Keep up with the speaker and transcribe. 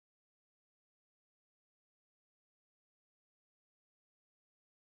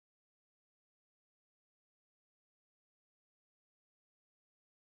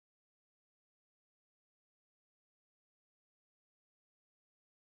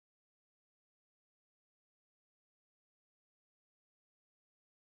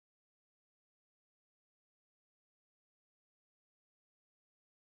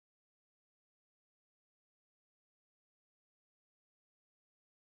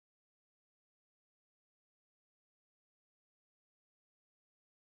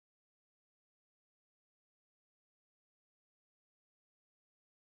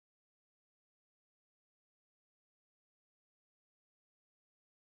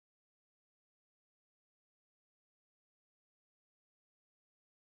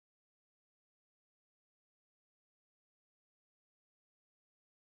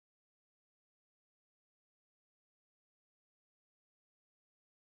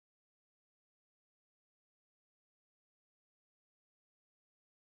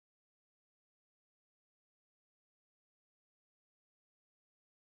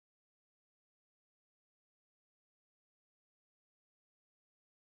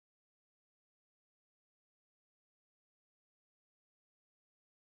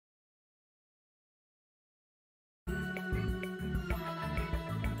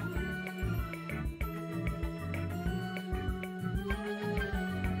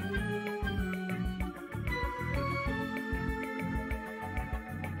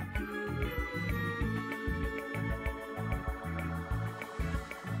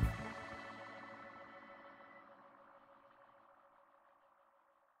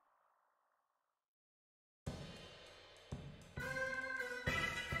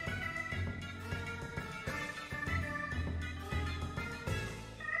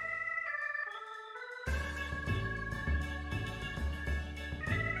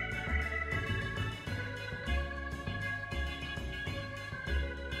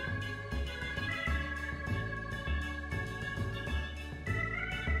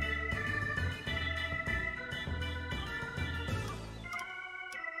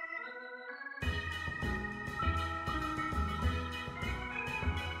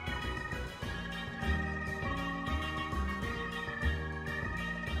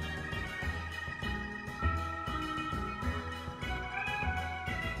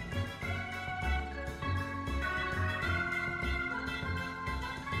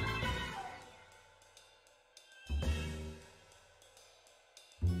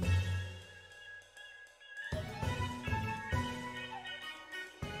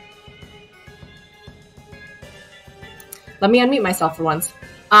Let me unmute myself for once.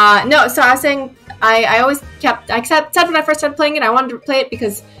 No, so I was saying, I said when I first started playing it, I wanted to play it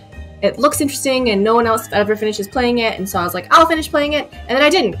because it looks interesting and no one else ever finishes playing it, and so I was like, I'll finish playing it, and then I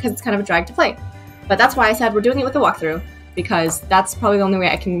didn't, because it's kind of a drag to play. But that's why I said we're doing it with a walkthrough, because that's probably the only way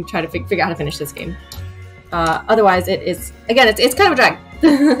I can try to figure out how to finish this game. Otherwise, it is, again, it's kind of a drag.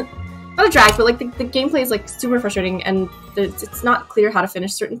 Not a drag, but like the gameplay is like super frustrating, and it's not clear how to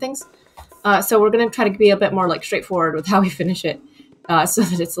finish certain things. So we're gonna try to be a bit more like straightforward with how we finish it, so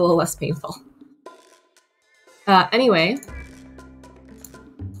that it's a little less painful. Anyway,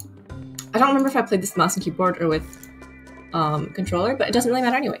 I don't remember if I played this mouse and keyboard or with controller, but it doesn't really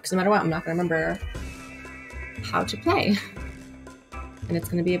matter anyway, because no matter what, I'm not gonna remember how to play, and it's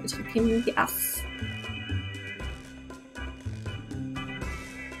gonna be a bit of a pain in the ass.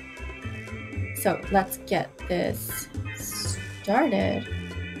 So let's get this started.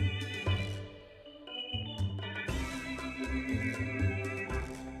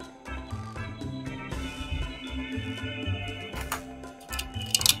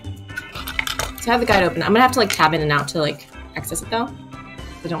 So I have the guide open. I'm gonna have to like tab in and out to like access it though.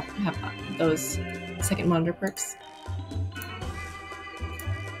 I don't have those second monitor perks.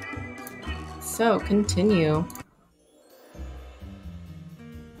 So continue.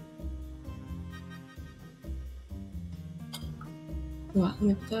 Ooh, let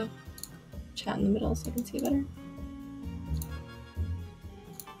me put the chat in the middle so I can see better.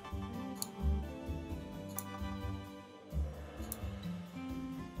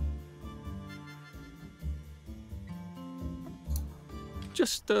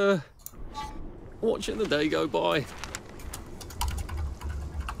 Just watching the day go by.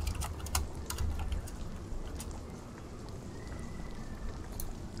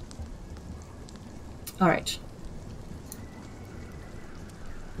 All right.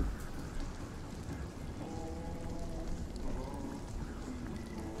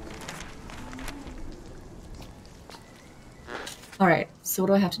 Alright, so what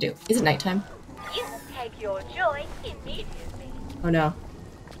do I have to do? Is it nighttime? You will take your joy immediately. Oh no.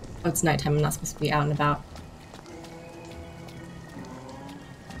 Oh, it's nighttime. I'm not supposed to be out and about.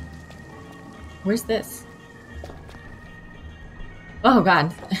 Where's this? Oh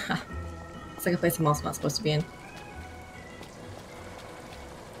god. It's like a place I'm also not supposed to be in.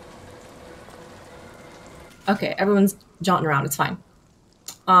 Okay, everyone's jaunting around. It's fine.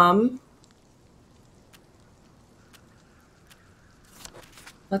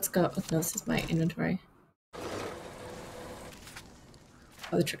 Let's go. Oh, no, this is my inventory.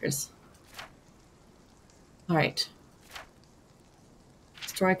 Oh, the triggers. Alright.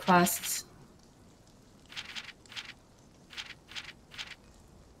 Story quests.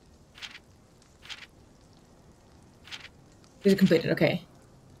 These are completed, okay.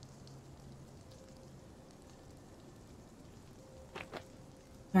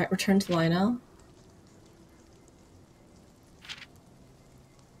 Alright, return to Lionel.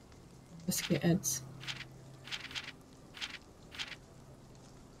 Investigate Eds.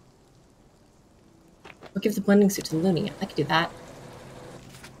 We'll give the blending suit to the Looney. I could do that.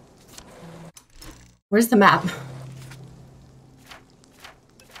 Where's the map?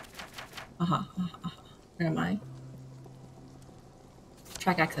 Where am I?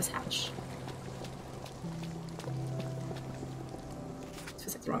 Track access hatch. This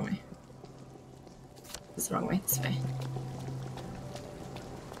feels like the wrong way. This is the wrong way. This way.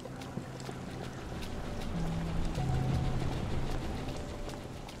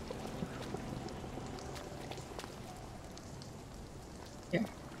 Here.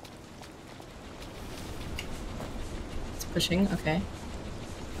 It's pushing, okay.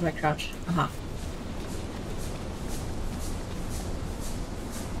 How do I crouch?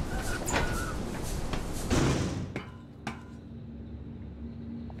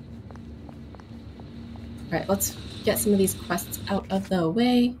 Alright, let's get some of these quests out of the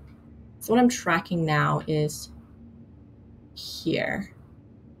way. So what I'm tracking now is here.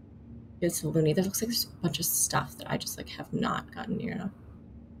 It's Looney. There looks like there's a bunch of stuff that I just like have not gotten near enough.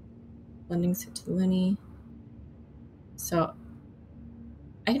 Blending suit to the Looney. So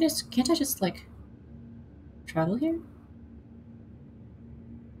I can just can't I just like travel here?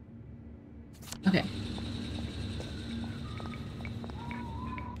 Okay.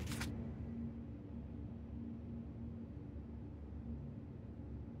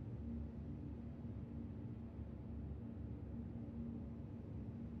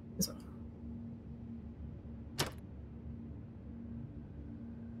 This one.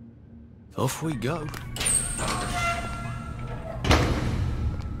 Off we go.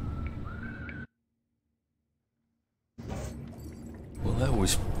 Well, that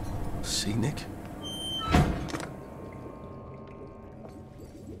was scenic.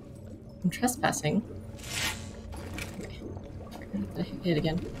 I'm trespassing. Okay. I hit it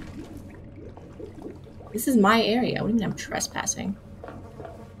again. This is my area. What do you mean I'm trespassing?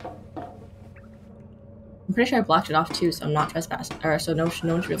 I'm pretty sure I blocked it off too, so I'm not trespassing. Or so no one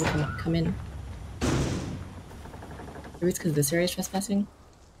should be able to come in. Maybe it's because this area is trespassing?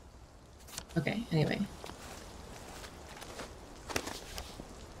 Okay, anyway.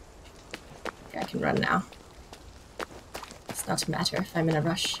 Okay, I can run now. It's not a matter if I'm in a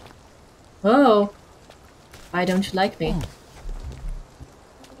rush. Whoa! Why don't you like me?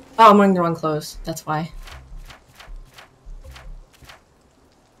 Oh, I'm wearing the wrong clothes. That's why.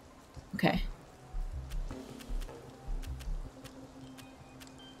 Okay.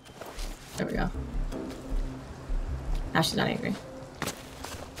 There we go. Now she's not angry.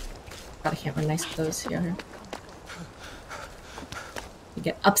 God, I can't wear nice clothes here. You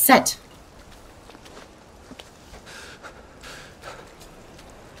get upset.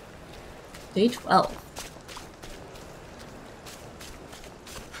 Day 12.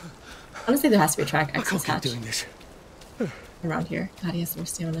 Honestly, there has to be a track access hatch doing this. around here. God, he has more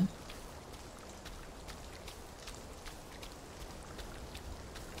stamina.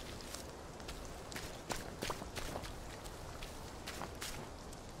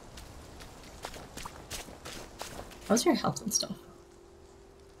 How's your health and stuff?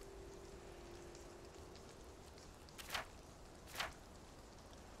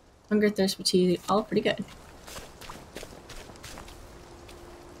 Hunger, thirst, fatigue, all pretty good.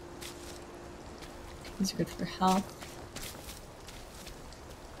 These are good for health.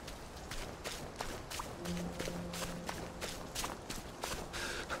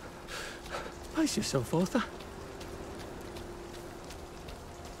 Pace yourself, Arthur.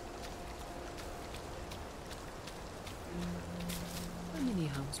 How many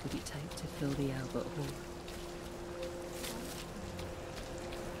holes would it take to fill the Albert Hall?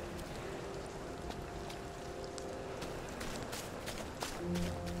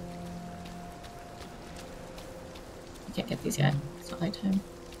 I can't get these yet. It's not night time.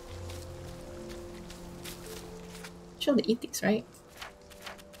 Should be able to eat these, right?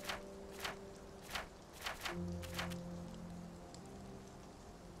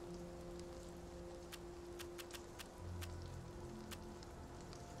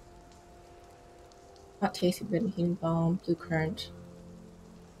 Hot tasty bread and heating balm, blue currant,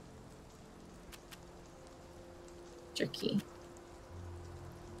 jerky.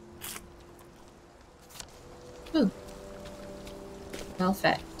 Ooh. Well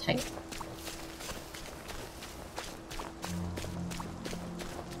fed, tight.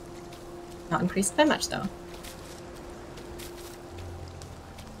 Not increased by much though.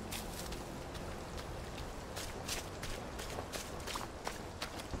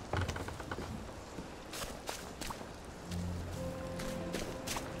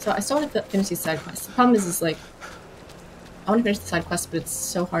 So I still want to finish these side quests. The problem is like, I want to finish the side quests, but it's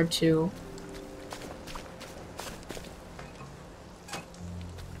so hard to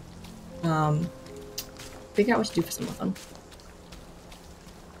figure out what to do for some of them.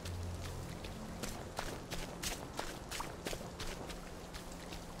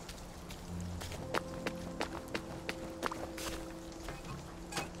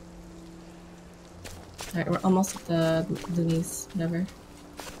 Alright, we're almost at the loonies, whatever.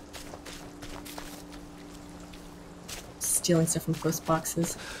 Stealing stuff from post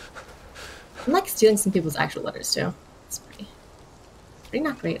boxes. I like stealing some people's actual letters too. It's pretty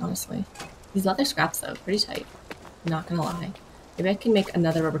not great, honestly. These leather scraps though, pretty tight. Not gonna lie. Maybe I can make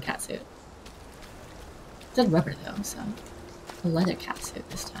another rubber catsuit. It said rubber though, so a leather catsuit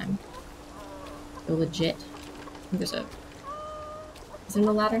this time. Go legit. I think there's a. Is there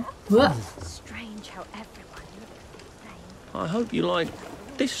no ladder? Whoa! Strange how everyone looks the same. I hope you like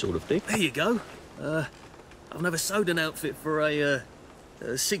this sort of thing. There you go. I've never sewed an outfit for a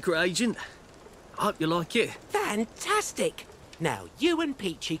secret agent. I hope you like it. Fantastic! Now, you and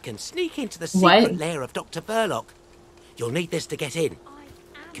Peachy can sneak into the What? secret lair of Dr. Burlock. You'll need this to get in.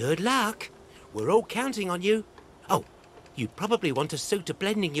 Good luck. We're all counting on you. Oh, you probably want a suit of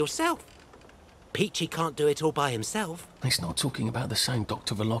blending yourself. Peachy can't do it all by himself. He's not talking about the same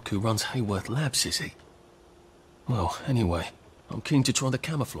Dr. Verloc who runs Hayworth Labs, is he? Well, anyway, I'm keen to try the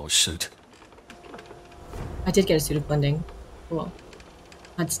camouflage suit. I did get a suit of blending. Cool.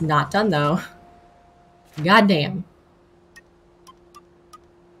 That's not done though. Goddamn.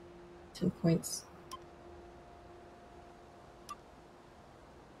 10 points.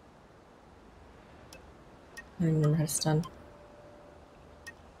 I don't even remember how to stun.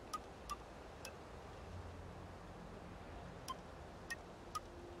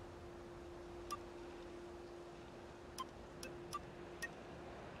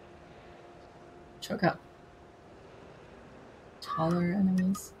 choke out taller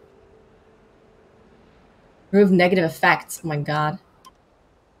enemies. Remove negative effects. Oh my god.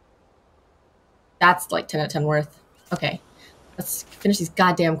 That's like 10 out of 10 worth. Okay. Let's finish these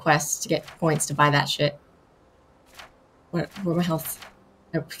goddamn quests to get points to buy that shit. Where my health?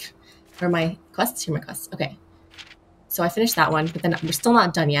 Where are my quests? Here are my quests. Okay. So I finished that one, but then we're still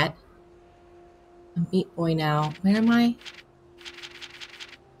not done yet. I'm Meat Boy now. Where am I?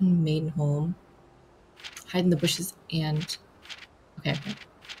 Maidenholm. Hide in the bushes and... Okay.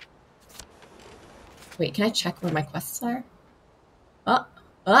 Wait, can I check where my quests are?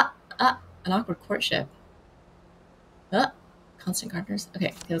 An awkward courtship. Constant gardeners.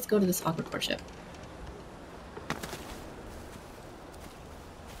 Okay, let's go to this awkward courtship.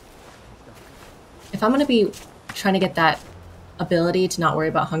 If I'm gonna be trying to get that ability to not worry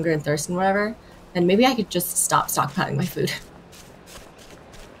about hunger and thirst and whatever, then maybe I could just stop stockpiling my food.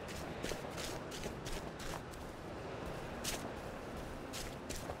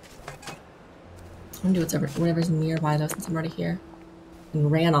 I'm gonna do whatever's nearby though, since I'm already here.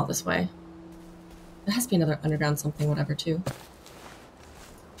 And ran all this way. There has to be another underground something, whatever, too.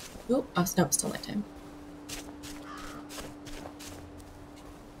 Oh, no, it's still nighttime.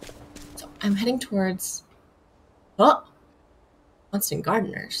 So I'm heading towards... Oh! Constant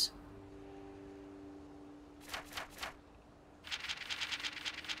Gardeners.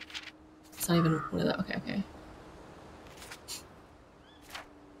 It's not even one of the... Okay.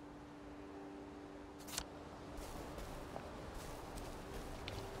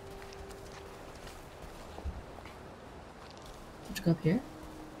 To go up here.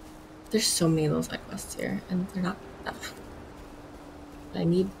 There's so many of those side quests here, and they're not that fun. But I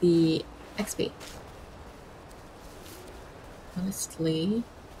need the XP. Honestly.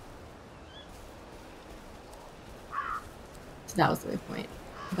 So that was the waypoint.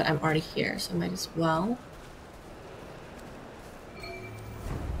 But I'm already here, so I might as well.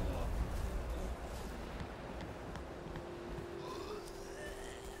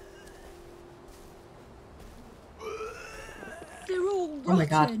 Oh my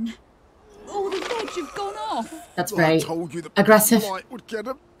god. All the veg have gone off. That's right. I told you the Aggressive. light would get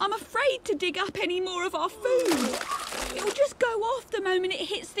 'em. I'm afraid to dig up any more of our food. It'll just go off the moment it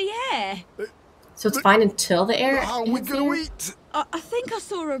hits the air. So it's fine until the air How are we hits going to the air? eat? I think I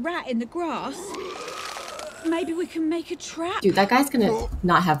saw a rat in the grass. Maybe we can make a trap. Dude, that guy's gonna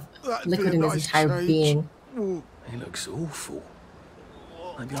not have That'd liquid be a in his nice entire change. being. Oh, He looks awful.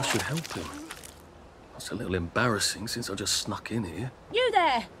 Maybe I should help him. That's a little embarrassing since I just snuck in here. You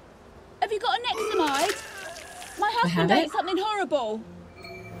there? Have you got a Nexamide? My husband have it? ate something horrible.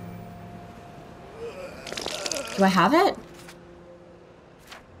 Do I have it?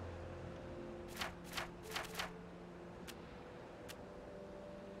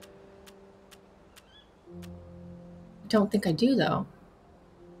 I don't think I do, though.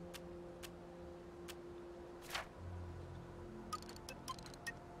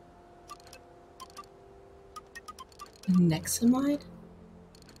 Nexamide?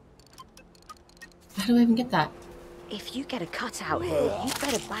 How do I even get that? If you get a cut out here, you'd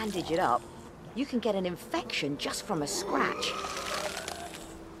better bandage it up. You can get an infection just from a scratch.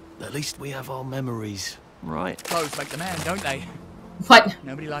 At least we have our memories, right? Clothes make the man, don't they? What?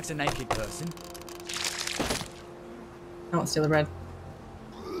 Nobody likes a naked person. I won't steal the bread.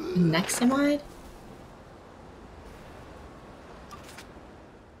 Nexamide?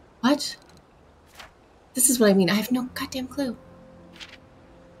 What? This is what I mean. I have no goddamn clue.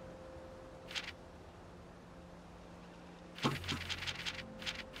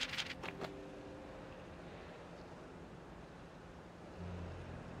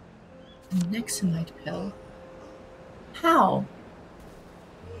 Nexamide pill. How?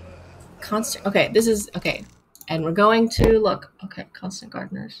 Constant. Okay, this is okay. And we're going to look. Okay, constant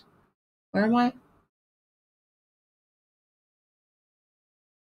gardeners. Where am I?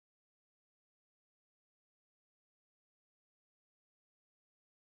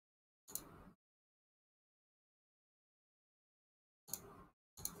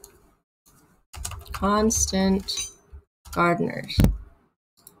 Constant gardeners.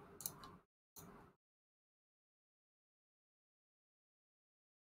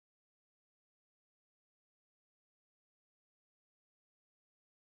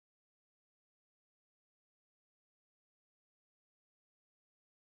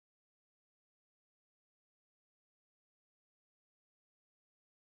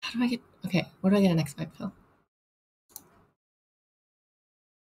 How do I get... Okay, where do I get a next bag pill?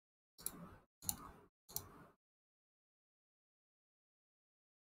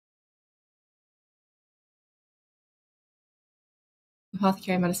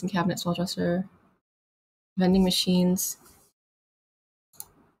 Apothecary, medicine cabinet, small dresser. Vending machines.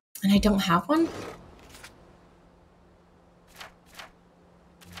 And I don't have one?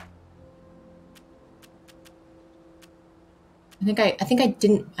 I think I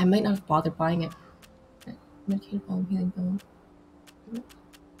didn't. I might not have bothered buying it. Medicated bone, healing bone.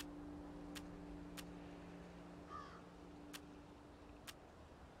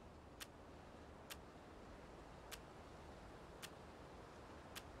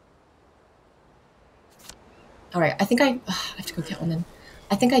 Alright, I think I have to go get one then.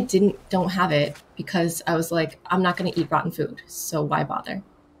 I think I don't have it because I was like, I'm not gonna eat rotten food, so why bother?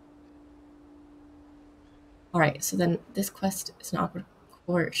 Alright, so then this quest is an awkward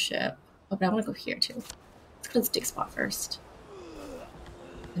courtship. Oh, but I want to go here too. Let's go to this dig spot first.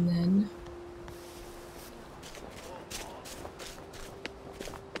 And then...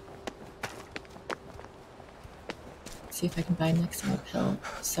 see if I can buy next time pill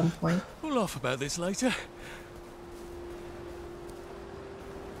at some point. We'll laugh about this later.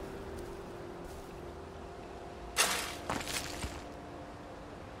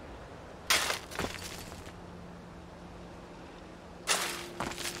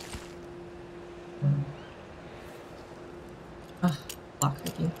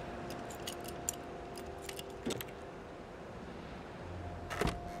 Lockpicking.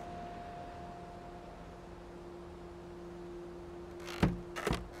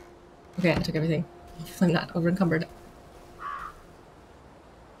 Okay, I took everything. Hopefully I'm not over encumbered.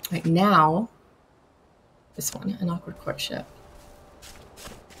 Right now, this one, an awkward courtship.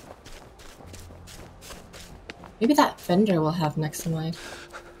 Maybe that vendor will have next in line.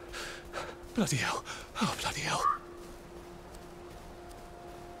 Bloody hell. Oh, bloody hell.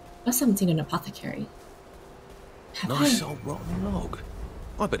 I also haven't seen an apothecary. Nice old rotten log.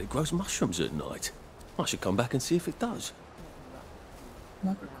 I bet it grows mushrooms at night. I should come back and see if it does.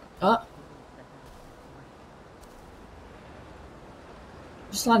 Oh.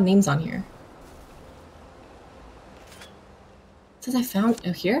 There's a lot of names on here. It says I found...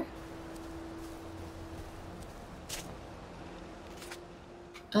 oh, here?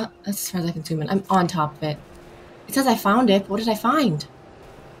 That's as far as I can zoom in. I'm on top of it. It says I found it, but what did I find?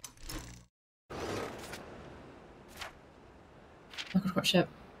 Courtship.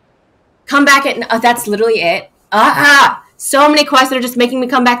 Come back at... that's literally it. Ah! So many quests that are just making me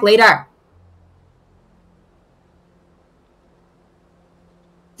come back later.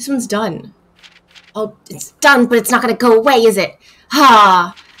 This one's done. Oh, it's done, but it's not gonna go away, is it?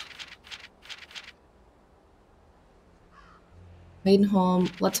 Ha! Maiden home,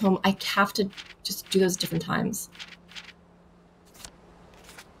 let's home. I have to just do those different times.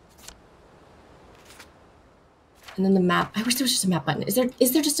 And then the map. I wish there was just a map button. Is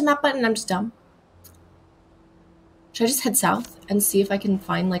there just a map button? I'm just dumb. Should I just head south and see if I can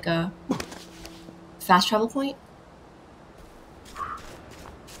find like a fast travel point? I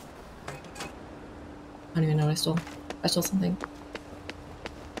don't even know what I stole. I stole something.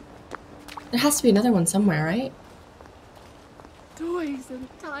 There has to be another one somewhere, right? Toys and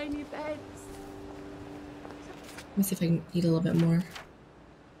tiny beds. Let me see if I can eat a little bit more.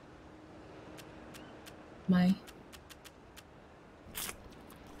 My...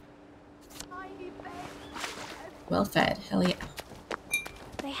 well fed, hell yeah.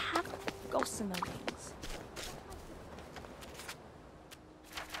 They have gossamer wings.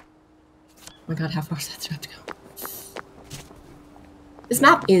 Oh my god, how far does that have to go? This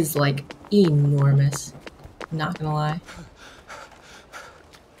map is like enormous. Not gonna lie.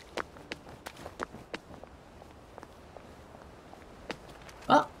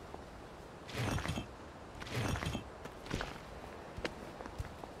 Oh.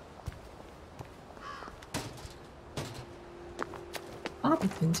 Bobby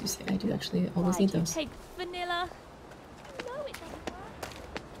pins, you say? I do actually always need those. Take vanilla. No, it doesn't work.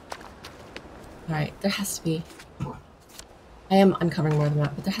 Alright, there has to be... I am uncovering more of the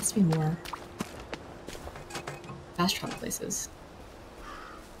map, but there has to be more fast travel places.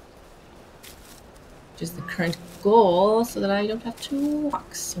 Which is the current goal, so that I don't have to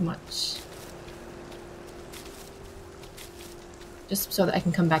walk so much. Just so that I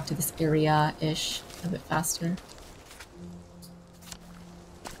can come back to this area-ish a bit faster.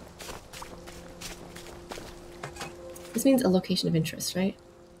 This means a location of interest, right?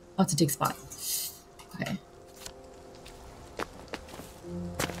 Oh, it's a dig spot. Okay.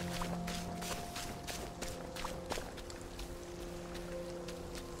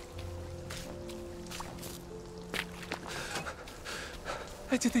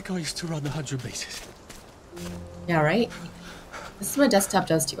 I did think I used to run 100 meters. Yeah, right? This is what desktop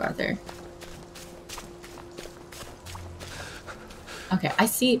does to you, Arthur. Okay, I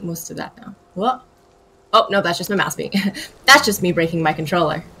see most of that now. What? Oh, no, that's just my mouse being... That's just me breaking my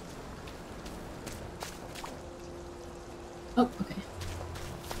controller. Oh, okay.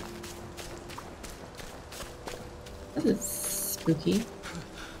 This is spooky.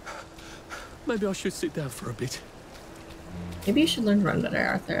 Maybe I should sit down for a bit. Maybe you should learn to run better,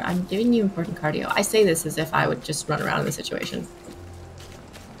 Arthur. I'm giving you important cardio. I say this as if I would just run around in the situation.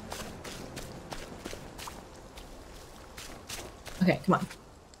 Okay, come on.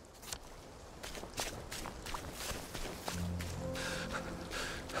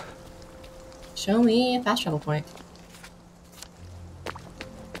 Show me a fast travel point.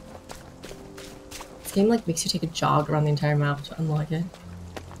 This game like makes you take a jog around the entire map to unlock it.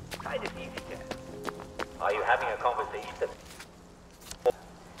 Kind of easy, are you having a conversation?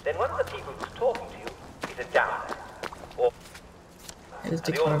 Then one of the people who's talking to you is a downer. Or There's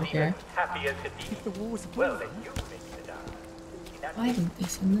Dakota over here. happy as could be. The war's Well, then you make the downer. Why didn't they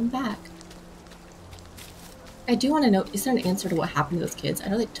send them back? I do want to know, is there an answer to what happened to those kids? I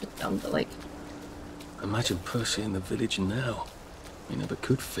know they took them, but like... Imagine Percy in the village now. He never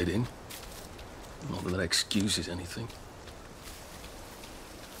could fit in. Not that that excuses anything.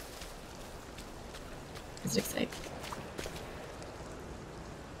 It's exciting.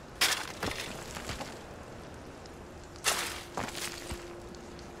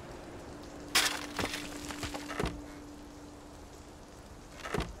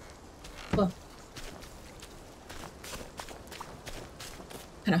 Cool.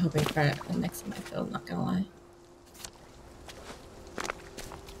 Kind of hoping for the next in my field, not gonna lie.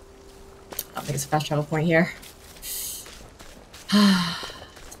 I don't think it's a fast travel point here.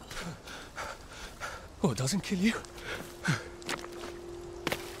 Oh, it doesn't kill you?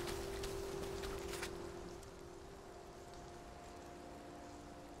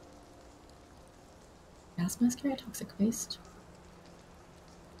 Gas mask carry toxic waste.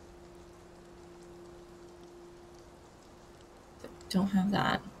 Don't have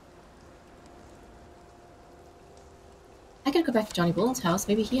that. I could go back to Johnny Bullen's house.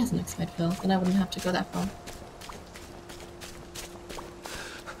 Maybe he has an X-Med pill. Then I wouldn't have to go that far.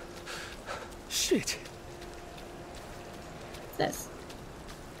 Shit. What's this?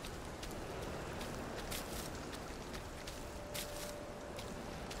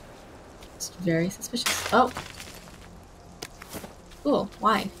 It's very suspicious. Oh! Cool.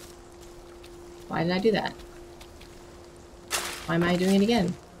 Why? Why did I do that? Why am I doing it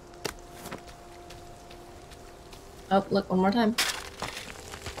again? Oh, look, one more time.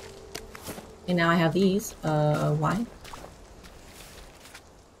 Okay, now I have these. Why?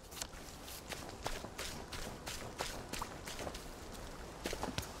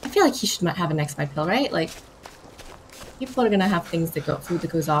 I feel like he should have an X-Med pill, right? Like, people are gonna have things that food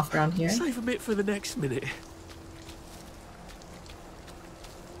that goes off around here. Save a bit for the next minute.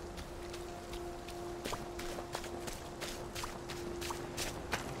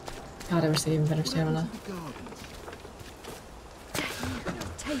 God, I wish they even better stamina.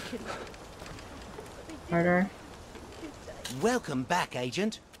 Harder. Welcome back,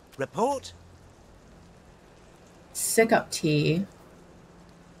 Agent. Report? Sick up tea.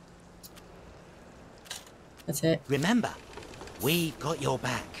 That's it. Remember, we've got your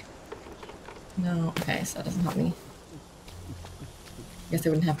back. No, okay, so that doesn't help me. I guess they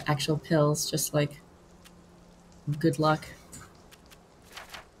wouldn't have actual pills, just like good luck.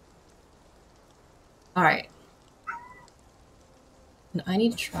 Alright. And I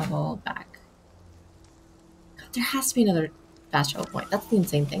need to travel back. God, there has to be another fast travel point. That's the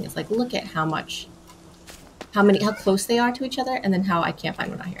insane thing. It's like, look at how close they are to each other, and then how I can't find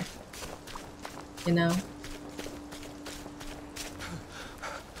one out here. You know?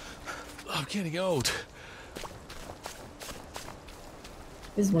 I'm getting old.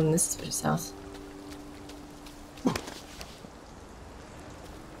 This is one in this suspicious house.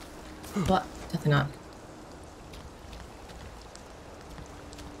 What? Definitely not.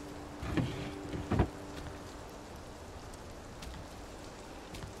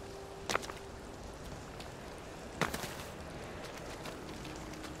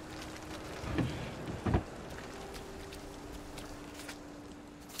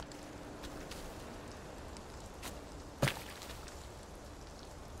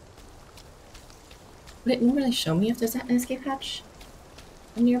 Would it really show me if there's an escape hatch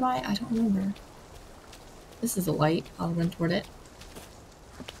nearby? I don't remember. This is a light. I'll run toward it.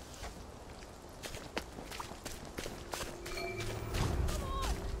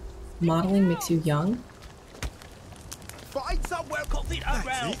 Modeling makes you young. Find somewhere, cough it up,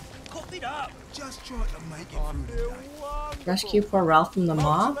 Ralph. Cough it up. Just try to make it through the day. Rescue poor Ralph from the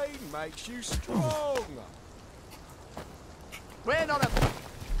mob. Makes you strong. We're not a...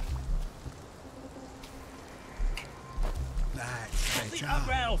 That's it up,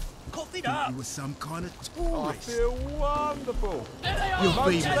 Ralph! Cough it up! You were some kind of I tourist. feel wonderful. You're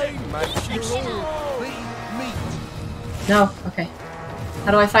being mate. You're all being meat. No. Okay.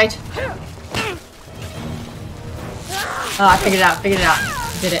 How do I fight? Oh, I figured it out. Figured it out.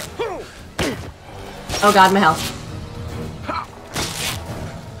 Did it. Oh god, my health.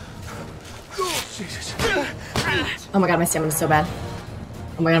 Jesus. Oh my god, my stamina's so bad.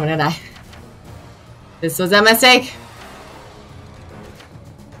 Oh my god, I'm gonna die. This was a mistake.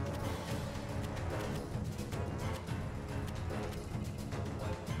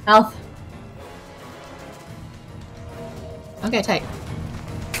 Health. Okay, tight.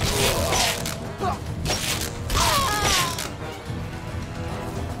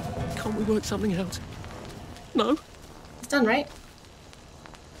 Can't we work something out? No? It's done, right?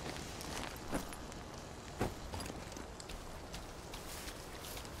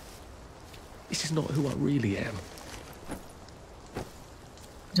 This is not who I really am.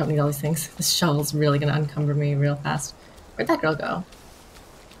 I don't need all these things. This shovel's really gonna encumber me real fast. Where'd that girl go?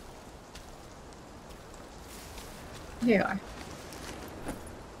 Here you are.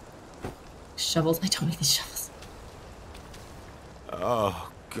 Shovels. I don't need these shovels.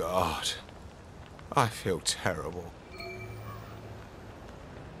 Oh, God. I feel terrible.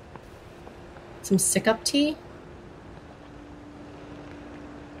 Some stick-up tea?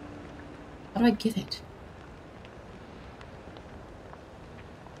 How do I give it?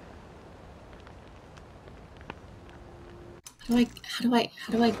 How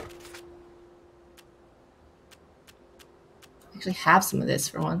do I actually have some of this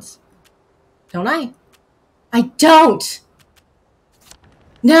for once? Don't I? I don't!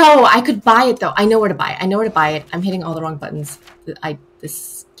 No, I could buy it though. I know where to buy it. I know where to buy it. I'm hitting all the wrong buttons.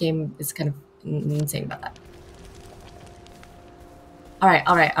 This game is kind of insane about that. Alright.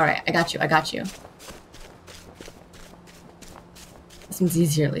 I got you. This one's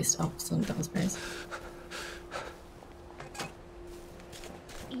easier at least. Oh, still in devil's berries.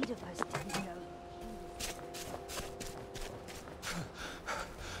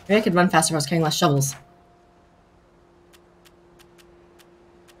 Maybe I could run faster if I was carrying less shovels.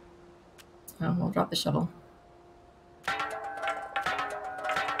 Oh, we'll drop the shovel.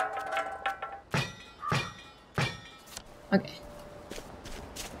 Okay.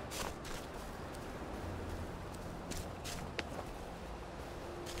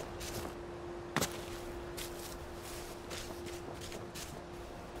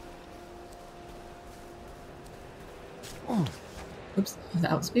 Oh. Oops,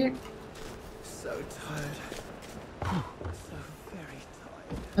 that was weird. So tired. So very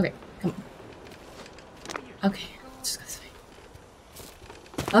tired. Okay, come on. Okay, let's just go this way.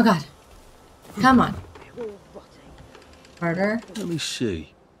 Oh god. Come on. Murder. Let me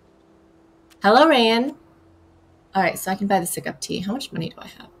see. Hello, Ryan. Alright, so I can buy the stick-up tea. How much money do I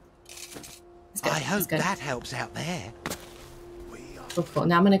have? I hope that helps out there. Oh, cool.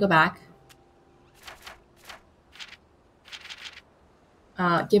 Now I'm gonna go back.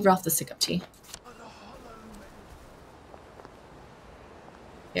 Give Ralph the stick-up tea.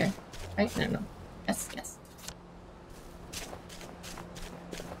 Here. Right? No. Yes.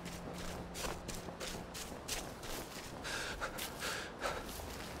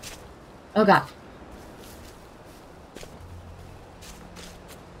 Oh god.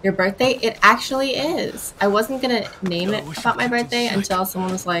 Your birthday? It actually is. I wasn't gonna name it about my birthday until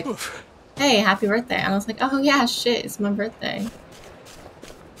someone was like, hey, happy birthday. And I was like, oh yeah, shit, it's my birthday.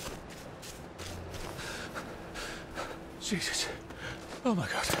 Jesus. Oh my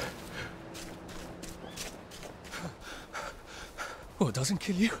god. Oh, it doesn't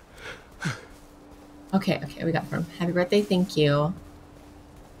kill you? Okay, we got from happy birthday, thank you.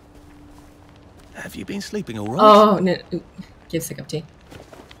 Have you been sleeping all right? Oh, no. Give stick-up tea.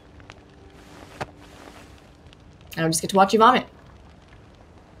 I don't just get to watch you vomit.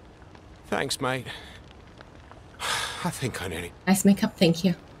 Thanks, mate. I think I nearly... Nice makeup, thank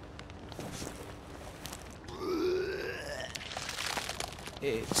you.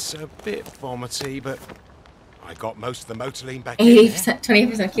 It's a bit vomity, but I got most of the motoline back in there. 80%,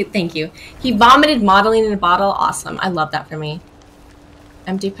 28% cute, thank you. He vomited modeling in a bottle. Awesome. I love that for me.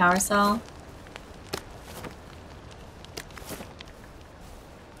 Empty power cell.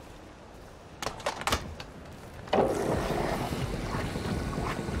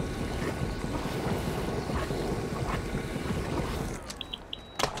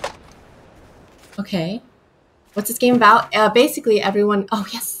 Okay. What's this game about? Basically, everyone... Oh,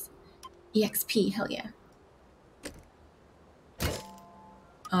 yes. EXP. Hell yeah.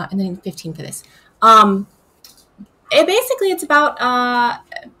 And then 15 for this. It's about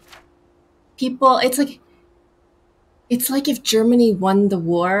people... It's like... It's like if Germany won the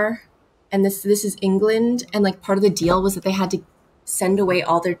war, and this is England, and like part of the deal was that they had to send away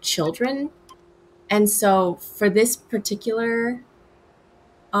all their children, and so for this particular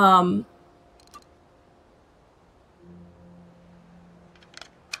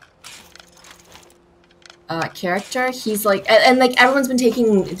character, he's like, and like everyone's been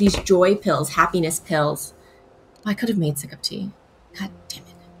taking these joy pills, happiness pills. Oh, I could have made sick of tea. God damn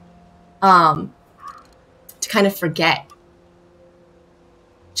it. To kind of forget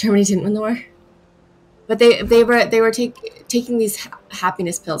Germany didn't win the war, but they were taking these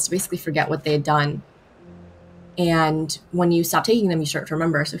happiness pills to basically forget what they had done. And when you stop taking them, you start to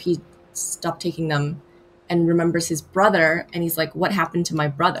remember. So he stopped taking them and remembers his brother, and he's like, "What happened to my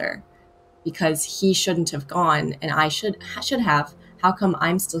brother? Because he shouldn't have gone, and I should have. How come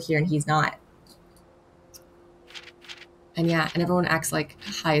I'm still here and he's not?" And yeah, and everyone acts like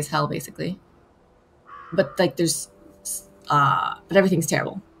high as hell, basically. But like but everything's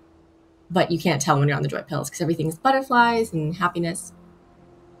terrible. But you can't tell when you're on the joy pills because everything's butterflies and happiness.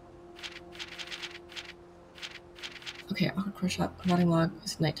 Okay, awkward core shot, rotting log,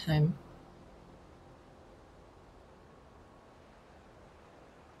 it's nighttime.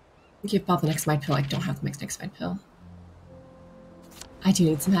 Give Bob the next mind pill. I don't have the next mind pill. I do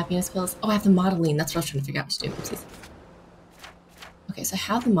need some happiness pills. Oh, I have the modeling. That's what I was trying to figure out what to do. Oopsies. Okay, so I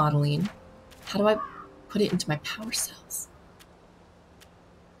have the modeling. How do I put it into my power cells?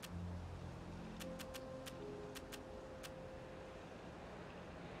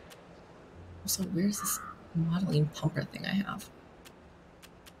 So where's this modeling pumper thing I have?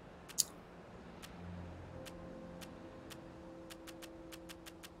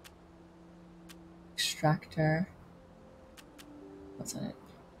 Extractor. What's on it?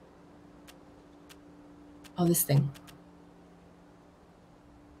 Oh, this thing.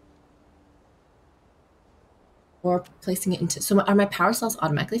 Or placing it into... So are my power cells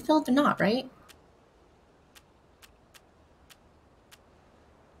automatically filled? They're not, right?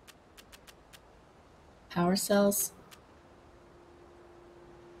 Power cells.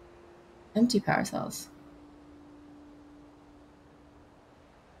 Empty power cells.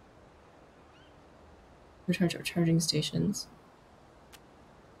 Recharging stations.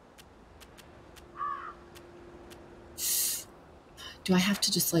 Do I have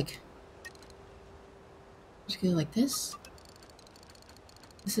to just like... Just go like this?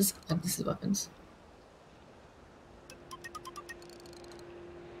 This is weapons.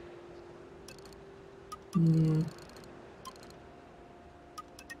 I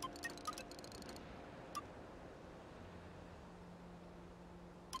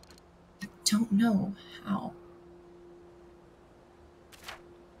don't know how.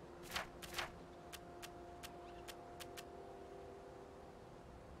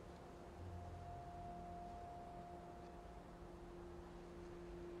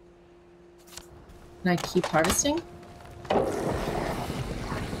 Can I keep harvesting? Does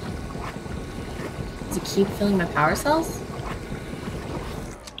it keep filling my power cells?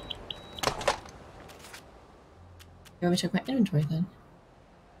 Let me check my inventory then.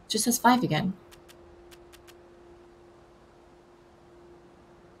 It just says 5 again.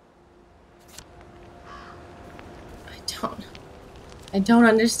 I don't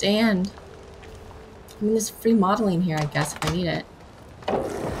understand. I mean, there's free modeling here, I guess, if I need it.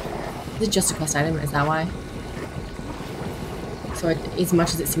 Is it just a quest item? Is that why? So as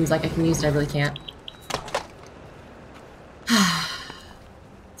much as it seems like I can use it, I really can't.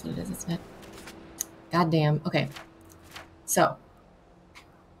 That's what it is, isn't it? God damn. Okay. So,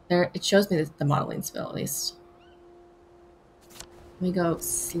 it shows me the modeling spill, at least. Let me go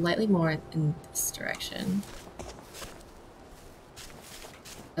slightly more in this direction.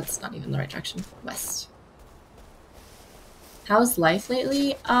 That's not even the right direction. West. How's life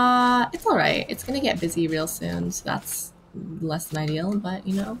lately? It's alright. It's gonna get busy real soon, so that's less than ideal, but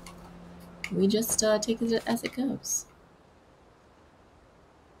you know, we just take it as it goes.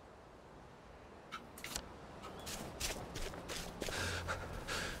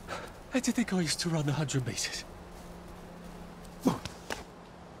 I did think I used to run 100 meters.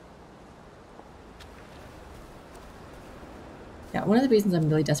 Yeah, one of the reasons I'm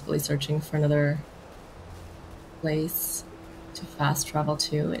really desperately searching for another place to fast travel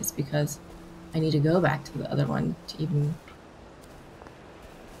to is because I need to go back to the other one to even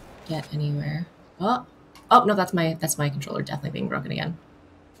get anywhere. Oh no, that's my controller definitely being broken again.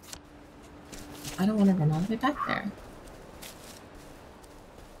 I don't want to run all the way back there.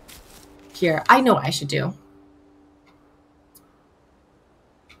 Here, I know what I should do.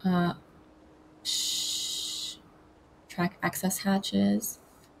 Track access hatches.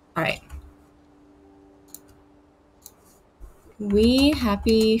 All right. We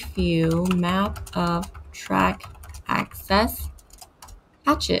happy few map of track access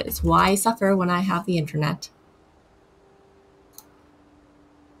hatches. Why suffer when I have the internet?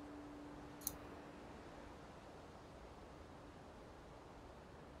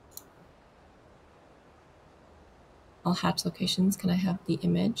 All hatch locations. Can I have the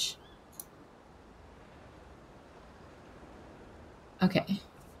image? Okay.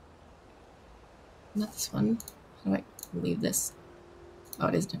 Not this one. How do I leave this? Oh,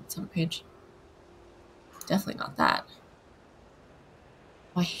 it is it's on a page. Definitely not that.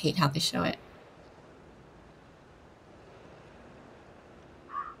 Oh, I hate how they show it.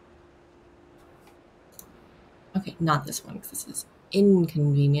 Okay, not this one, because this is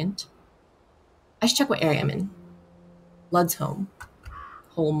inconvenient. I should check what area I'm in. Blood's home.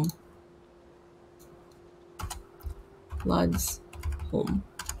 Home. Blood's home.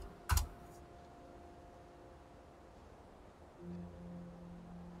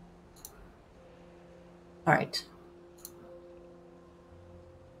 All right.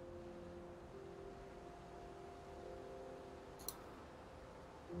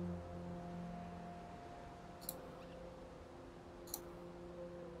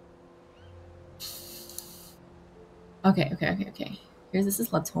 Okay. Here's this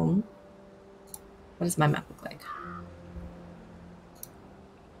is Lud's home. What does my map look like?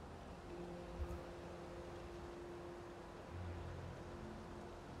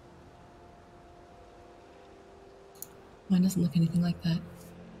 Mine doesn't look anything like that.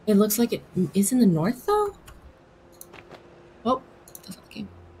 It looks like it is in the north, though? Oh, that's not the game.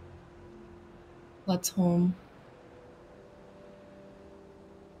 Lud's home.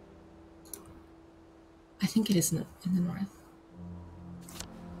 I think it is in the north.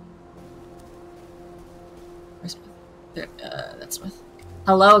 Where's there? That's north.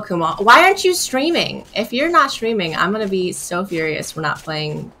 Hello, Kuma. Why aren't you streaming? If you're not streaming, I'm gonna be so furious we're not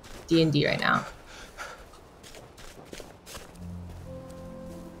playing D&D right now.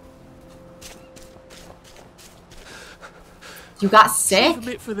 You got sick? Save a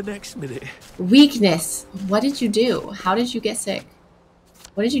bit for the next minute. Weakness. What did you do? How did you get sick?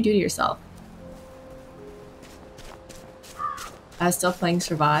 What did you do to yourself? I was still playing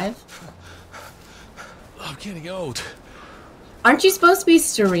Survive. I'm getting old. Aren't you supposed to be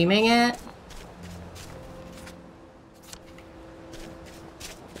streaming it?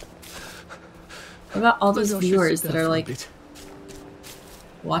 What about all those viewers that are like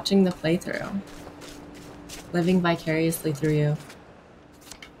watching the playthrough? Living vicariously through you.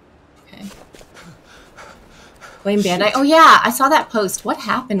 Okay. Blame Bandai. Oh yeah, I saw that post. What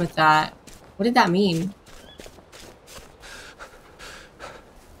happened with that? What did that mean?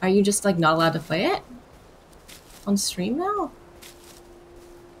 Are you just like not allowed to play it? On stream now?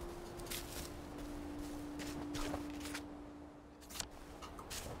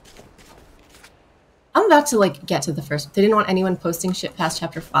 I'm about to like get to the first. They didn't want anyone posting shit past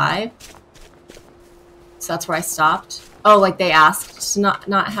chapter 5. So that's where I stopped. Oh, like they asked to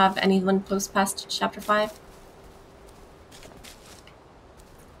not have anyone post past chapter 5?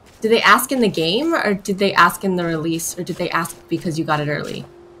 Did they ask in the game or did they ask in the release or did they ask because you got it early?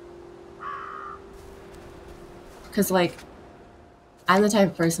 Because, like, I'm the type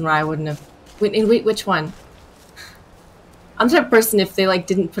of person where I wouldn't have... Wait, which one? I'm the type of person, if they, like,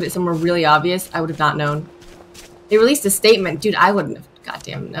 didn't put it somewhere really obvious, I would have not known. They released a statement. Dude, I wouldn't have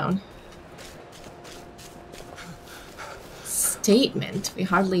goddamn known. Statement? We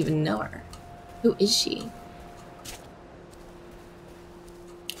hardly even know her. Who is she?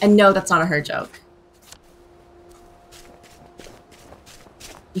 And no, that's not a her joke.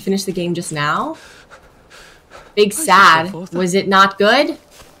 You finished the game just now? Big sad. Was it not good? Okay,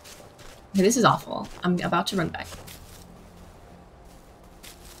 this is awful. I'm about to run back.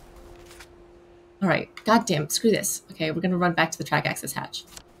 Alright, goddamn, screw this. Okay, we're gonna run back to the track access hatch.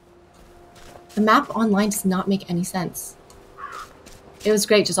 The map online does not make any sense. It was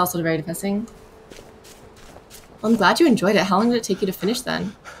great, just also very depressing. Well, I'm glad you enjoyed it. How long did it take you to finish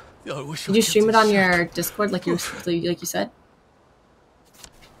then? Did you stream it on your Discord like you said?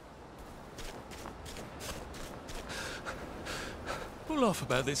 We'll laugh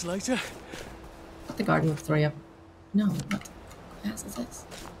about this later. Let the garden throw you up. No, what the ass is this?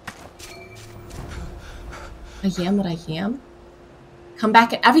 I am what I am? Come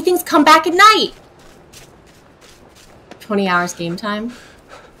back at everything's come back at night! 20 hours game time.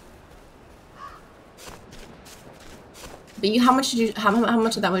 But how much did you how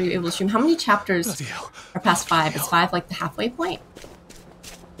much of that were you able to stream? How many chapters are past 5? Is 5 like the halfway point?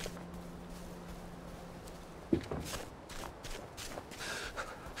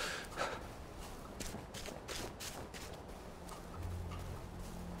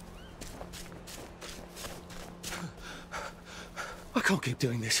 can't keep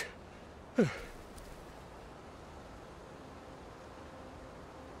doing this.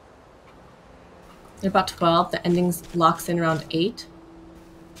 They're about 12. The ending locks in around 8.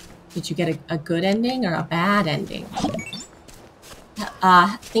 Did you get a good ending or a bad ending?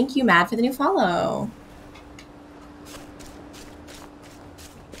 Thank you, Matt, for the new follow.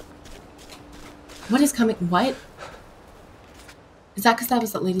 What is coming? What? Is that because that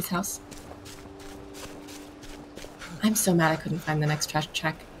was that lady's house? I'm so mad I couldn't find the next track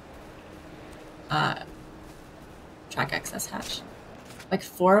access hatch. Like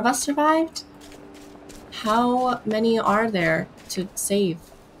 4 of us survived? How many are there to save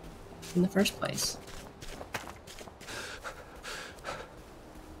in the first place?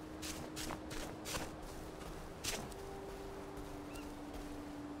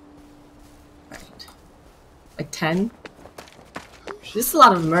 Right. Like 10? This is a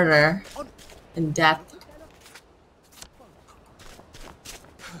lot of murder and death.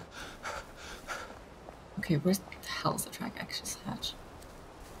 Okay, where's the hell is the track access hatch?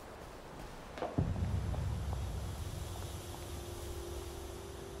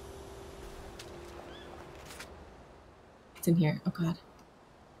 It's in here. Oh god.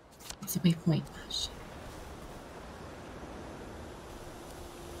 It's a waypoint. Oh shit.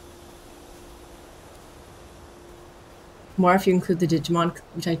 More if you include the Digimon,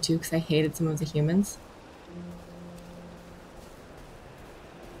 which I do because I hated some of the humans.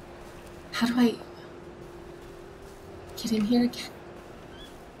 How do I get in here again?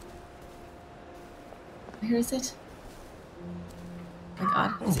 Where is it? Oh my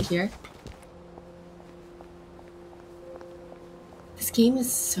god, is it here? This game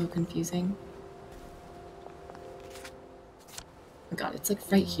is so confusing. Oh my god, it's like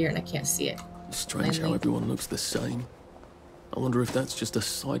right here and I can't see it. Strange how everyone looks the same. I wonder if that's just a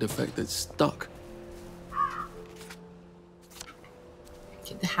side effect that's stuck.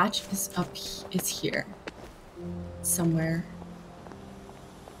 Okay, the hatch is it's here. Somewhere.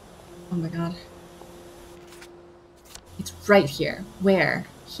 Oh my god. It's right here. Where?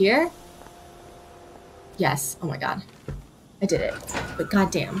 Here? Yes. Oh my god. I did it. But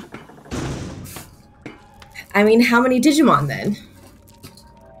goddamn. I mean, how many Digimon then?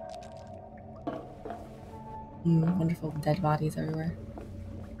 Wonderful dead bodies everywhere.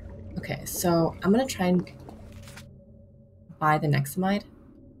 Okay, so I'm gonna try and buy the Nexamide.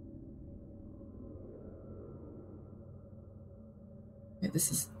 Wait,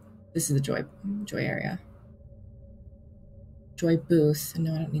 this is the joy area. Joy booth.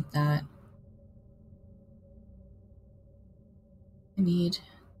 No, I don't need that. I need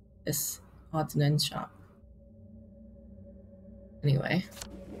this odds and ends shop. Anyway.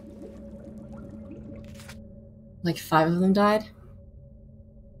 Like 5 of them died.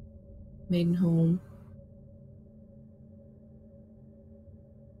 Maiden home.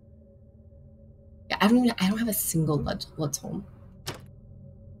 Yeah, I don't have a single Let's home.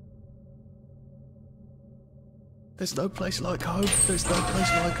 There's no place like home. There's no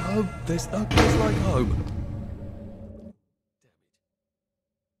place like home. There's no place like home.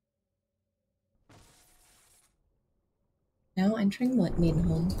 Now entering Maiden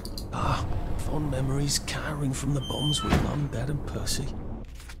home. Ah, fond memories cowering from the bombs with Mum, Dad and Percy.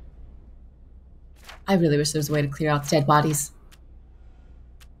 I really wish there was a way to clear out the dead bodies.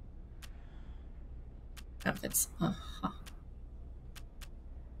 Outfits.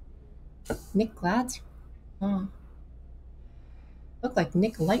 Nick Glads? Oh. Look like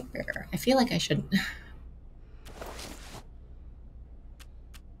Nick Lightbearer. I feel like I shouldn't. I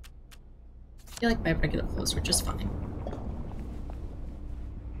feel like my regular clothes were just fine.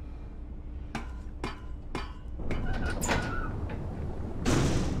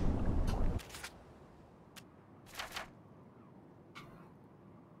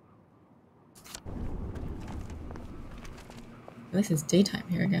 At least it's daytime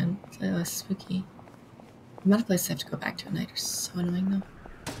here again. It's like less spooky. The amount of places I have to go back to at night are so annoying though.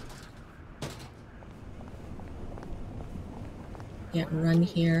 Yeah, run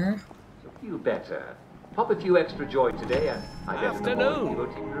here. You better. Pop a few extra joy today and I bet in the morning you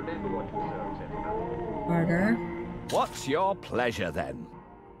won't even remember what you served. Harder. What's your pleasure then?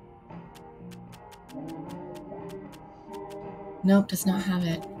 Nope, does not have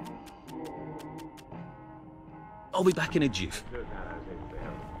it. I'll be back in a jiff.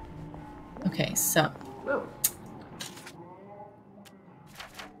 Okay, so.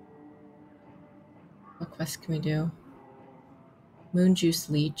 What quest can we do? Moon Juice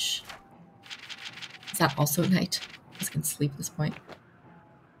Leech. Is that also night? I was gonna sleep at this point.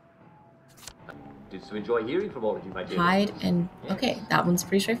 Did you enjoy hearing from all of you, my dear? Hide and... Okay, that one's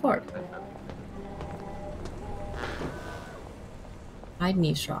pretty straightforward. Hide and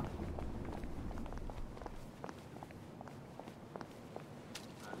eavesdrop.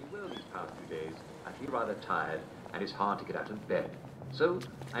 We will these past 2 days. I feel rather tired, and it's hard to get out of bed. So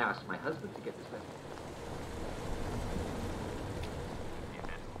I asked my husband to get this letter.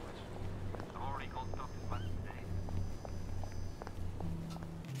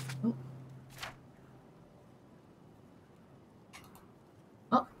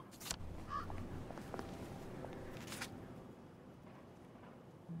 Oh.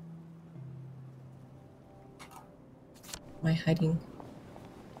 Am I hiding?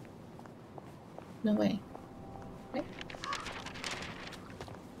 No way. Right.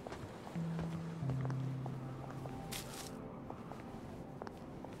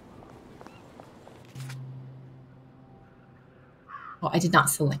 Oh, I did not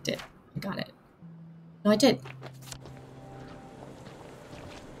select it. I got it. No, I did.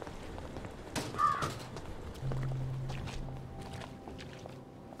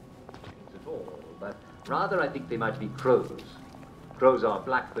 At all, but rather I think they might be crows. Crows are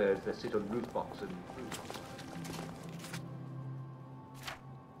blackbirds that sit on roof box and fruit.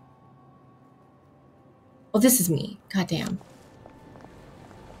 Oh, this is me. Goddamn.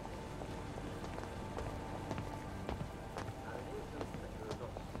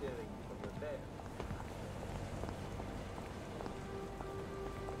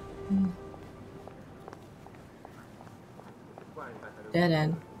 Dead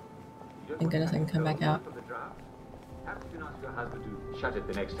end. Thank goodness I can come back out. Perhaps you can ask your husband to shut it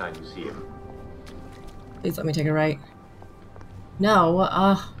the next time you see him. Please let me take a right. No,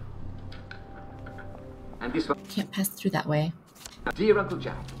 And this one. Can't pass through that way. Dear Uncle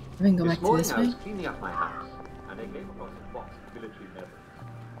Jack, We can go back to morning this I way. was cleaning up my house, and I came across a box of military medals.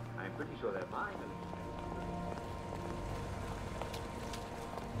 I'm pretty sure they're mine.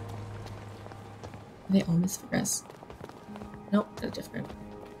 Are they all Miss Ferris? Nope, they're different.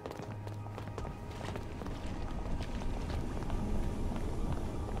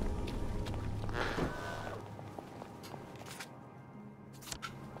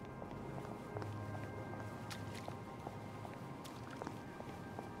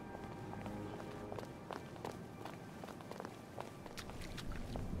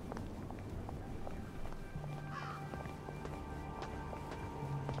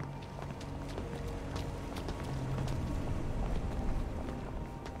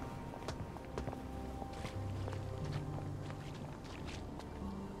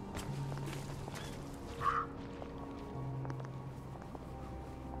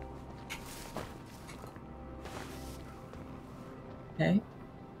 Okay.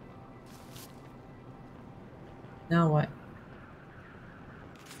 Now what?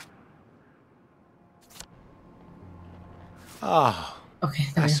 Ah, okay,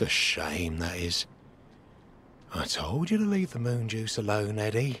 that's a shame, that is. I told you to leave the moon juice alone,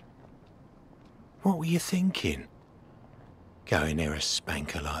 Eddie. What were you thinking? Going near a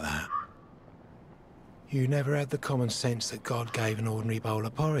spanker like that? You never had the common sense that God gave an ordinary bowl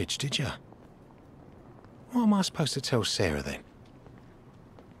of porridge, did you? What am I supposed to tell Sarah then?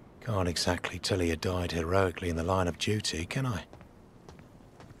 Can't exactly tell he had died heroically in the line of duty, can I?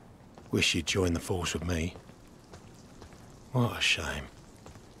 Wish you'd joined the force with me. What a shame.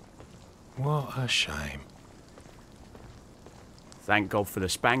 What a shame. Thank God for the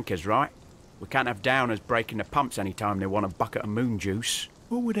spankers, right? We can't have downers breaking the pumps any time they want a bucket of moon juice.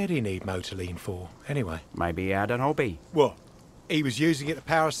 What would Eddie need Motorline for, anyway? Maybe he had an hobby. What? He was using it to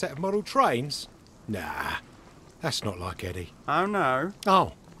power a set of model trains? Nah, that's not like Eddie. Oh, no?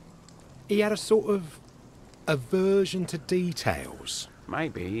 Oh. He had a sort of aversion to details.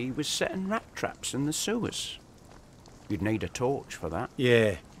 Maybe he was setting rat traps in the sewers. You'd need a torch for that.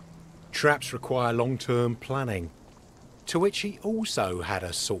 Yeah. Traps require long-term planning. To which he also had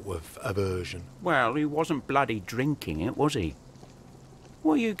a sort of aversion. Well, he wasn't bloody drinking it, was he?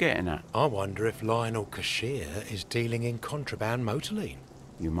 What are you getting at? I wonder if Lionel Cashier is dealing in contraband Motorline.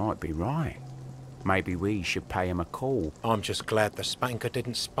 You might be right. Maybe we should pay him a call. I'm just glad the spanker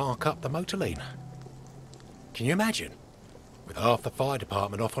didn't spark up the Motorline. Can you imagine? With half the fire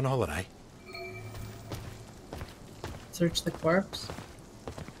department off on holiday. Search the corpse.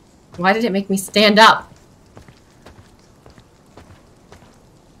 Why did it make me stand up?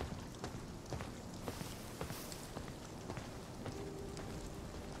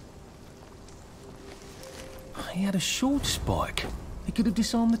 He had a short spike. He could have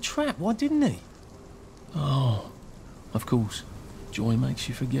disarmed the trap. Why didn't he? Oh, of course. Joy makes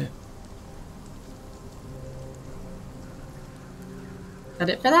you forget. Is that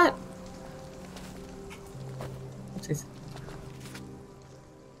it for that? Oopsies.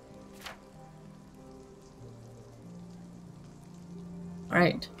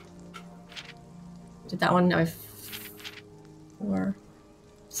 Alright. Did that one? Now I have 4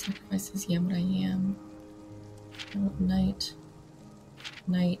 sacrifices. Yeah, what I am. Night.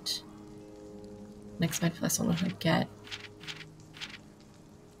 Night. Next night plus 1, what do I get?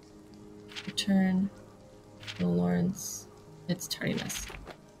 Return. Will Lawrence. It's tardiness.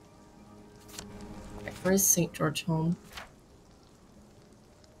 Right, where is St. George home?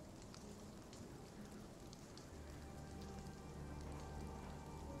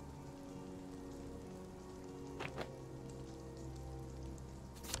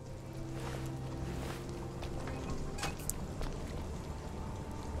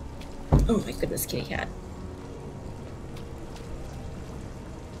 Oh my goodness, kitty cat.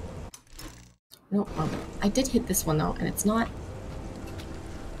 No, I did hit this one though, and it's not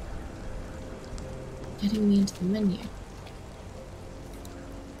getting me into the menu.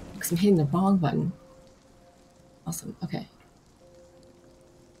 Because I'm hitting the wrong button. Awesome, okay.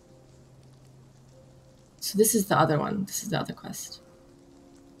 So this is the other one. This is the other quest.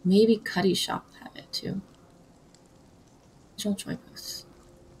 Maybe Cuddy's shop have it too. Visual Joy Posts.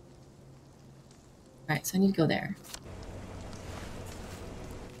 Alright, so I need to go there.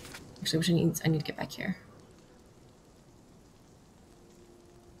 Actually, which I need to get back here.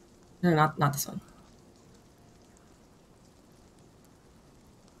 No, not this one.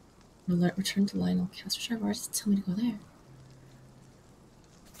 Alert, return to Lionel Castershire. Why does it tell me to go there?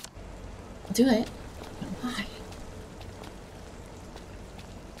 I'll do it. But why?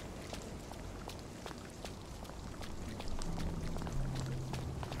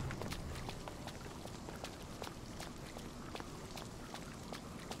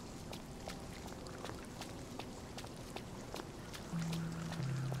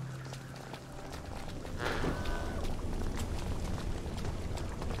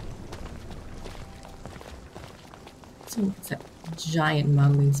 It's that giant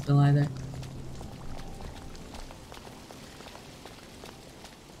modeling spill either.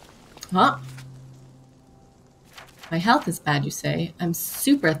 Huh? My health is bad, you say. I'm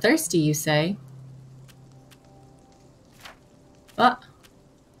super thirsty, you say. But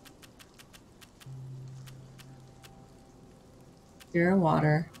pure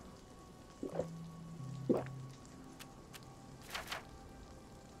water.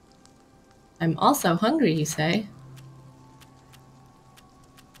 I'm also hungry, you say.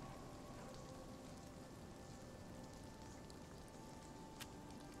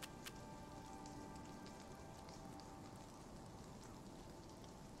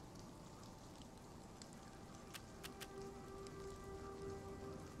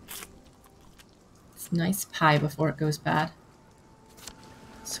 Nice pie before it goes bad.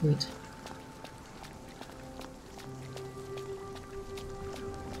 Sweet.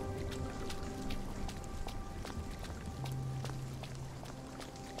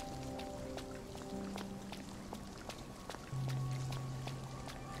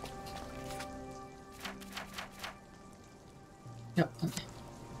 Yep, okay.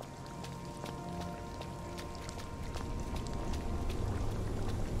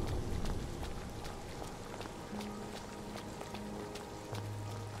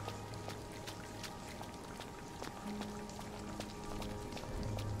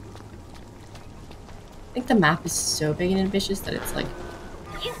 I think the map is so big and ambitious that it's like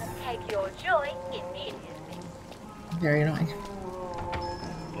You can take your joy immediately. very annoying.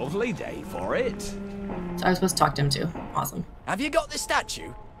 Lovely day for it. So I was supposed to talk to him too. Awesome. Have you got the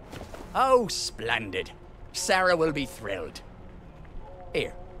statue? Oh, splendid. Sarah will be thrilled.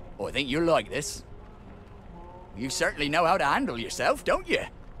 Here, I think you'll like this. You certainly know how to handle yourself, don't you?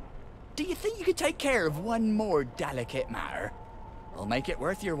 Do you think you could take care of one more delicate matter? I'll make it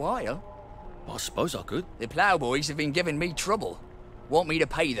worth your while. I suppose I could. The ploughboys have been giving me trouble. Want me to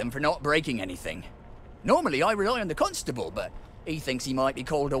pay them for not breaking anything. Normally I rely on the constable, but he thinks he might be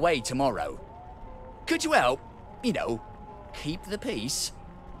called away tomorrow. Could you help? You know, keep the peace.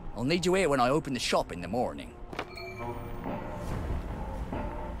 I'll need you here when I open the shop in the morning.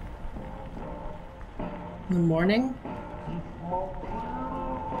 In the morning?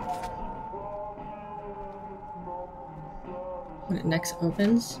 When it next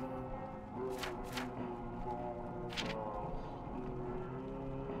opens?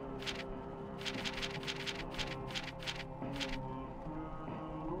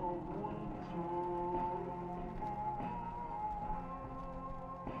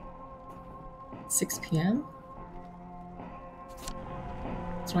 $6 p.m.?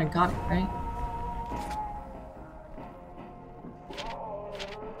 That's when I got it, right?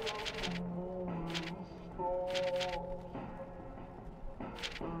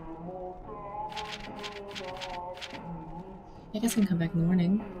 I guess guess I can come back in the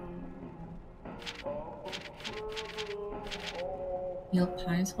morning. Neil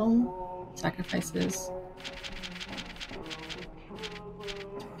Pye's home. Sacrifices.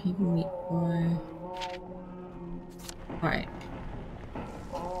 People meat boy. Alright.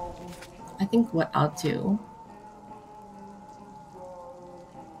 I think what I'll do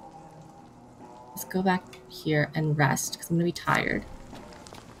is go back here and rest because I'm gonna be tired.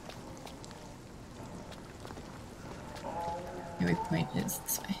 My point is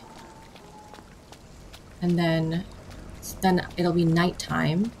this way. And then it'll be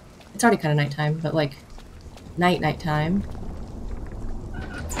nighttime. It's already kind of nighttime, but like nighttime.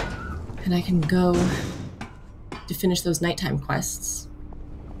 And I can go to finish those nighttime quests.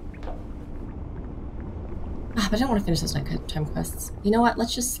 Ah, but I don't want to finish those nighttime quests. You know what?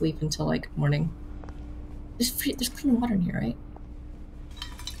 Let's just sleep until like morning. There's clean water in here, right?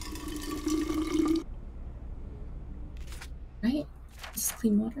 Right? This is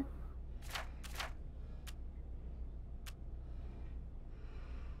clean water.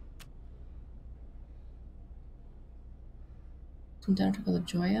 Come down to all the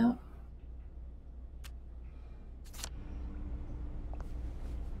joy out.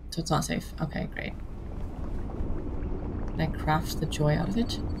 So it's not safe. Okay, great. Can I craft the joy out of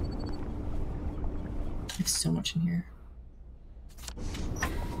it? I have so much in here.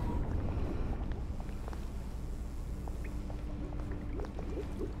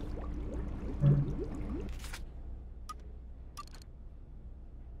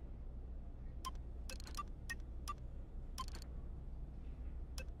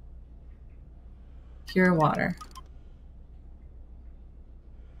 Pure water.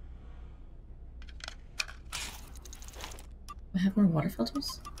 I have more water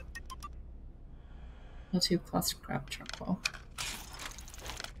filters? L2 plus scrap charcoal.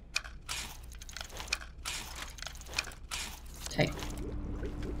 Tight.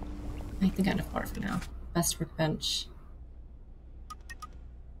 I think I have enough water for now. Best workbench.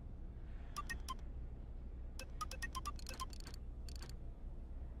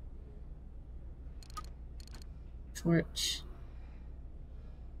 Torch.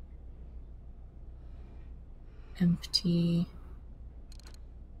 Empty.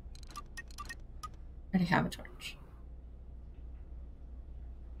 I already have a torch.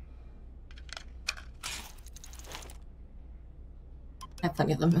 I have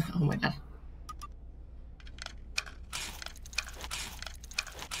plenty of them. Oh my god.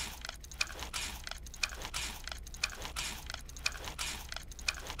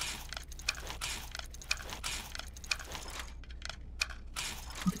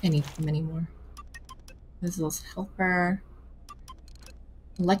 I don't think I need many more. This is helper.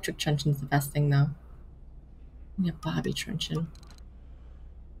 Electric truncheon's the best thing though. Yeah, Bobby truncheon.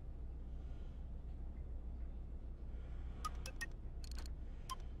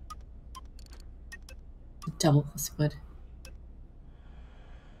 Double plus wood.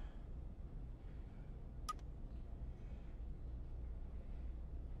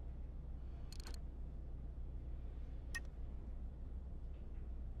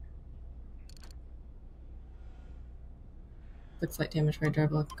 Looks like damage, very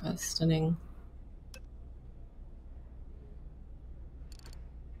durable, stunning.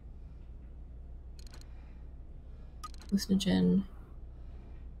 Hallucinogen.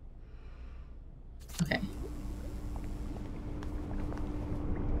 Okay.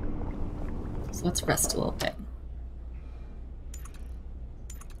 So let's rest a little bit.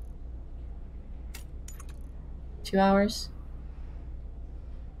 Two hours.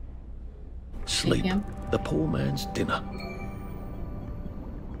 Sleep. The poor man's dinner.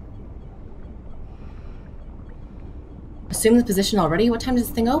 Assume the position already? What time does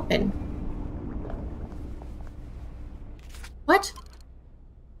this thing open? What?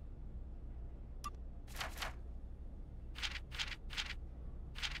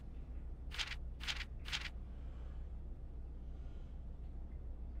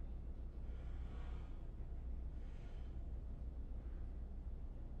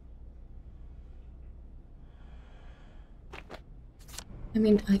 I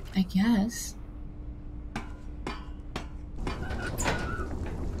mean, I guess.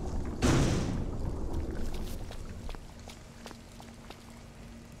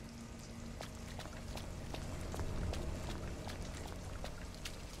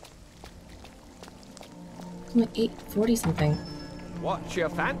 It's only 8:40 something. What's your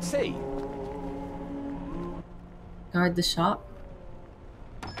fancy? Guard the shop.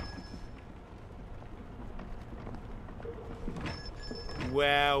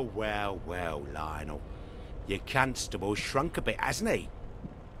 Well, well, well, Lionel. Your constable shrunk a bit, hasn't he?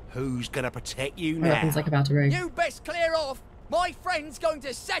 Who's gonna protect you My now? weapon's like about to break. You best clear off. My friend's going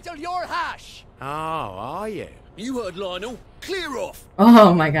to settle your hash. Oh, are you? You heard Lionel. Clear off.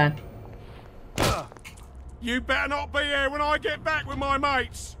 Oh my god. You better not be here when I get back with my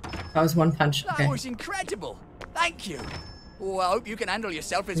mates. That was one punch. That Okay. was incredible. Thank you. Oh, I hope you can handle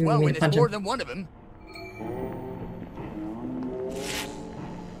yourself as You well need when to there's punch more him. than one of them.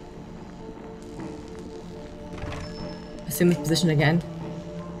 Assume this position again.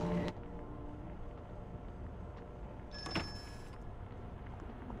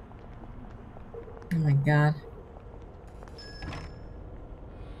 Oh my god.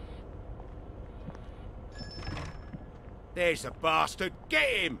 There's the bastard. Get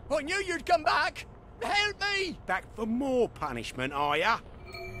him! I knew you'd come back. Help me! Back for more punishment, are ya?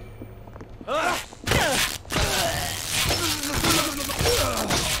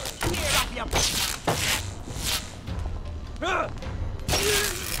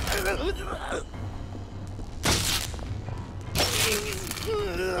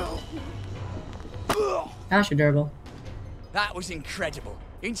 Gosh, you're durable. That was incredible.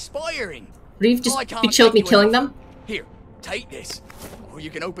 Inspiring. Would you just I can't be chill with thank me you killing enough. them? Here, take this. Or you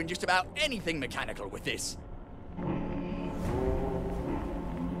can open just about anything mechanical with this.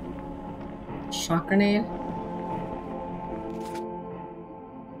 Shock grenade.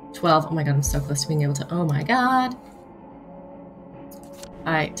 12. Oh my god, I'm so close to being able to. Oh my god.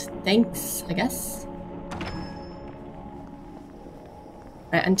 Alright, thanks, I guess.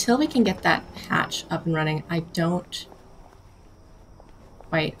 Alright, until we can get that hatch up and running, I don't.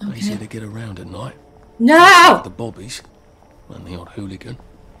 Wait, okay. Easier to get around at night. No! The bobbies and the odd hooligan.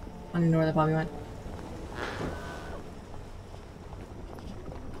 I don't know where the Bobby went.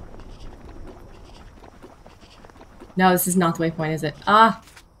 No, this is not the waypoint, is it? Ah!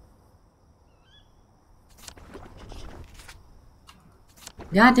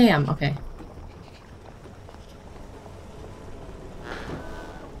 Goddamn, okay.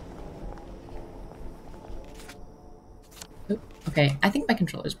 Oop, okay, I think my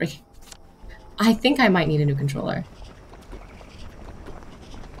controller's breaking. I think I might need a new controller.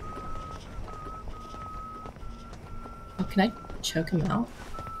 Oh, can I choke him out?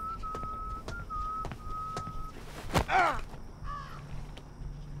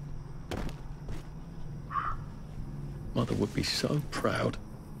 Mother would be so proud.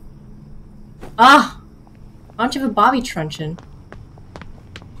 Ah! Why don't you have a bobby truncheon?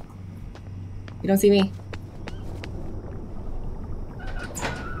 You don't see me.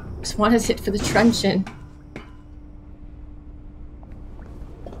 Just wanted it for the truncheon.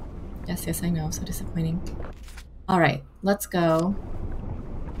 Yes, yes, I know. So disappointing. Alright, let's go.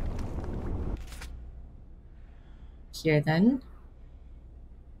 Here then.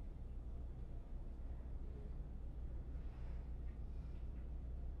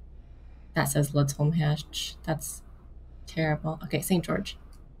 That says Ludsholm Hatch. That's terrible. Okay, St. George.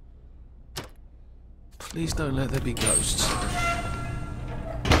 Please don't let there be ghosts.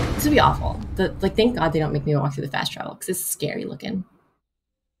 This would be awful. Like, thank God they don't make me walk through the fast travel, because it's scary looking.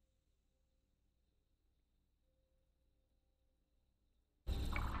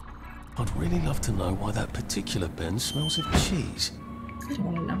 I'd really love to know why that particular bin smells of cheese. I don't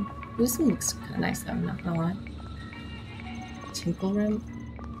want to know. This one looks kind of nice, though, I'm not gonna lie. Tinkle Room.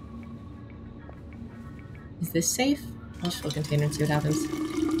 Is this safe? I'll just fill a container and see what happens.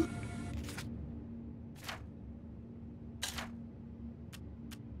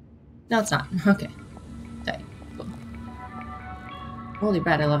 No, it's not. Okay. Okay, cool. Holy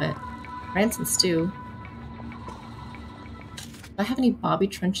bread, I love it. Rancid stew. Do I have any bobby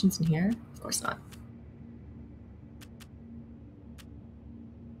truncheons in here? Of course not.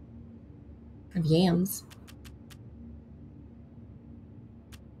 I have yams.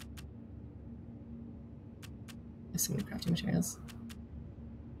 I have so many crafting materials.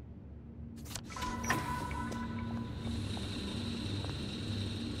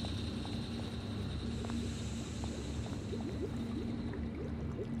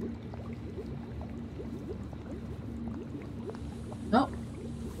 Oh.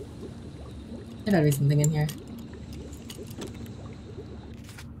 There better be something in here.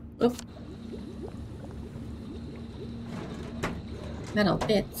 Oop. Metal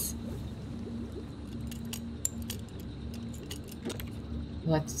bits.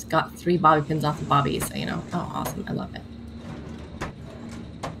 Well, it's got 3 bobby pins off the bobby, so you know. Oh, awesome. I love it.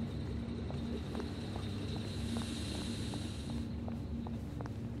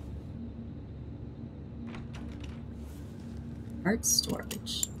 Art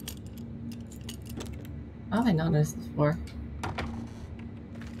storage. How have I not noticed this before?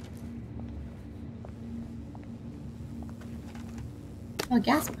 Oh, a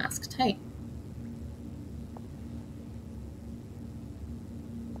gas mask. Tight.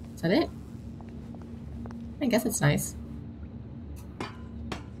 Is that it? I guess it's nice.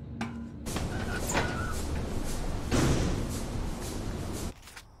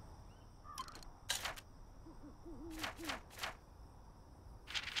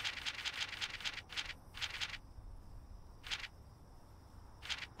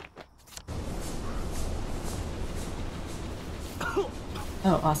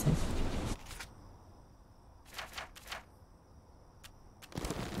 Oh, awesome.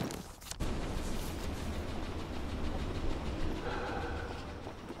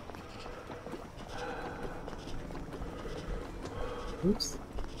 Oops.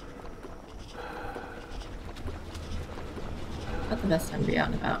 Not the best time to be out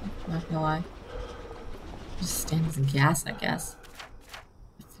and about, not gonna lie. Just stand some gas, I guess.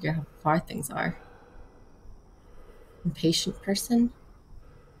 Figure out how far things are. Impatient person?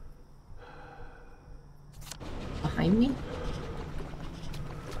 Behind me?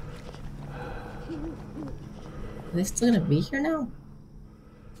 Are they still gonna be here now?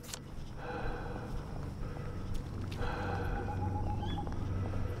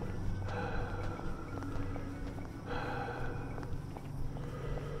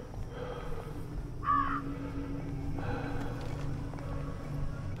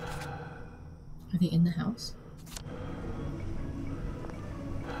 Are they in the house?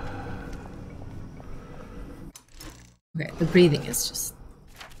 Okay, the breathing is just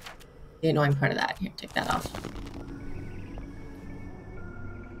the annoying part of that. Here, take that off.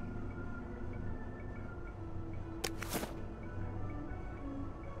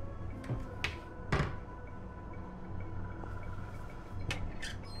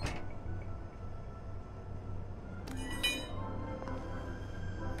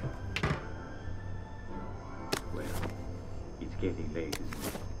 Well, it's getting late, isn't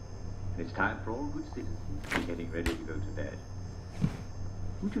it? And it's time for all good citizens to be getting ready to go to bed.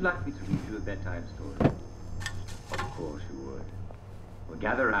 Would you like me to read you a bedtime story? Of course you would. Well,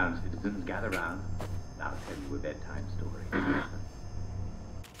 gather round, citizens, gather round. And I'll tell you a bedtime story.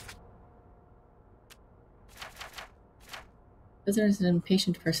 Visitor is an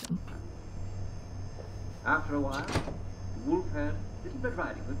impatient person. After a while, the wolf heard Little Red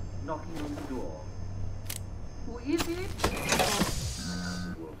Riding Hood knocking on the door. Who is it?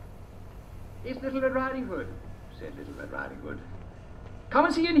 The wolf. It's Little Red Riding Hood, said Little Red Riding Hood. Come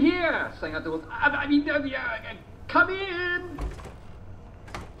and see in here, sang out the wolf. Come in!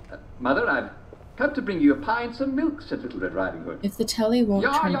 Mother, I've come to bring you a pie and some milk, said Little Red Riding Hood. If the telly won't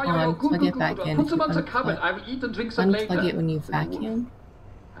turn on, plug it back in. Put some on the cupboard. I will eat and drink some later. Unplug it when you vacuum.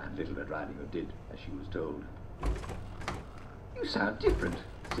 And Little Red Riding Hood did as she was told. You sound different,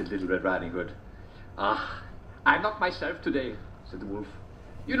 said Little Red Riding Hood. Ah, I'm not myself today, said the wolf.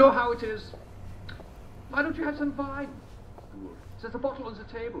 You know how it is. Why don't you have some wine? The wolf. There's a bottle on the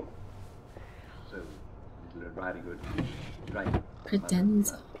table. So, Little Red Riding Hood drank.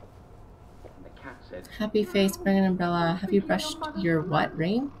 Credenza. And the cat said, Happy face, bring an umbrella. Have you brushed your what,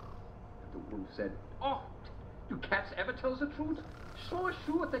 Rain? The wolf said, oh, do cats ever tell the truth? So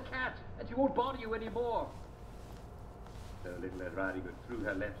assured the cat, and he won't bother you anymore. So Little Red Riding Hood threw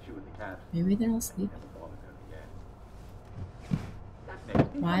her left shoe at the cat. Maybe they're all asleep. And bothered her again. That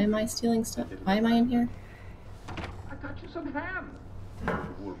makes me Why am I stealing stuff? Why am I in here? I got you some ham. The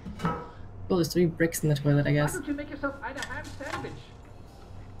wolf. Oh, there's 3 bricks in the toilet, I guess. Why don't you make yourself a ham sandwich?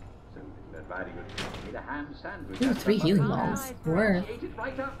 So Little Red Riding Hood made a ham sandwich. Ooh, 3 healing balls. Worth. She ate it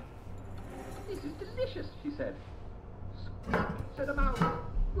right up. This is delicious, she said. Said a mouse.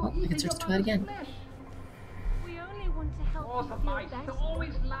 Oh, I can search the toilet again. We only want to help Oh, you the feel mice, better. they're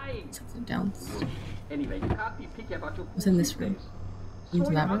always lying. Something down. Anyway, you can't be picky about your What's in this room? Into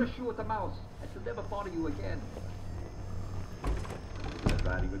So that you room? shoe at the mouse, and she'll never bother you again. Red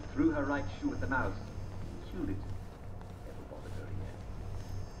Riding Hood threw her right shoe at the mouse. Chewed it. Never bothered her again.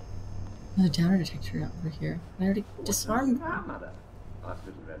 Another downer detector over here. I already disarmed Ah, them. mother, asked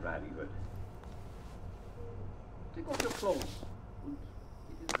Little Red Riding Hood. Take off your clothes. And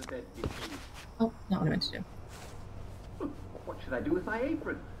it is the bed bit cheese. Oh, not what I meant to do. What should I do with my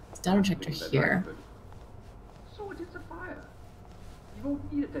apron? It's downer detector Little Red here. Riding Hood. So it is a fire. You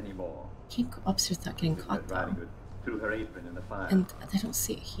won't need it anymore. Can't go upstairs without getting Little caught Red though. Riding Hood threw her apron in the fire. And I don't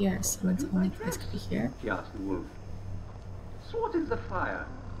see it here, so it's the only place could be here. She asked the wolf. So what is the fire?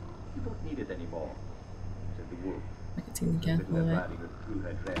 You won't need it anymore, said the wolf. I can see the gas Little all the Red way. Riding Hood threw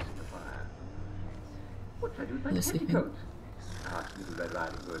her dress in the fire. What should I do with my They're sleeping. petticoat? Asked Little Red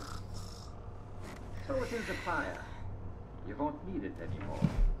Riding Hood. So it is the fire. You won't need it anymore.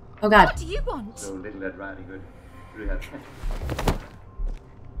 Oh god. What do you want? So Little Red Riding Hood threw her petticoat.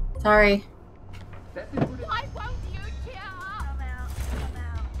 Sorry. That is good. Why won't you cheer up? Come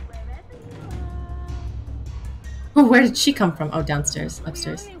out, Oh, where did she come from? Oh, downstairs,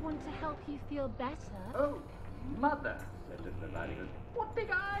 upstairs. We want to help you feel better. Oh, mother, said Little Red Riding Hood. What big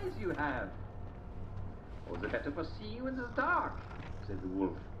eyes you have! All the better for seeing you in the dark, said the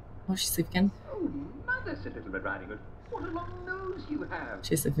wolf. Oh, she's sleeping again. Oh, mother, said Little Red Riding Hood. What a long nose you have!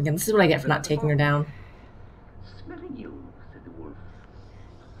 She's sleeping again. This is what I get for not taking her down. Smelling you, said the wolf.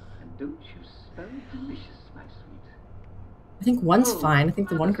 And don't you smell delicious, my sweet? I think one's fine. I think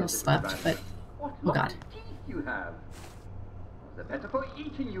the one girl slept, but oh god. Teeth you have. The better for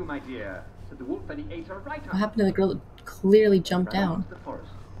eating you, my dear, said the wolf, and he ate her right up. What happened to the girl that clearly jumped Ran down? into the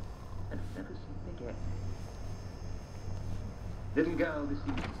forest and never seen again. Little girl, this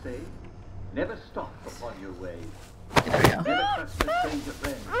seems to say, never stop upon your way. There we go. Never trust a stranger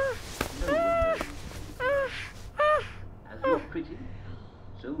friend. No one knows. As you're pretty,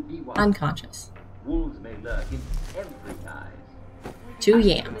 so be wise. Unconscious. Wolves may lurk in every guise. 2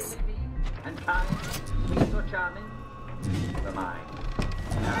 yams. And kind, sweet or charming, never mind.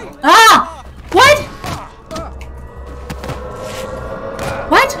 Ah! What?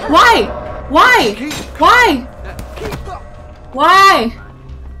 What? Why? Why? Why? Why?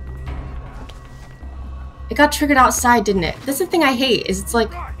 It got triggered outside, didn't it? That's the thing I hate, is it's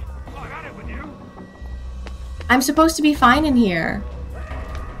like... I'm supposed to be fine in here.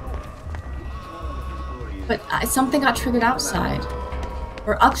 But something got triggered outside.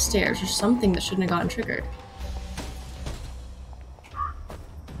 Or upstairs, or something that shouldn't have gotten triggered.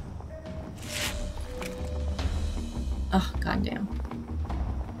 Oh, goddamn.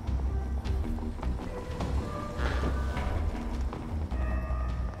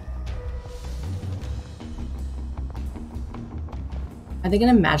 Are they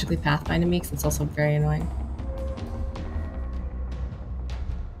gonna magically pathfind me? Because it's also very annoying.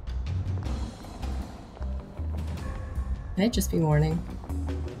 Can it just be morning?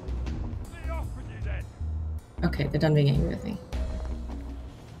 Okay, they're done being angry with me.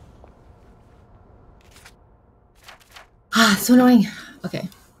 Ah, so annoying. Okay.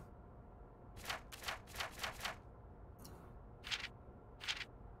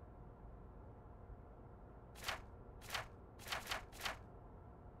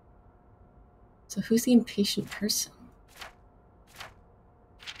 So who's the impatient person?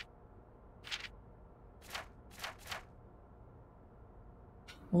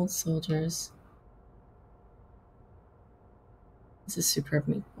 Old soldiers. This is Superb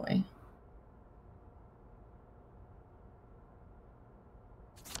Meat Boy.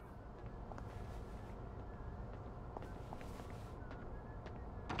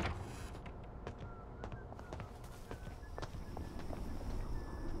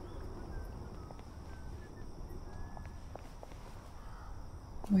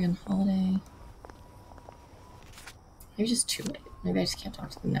 We're on holiday. Maybe just too late. Maybe I just can't talk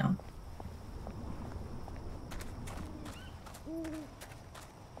to them now.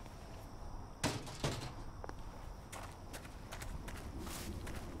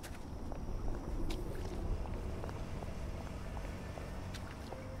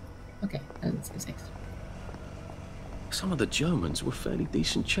 Okay, that doesn't seem safe. Some of the Germans were fairly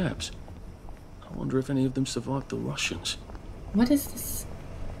decent chaps. I wonder if any of them survived the Russians. What is this?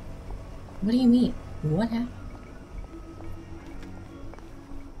 What do you mean? What happened?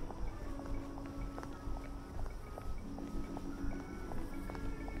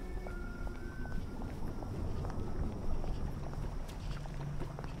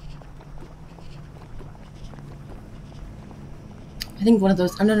 I think one of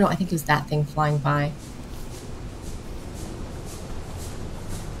those, oh no, I think it was that thing flying by.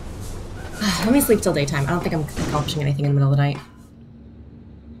 Let me sleep till daytime. I don't think I'm accomplishing anything in the middle of the night.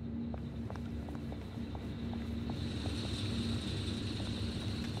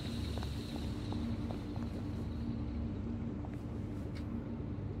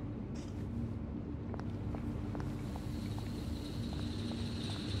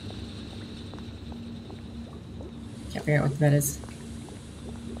 Can't figure out what the bed is.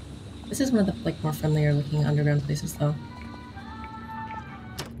 This is one of the like more friendlier looking underground places though.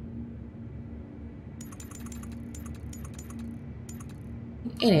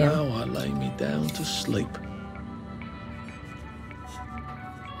 Now I lay me down to sleep.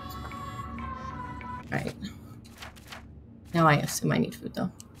 Right. Now I assume I need food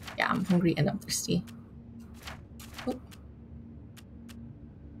though. Yeah, I'm hungry and I'm thirsty. Oh.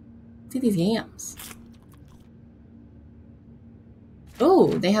 See these yams. Oh,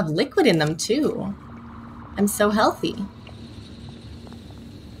 they have liquid in them too. I'm so healthy.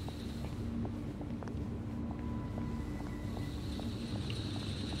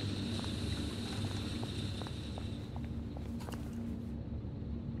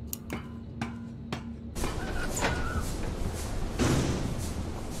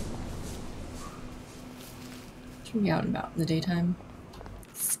 Can be out and about in the daytime.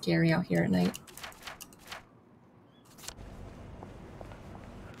 It's scary out here at night.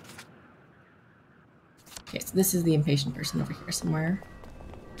 Okay, so this is the impatient person over here somewhere.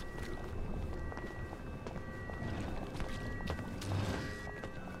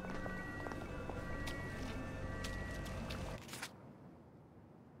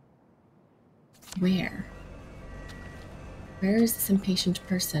 Where? Where is this impatient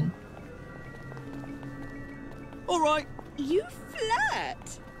person? All right. You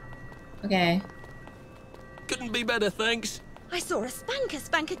flirt. Okay. Couldn't be better, thanks. I saw a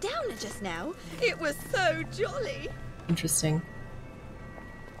spanker downer just now. It was so jolly. Interesting.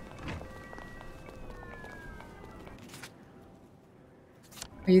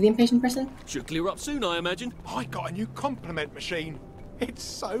 Are you the impatient person? Should clear up soon, I imagine. I got a new compliment machine. It's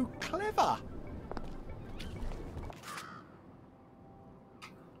so clever.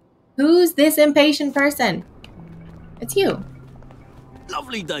 Who's this impatient person? It's you.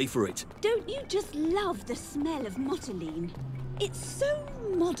 Lovely day for it. Don't you just love the smell of motoline? It's so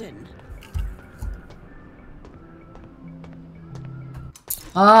modern.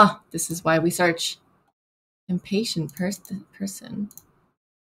 Ah, this is why we search. Impatient person.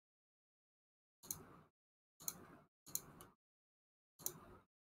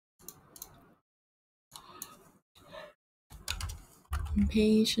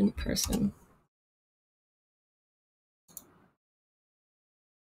 Impatient person.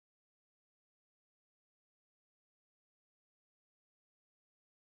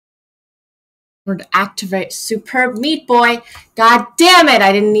 Or to activate superb meat boy. God damn it,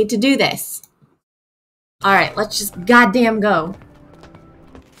 I didn't need to do this. Alright, let's just goddamn go.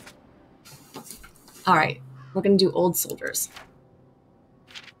 Alright, we're gonna do old soldiers.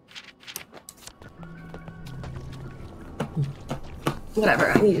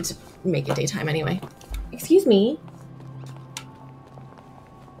 Whatever, I needed to make it daytime anyway. Excuse me.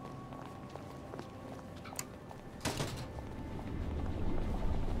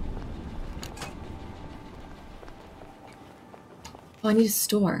 Oh, I need a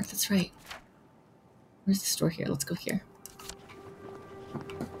store. That's right. Where's the store here? Let's go here.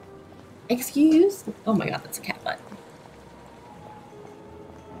 Excuse? Oh my god, that's a cat butt.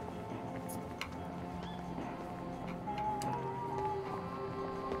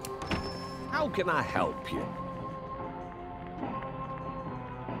 How can I help you?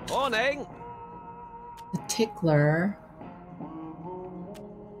 Morning. The tickler.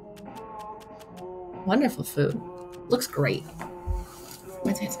 Wonderful food. Looks great.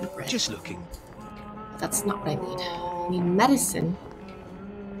 Reminds me of some bread. Just looking. That's not what I need. I need medicine.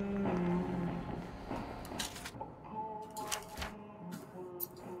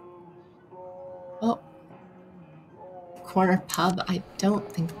 Oh. Corner pub. I don't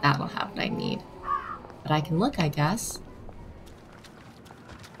think that'll have what I need. But I can look, I guess.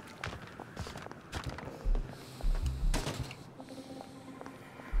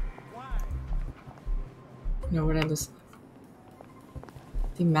 No, where'd I lose?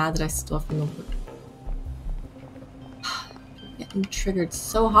 I'm mad that I stole from the wood. Getting triggered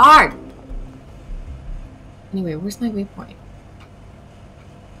so hard. Anyway, where's my waypoint?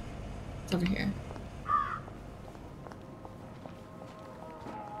 It's over here.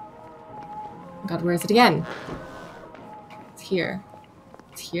 Oh god, where is it again? It's here.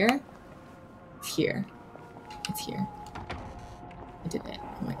 It's here. It's here. It's here. I did it.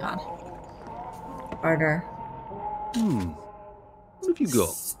 Oh my god. Barter. What have you got?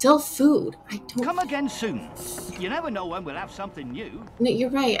 Still food. I don't. Come again soon. You never know when we'll have something new. No,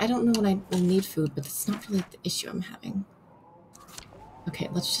 you're right. I don't know when I will need food, but that's not really the issue I'm having. Okay,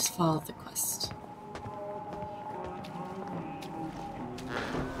 let's just follow the quest.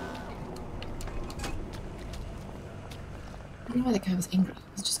 I don't know why that guy was angry.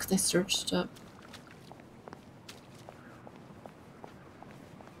 It's just because I searched up.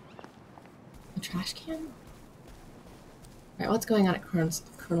 A trash can? Alright, what's going on at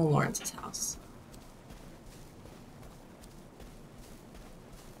Colonel Lawrence's house?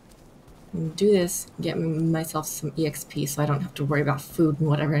 I'm gonna do this, get myself some EXP so I don't have to worry about food and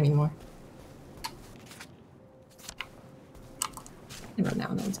whatever anymore. I don't know,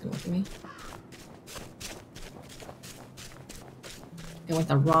 no one's gonna look at me. I went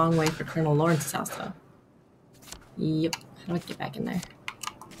the wrong way for Colonel Lawrence's house though. Yep, how do I get back in there?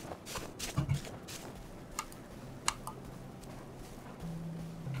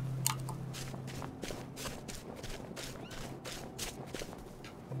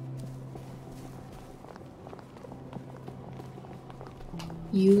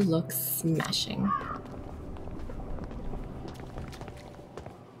 You look smashing.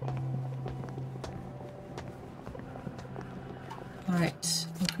 Alright.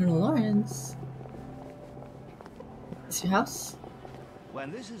 Oh, Colonel Lawrence. Is this your house?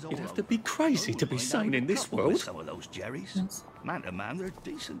 When this is all You'd have to be crazy to be sane in this world. Some of those Jerrys. Man to man, they're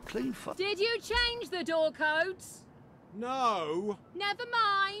decent, clean fuck. Did you change the door codes? No. Never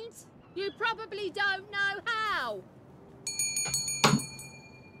mind. You probably don't know how.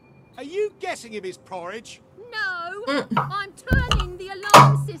 Are you guessing him his porridge? No, I'm turning the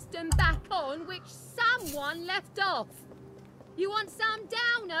alarm system back on, which someone left off. You want some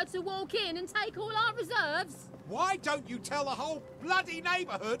downer to walk in and take all our reserves? Why don't you tell the whole bloody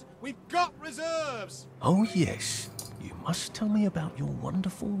neighbourhood we've got reserves? Oh, yes. You must tell me about your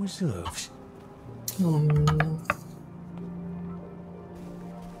wonderful reserves.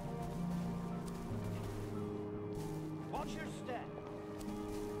 Watch your step.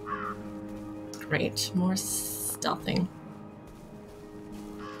 Great. More stealthing.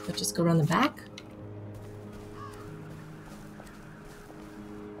 Let's just go around the back.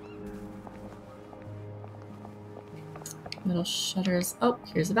 Little shutters. Oh,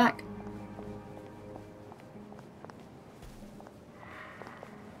 here's the back.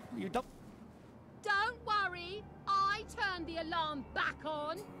 You don't. Don't worry, I turned the alarm back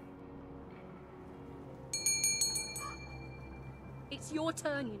on. It's your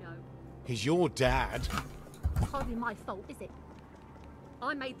turn, you know. He's your dad. It's hardly my fault, is it?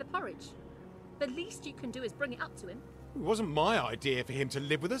 I made the porridge. The least you can do is bring it up to him. It wasn't my idea for him to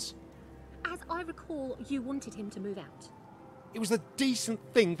live with us. As I recall, you wanted him to move out. It was the decent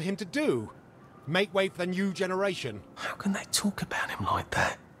thing for him to do. Make way for the new generation. How can they talk about him like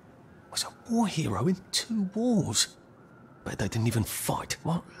that? Was a war hero in 2 wars. Bet they didn't even fight.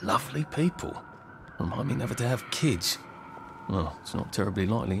 What lovely people. Remind me never to have kids. Well, it's not terribly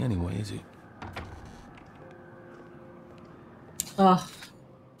likely anyway, is it? Oh,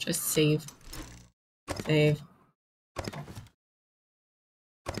 just save. Save.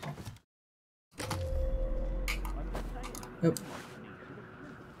 Nope.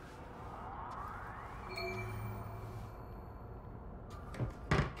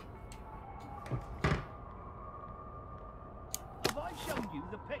 Have I shown you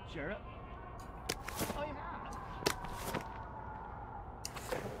the picture? I have.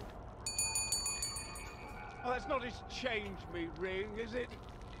 Oh, that's not his change me ring, is it?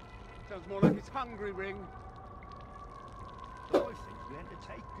 Sounds more like his hungry ring. I think we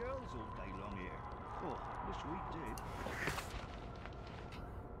entertain girls all day long here. Oh, wish we did.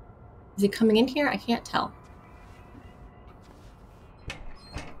 Is he coming in here? I can't tell.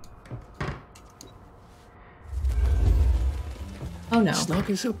 Oh no. Snug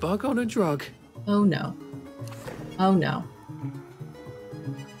as a bug on a drug. Oh no. Oh no.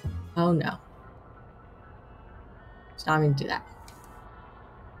 Oh no. It's not even do that.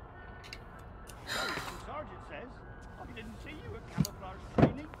 The sergeant says I didn't see you at camouflage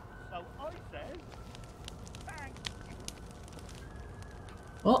training, so I said, thanks.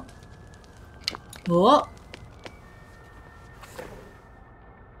 Oh. Oh.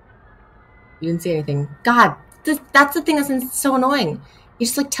 You didn't see anything. God, that's the thing that's so annoying. You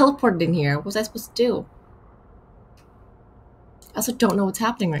just like teleported in here. What was I supposed to do? I also don't know what's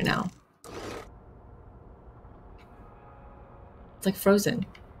happening right now. It's like frozen.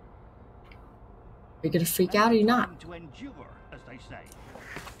 Are you gonna freak out or are you not? To endure, as they say.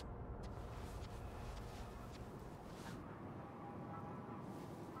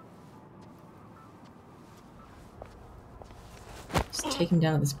 Just take him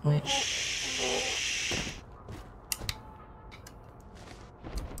down at this point.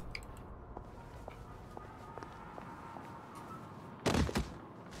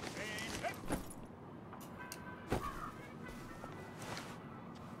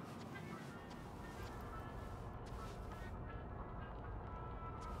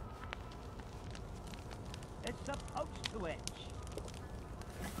 It's supposed to itch.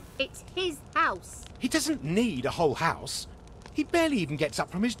 It's his house. He doesn't need a whole house. He barely even gets up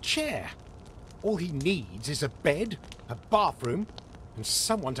from his chair. All he needs is a bed, a bathroom, and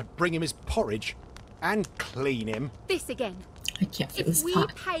someone to bring him his porridge and clean him. This again. I can't fit If this we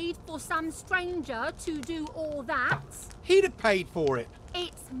pot. paid for some stranger to do all that, He'd have paid for it.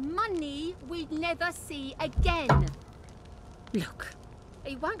 it's money we'd never see again. Look,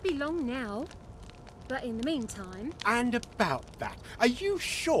 it won't be long now. But in the meantime... And about that, are you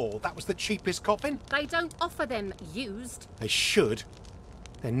sure that was the cheapest coffin? They don't offer them used. They should.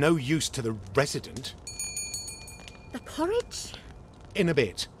 They're no use to the resident. The porridge? In a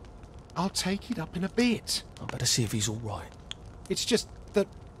bit. I'll take it up in a bit. I better see if he's all right. It's just that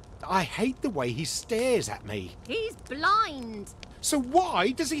I hate the way he stares at me. He's blind. So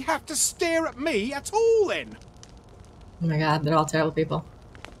why does he have to stare at me at all then? Oh my god, they're all terrible people.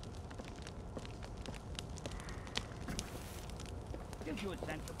 Gives you a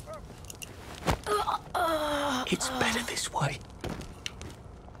sense of purpose. It's better this way.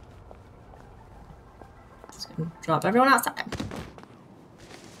 Just gonna drop everyone outside.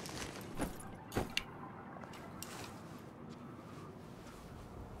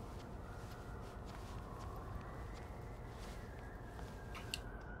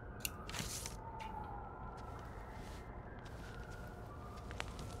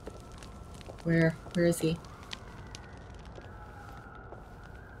 Where is he?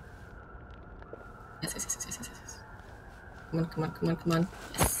 Yes. Come on.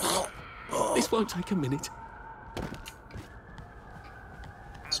 Yes. This won't take a minute.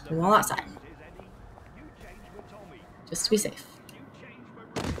 Just put them all outside. Just to be safe.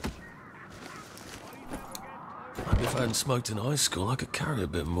 Maybe if I hadn't smoked in high school, I could carry a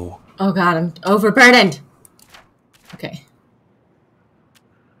bit more. Oh god, I'm overburdened. Okay.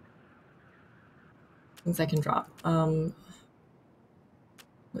 Things I can drop. We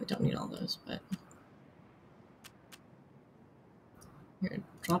don't need all those, but here,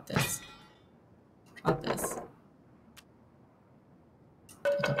 drop this. Drop this. I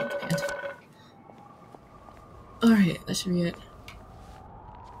don't need the pant. Alright, that should be it.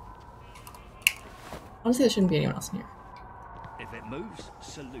 Honestly, there shouldn't be anyone else in here. If it moves,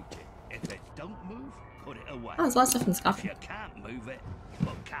 salute it. If it don't move, put it away. Oh, there's a lot of stuff in this If coffin. you can't move it,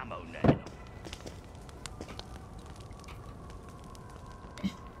 put camo netting on.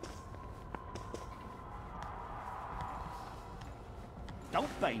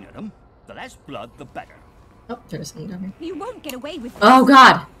 Don't bang at them. The less blood, the better. Oh, there's something down here. You won't get away with this. Oh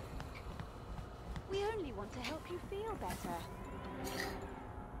god! We only want to help you feel better.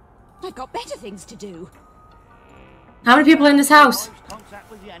 I've got better things to do. How many people are in this house?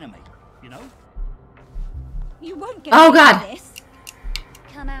 Contact with the enemy, you know? You won't get Oh away god! with this.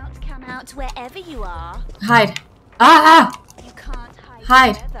 Come out, wherever you are. Hide. Ah! You can't hide.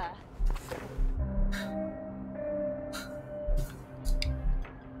 Hide. Forever.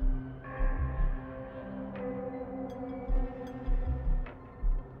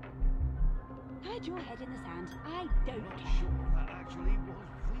 Hide your head in the sand. I don't Not care. sure that actually was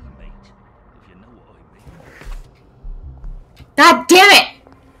the mate, if you know what I mean. God damn it!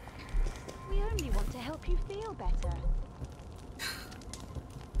 We only want to help you feel better.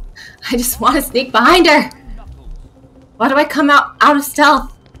 I just want to sneak behind her! Why do I come out of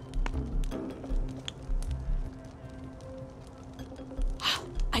stealth?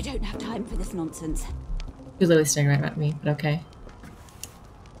 I don't have time for this nonsense. You're literally staring right at me, but okay.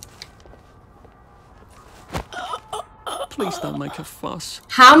 Please don't make a fuss.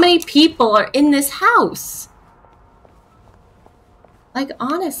 How many people are in this house? Like,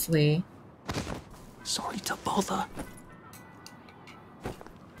 honestly. Sorry to bother.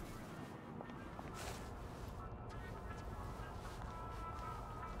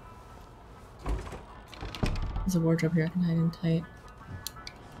 There's a wardrobe here I can hide in tight.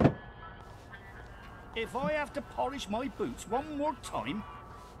 If I have to polish my boots one more time...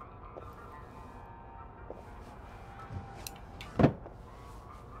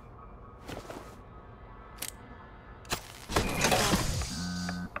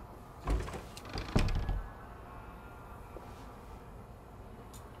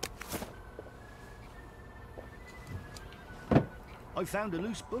 I found a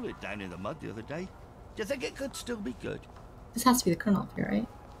loose bullet down in the mud the other day. Do you think it could still be good? This has to be the colonel up here, right?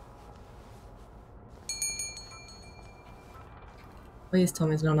 Please tell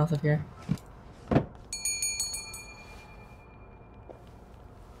me there's no one else up here.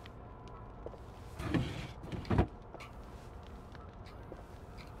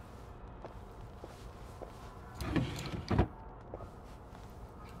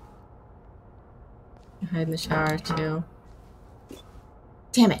 You hide in the shower too.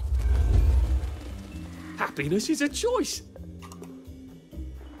 Damn it! Happiness is a choice.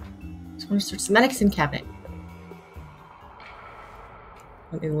 Just want to search the medicine cabinet.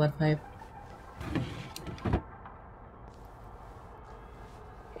 Don't need the lead pipe.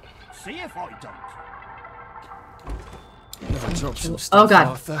 See if I don't. If I drop some Oh stuff, god!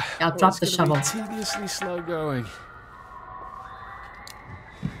 Arthur, I'll drop the it's gonna shovel. be tediously slow going.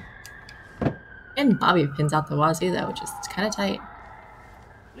 And bobby pins out the wazoo though, which is kind of tight.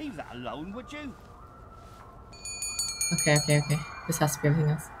 Leave that alone, would you? Okay. This has to be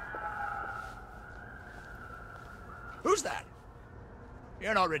everything else. Who's that?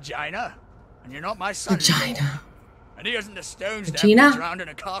 You're not Regina, and you're not my son. Regina. And he isn't the stones Regina? that drowned in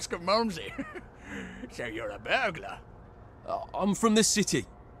a cask of Malmsey. So you're a burglar. I'm from the city.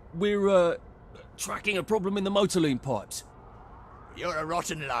 We're tracking a problem in the motorline pipes. You're a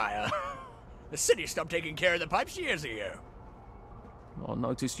rotten liar. The city stopped taking care of the pipes years ago. I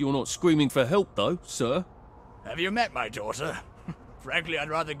noticed you're not screaming for help, though, sir. Have you met my daughter? Frankly, I'd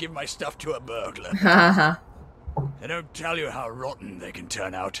rather give my stuff to a burglar. They don't tell you how rotten they can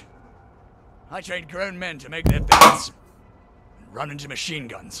turn out. I trained grown men to make their beds and run into machine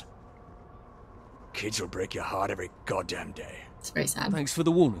guns. Kids will break your heart every goddamn day. It's very sad. Thanks for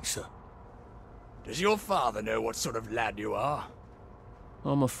the warning, sir. Does your father know what sort of lad you are?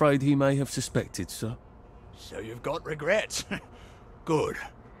 I'm afraid he may have suspected, sir. So you've got regrets. Good.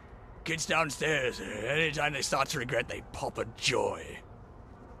 Kids downstairs, anytime they start to regret, they pop a joy.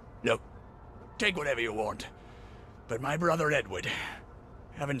 Look, take whatever you want. But my brother Edward,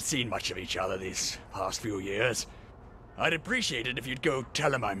 haven't seen much of each other these past few years. I'd appreciate it if you'd go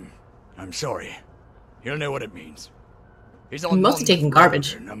tell him I'm sorry. He'll know what it means. He's on mostly taking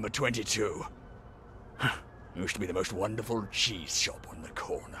garbage. Number 22. Used to be the most wonderful cheese shop on the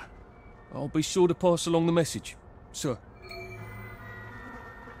corner. I'll be sure to pass along the message, sir.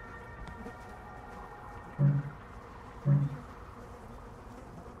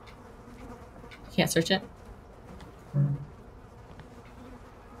 Can't search it.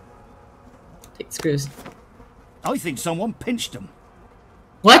 Take screws. I think someone pinched him.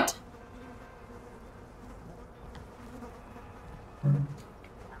 What?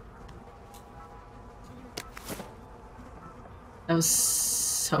 That was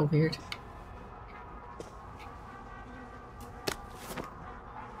so weird.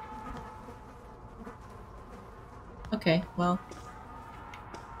 Okay, well.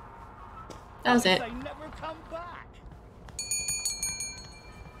 That was it. They never come back.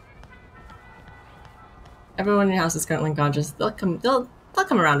 Everyone in your house is currently gone. Just they'll come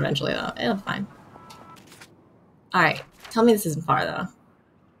around eventually though. It'll be fine. Alright. Tell me this isn't far though.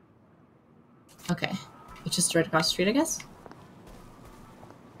 Okay. It's just right across the street, I guess?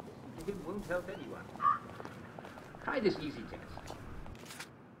 It won't help anyone. Try this easy test.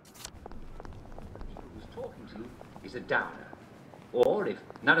 The people who's talking to you is a downer. Or if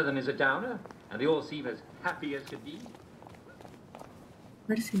none of them is a downer, and they all seem as happy as could be.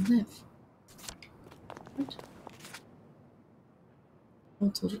 Where does he live? What?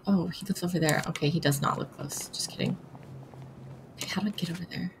 Oh, he lives over there. Okay, he does not live close. Just kidding. Okay, how do I get over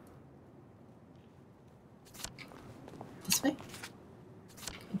there? This way?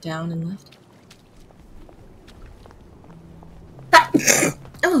 Okay, down and left.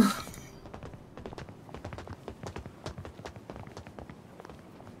 Oh.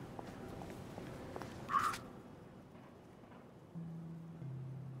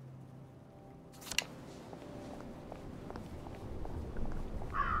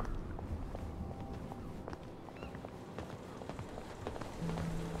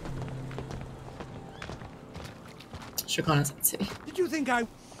 Shirkana's at city. Did you think I...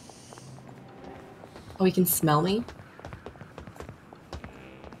 Oh, he can smell me? Is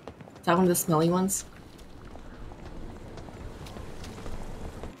that one of the smelly ones?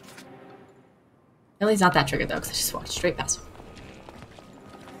 No, he's not that triggered though, because I just walked straight past him.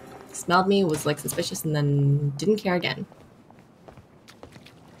 Smelled me, was like suspicious, and then didn't care again.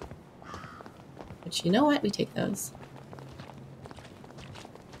 But you know what? We take those.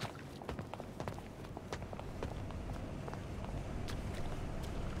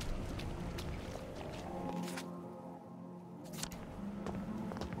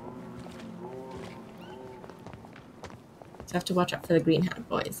 So I have to watch out for the green hat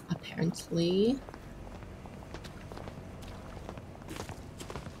boys, apparently.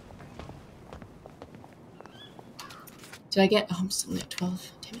 Did I get... Oh, I'm still only at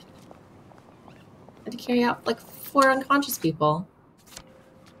 12. Damn it. I had to carry out like 4 unconscious people.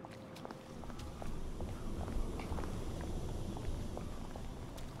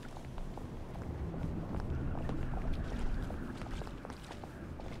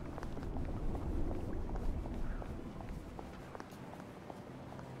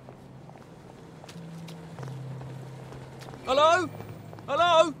 Hello?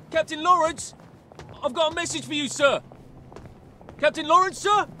 Hello? Captain Lawrence? I've got a message for you, sir. Captain Lawrence,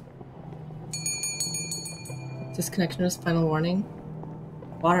 sir? Disconnection was final warning.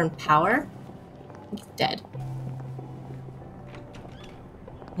 Water and power? It's dead.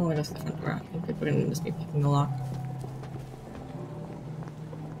 Oh, I go to the front door. I think people are gonna miss me picking the lock.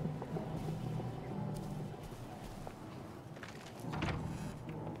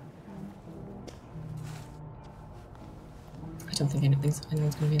 I don't think anyone's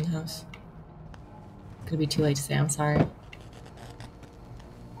gonna be in the house. It's gonna be too late to say I'm sorry.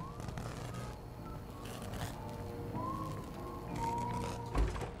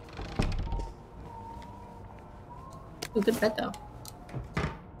 Ooh, good bed though.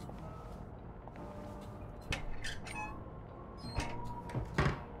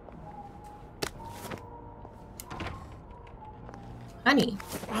 Honey.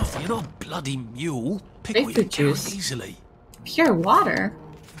 Arthur, you're not a bloody mule. Pick what you Grapefruit can juice. easily. Pure water.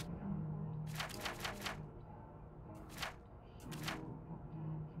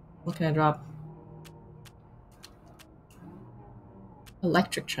 What can I drop?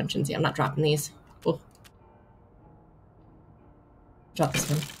 Electric truncheons. Yeah, I'm not dropping these. Oh. Drop this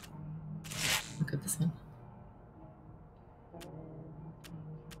one. Look at this one.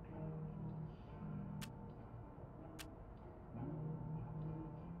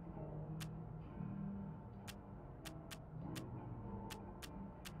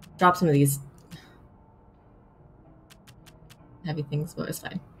 Drop some of these heavy things, but it's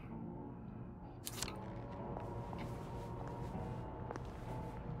fine.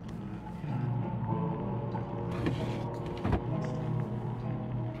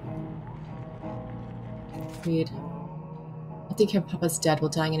 Read. I think your papa's dead. We're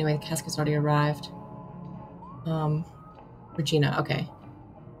dying anyway. The casket's already arrived. Regina. Okay.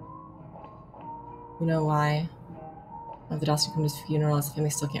 You know why? Of the Dawson come to his funeral, his family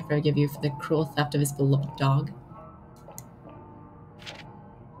still can't forgive you for the cruel theft of his beloved dog.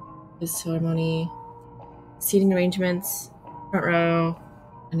 His ceremony, seating arrangements, front row,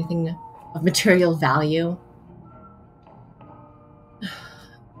 anything of material value.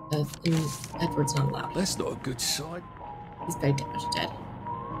 Edward's not allowed. That's not a good sign. He's very much dead.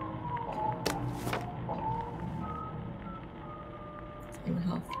 Human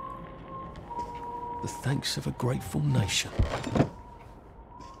health. The thanks of a grateful nation.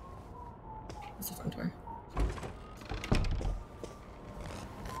 What's the front door?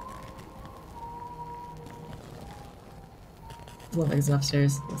 Looks like it's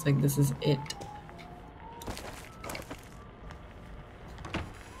upstairs. Looks like this is it.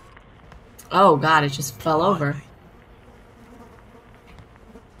 Oh god, it just fell over.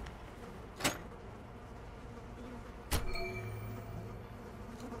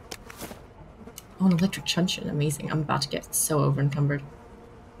 Oh, an electric truncheon. Amazing. I'm about to get so over encumbered.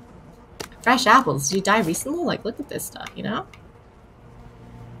 Fresh apples. Did you die recently? Like, look at this stuff, you know?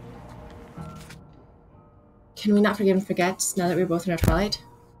 Can we not forgive and forget now that we're both in our twilight?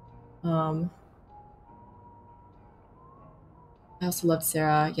 I also loved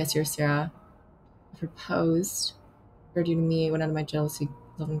Sarah. Yes, you're Sarah. I proposed. Heard you to me. Went out of my jealousy,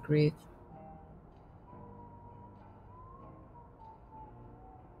 love, and grief.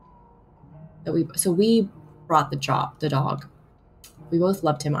 So we brought the dog. We both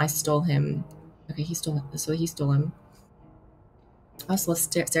loved him. I stole him. Okay, he stole him. So he stole him. I also love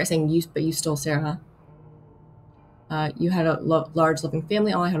Sarah saying you, but you stole Sarah. You had a large loving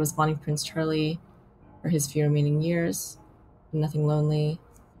family. All I had was Bonnie Prince Charlie for his few remaining years. Nothing lonely.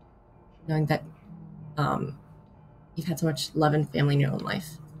 Knowing that you've had so much love and family in your own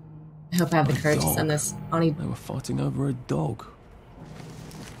life. I hope I have the courage to send this on. They were fighting over a dog.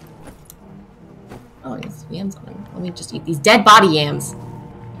 Oh, he has yams on him. Let me just eat these dead body yams.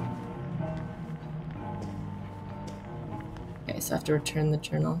 Okay, so I have to return the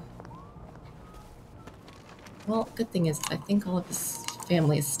journal. Well, good thing is, I think all of his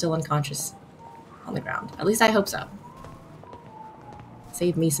family is still unconscious on the ground. At least I hope so.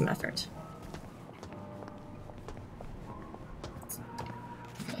 Save me some effort.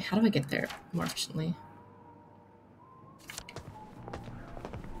 Okay, how do I get there more efficiently?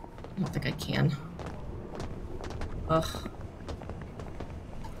 I don't think I can. Ugh.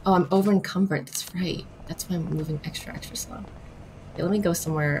 Oh, I'm over encumbered. That's right. That's why I'm moving extra slow. Okay, let me go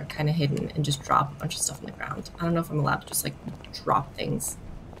somewhere kind of hidden and just drop a bunch of stuff on the ground. I don't know if I'm allowed to just like drop things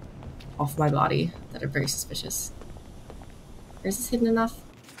off my body that are very suspicious. Is this hidden enough?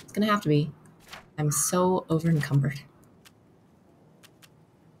 It's gonna have to be. I'm so over encumbered.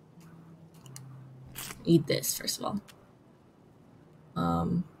 Eat this first of all. I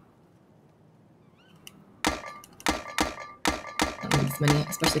don't need this many,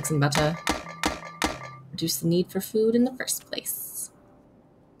 especially because I'm about to reduce the need for food in the first place.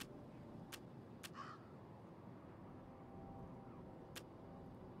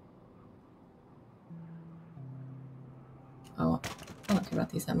 Oh, I don't care about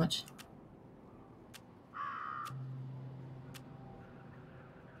these that much.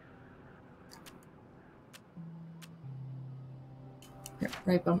 Here,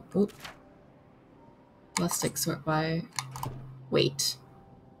 right bump. Oop. Plastic sort by weight.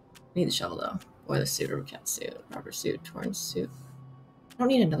 Need the shovel though. Or the suit, or cat suit, proper suit, torn suit. I don't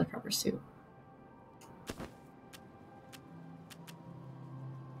need another proper suit.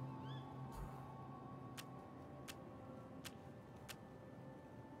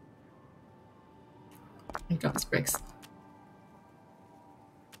 bricks.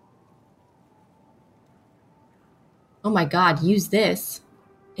 Oh my god, use this.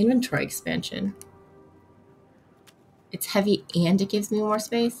 Inventory expansion. It's heavy and it gives me more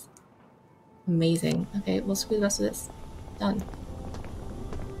space. Amazing. Okay, we'll screw the rest of this. Done.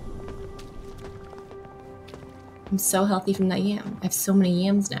 I'm so healthy from that yam. I have so many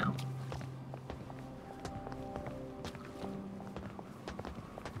yams now.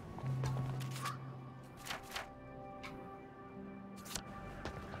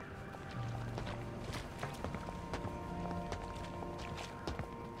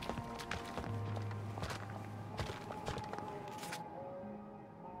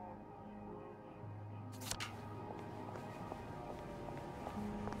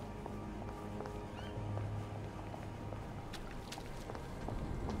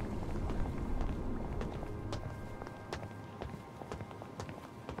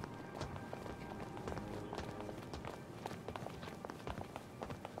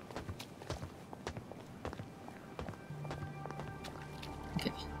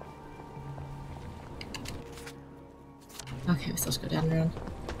 Okay, we still have to go down and around.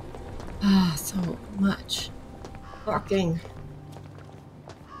 Ah, so much. Barking.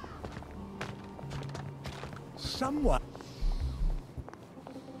 Someone.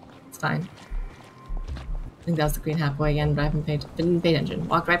 It's fine. I think that was the green hat boy again, but I haven't been paid attention.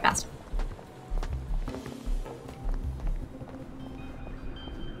 Walked right past.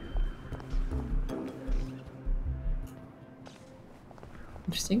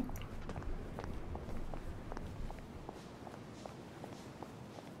 Interesting.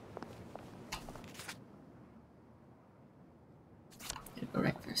 Gotta go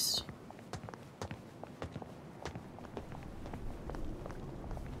right first.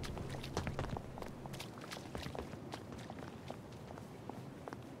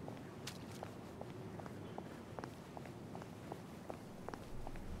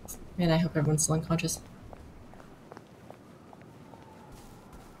 Man, I hope everyone's still unconscious.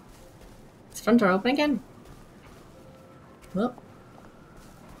 Is the front door open again? Well.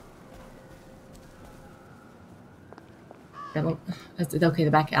 Okay,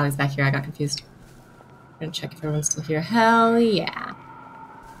 the back alley's back here. I got confused. I'm gonna check if everyone's still here. Hell yeah.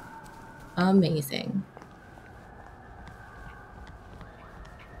 Amazing.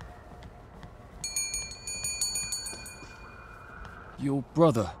 Your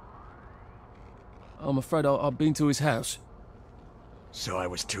brother. I'm afraid I've been to his house. So I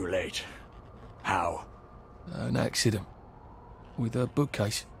was too late. How? An accident. With a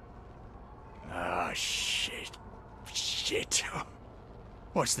bookcase. Ah, shit. Shit.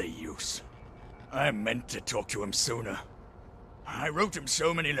 What's the use? I meant to talk to him sooner. I wrote him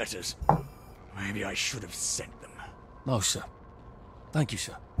so many letters. Maybe I should have sent them. No, sir. Thank you,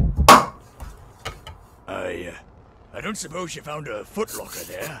 sir. I don't suppose you found a footlocker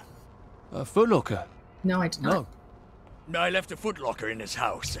there? A footlocker? No, I did not. No. I left a footlocker in his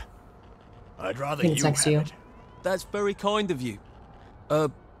house. I'd rather It's you next to have you. it. That's very kind of you.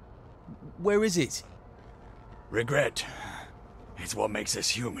 Where is it? Regret. It's what makes us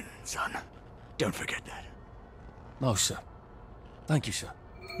human, son. Don't forget that. No, sir. Thank you, sir.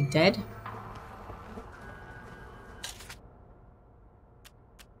 You dead?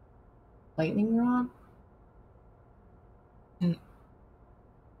 Lightning rod? Okay.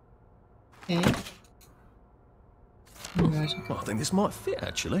 Oh my gosh. Well, I think this might fit,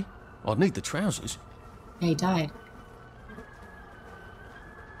 actually. I'd need the trousers. Yeah, he died.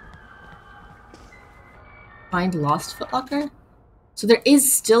 Find lost footlocker? So there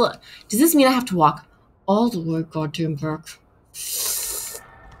is still a... Does this mean I have to walk all the way goddamn back?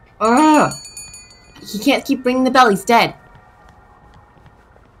 Ugh! He can't keep ringing the bell, he's dead.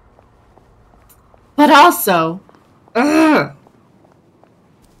 But also... Ugh!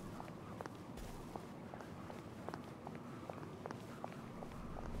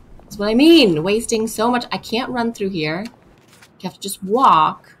 That's what I mean. Wasting so much. I can't run through here. You have to just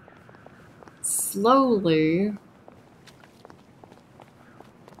walk slowly.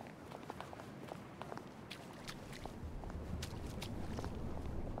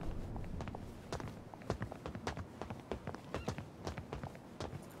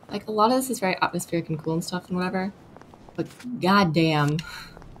 Like, a lot of this is very atmospheric and cool and stuff and whatever. But goddamn,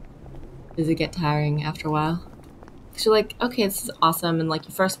 does it get tiring after a while? Because you're like, okay, this is awesome. And like,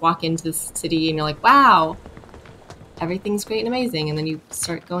 you first walk into this city and you're like, wow, everything's great and amazing. And then you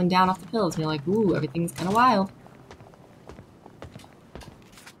start going down off the pills and you're like, ooh, everything's kind of wild.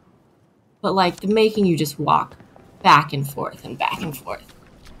 But like, the making you just walk back and forth and back and forth.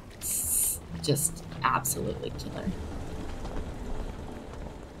 It's just absolutely killer.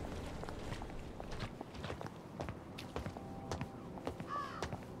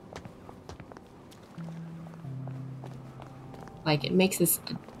 like, it makes this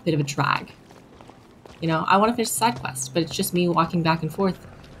a bit of a drag. You know, I want to finish the side quest, but it's just me walking back and forth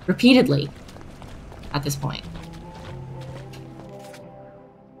repeatedly at this point.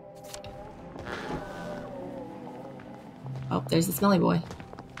 Oh, there's the smelly boy.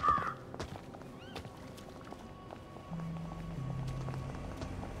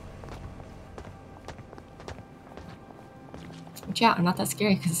 But yeah, I'm not that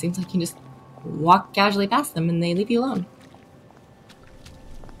scary because it seems like you can just walk casually past them and they leave you alone.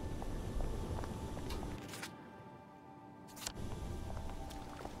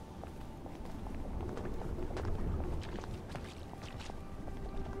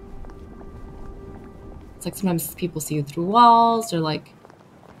 It's like sometimes people see you through walls or like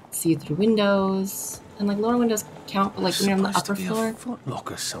see you through windows. And like lower windows count, but like when you're on the upper floor. A foot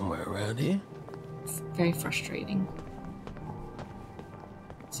locker somewhere around here. It's very frustrating.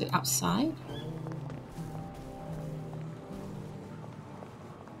 Is it outside?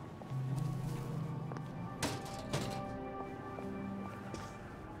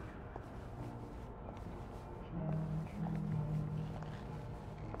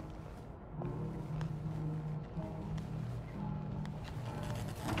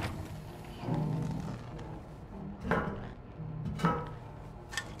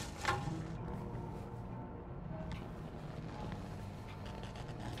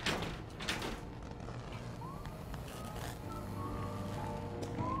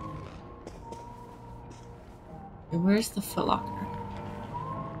 Where's the Foot Locker?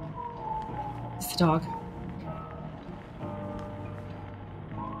 It's the dog.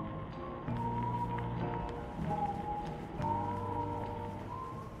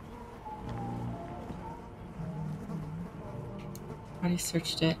 Already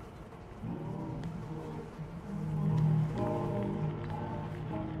searched it.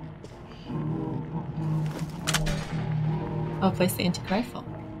 Oh, place the antique rifle.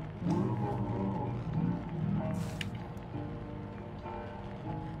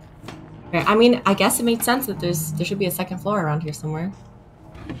 I mean, I guess it made sense that there should be a second floor around here somewhere.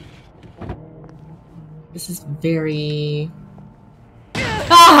 This is very...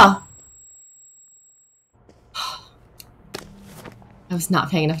 Ah! I was not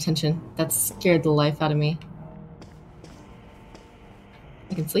paying enough attention. That scared the life out of me.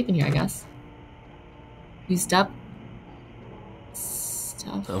 I can sleep in here, I guess. Used up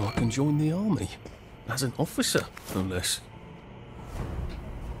stuff. Oh, I can join the army. As an officer, no less.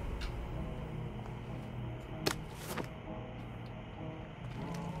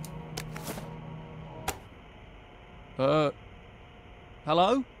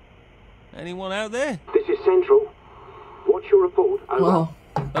 Hello? Anyone out there? This is Central. What's your report? Over.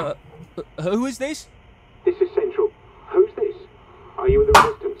 Whoa. Who is this? This is Central. Who's this? Are you in the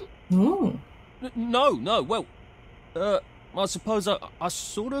Resistance? Ooh. No, well, I suppose I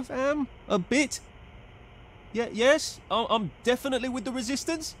sort of am, a bit. Yeah, yes, I'm definitely with the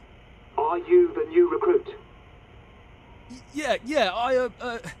Resistance. Are you the new recruit? Yeah,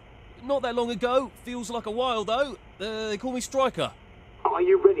 not that long ago, feels like a while though, they call me Striker. Are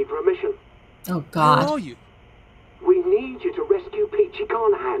you ready for a mission? Oh God. Who are you? We need you to rescue Peachy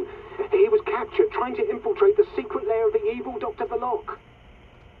Carnahan. He was captured trying to infiltrate the secret lair of the evil Dr. Verloc.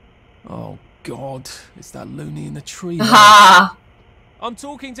 Oh God, it's that loony in the tree. Ha! I'm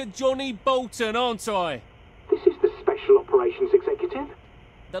talking to Johnny Bolton, aren't I? This is the Special Operations Executive.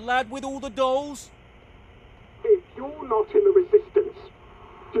 The lad with all the dolls? If you're not in the Resistance,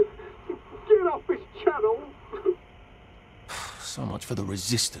 get off this channel. So much for the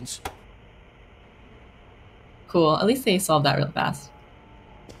Resistance. Cool. At least they solved that real fast.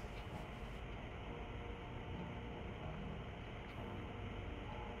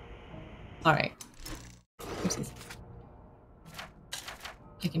 Alright. Oopsies.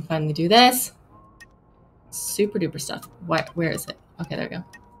 I can finally do this. Super duper stuff. Where is it? Okay, there we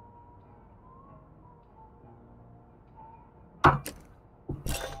go.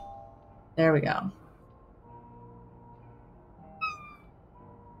 There we go.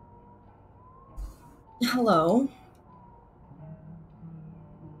 Hello.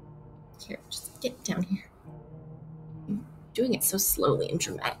 Here, just get down here. I'm doing it so slowly and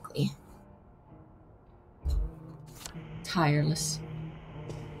dramatically. Tireless.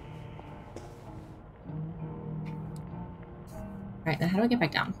 Right, now how do I get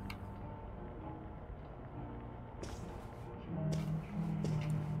back down?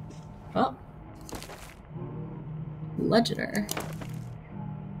 Oh. Ledger.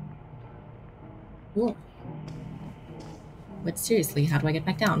 Cool. But seriously, how do I get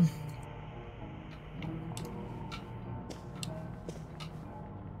back down?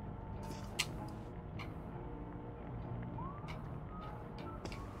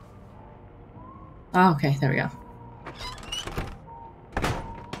 Oh, okay, there we go.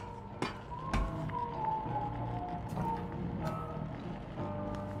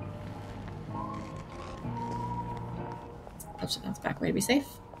 That's the back way to be safe.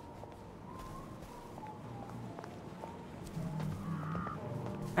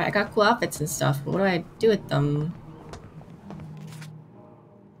 Alright, I got cool outfits and stuff, but what do I do with them?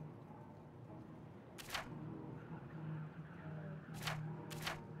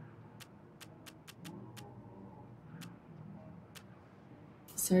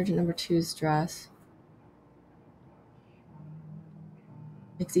 Sergeant number 2's dress.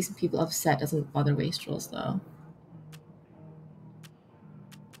 Makes decent people upset, doesn't bother wastrels though.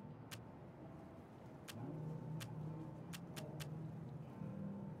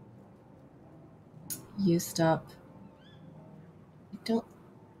 Used up. I don't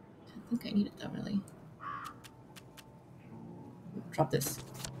think I need it though, really. Drop this.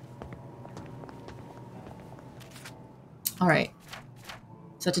 Alright.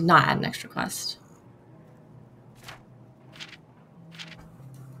 So it did not add an extra quest.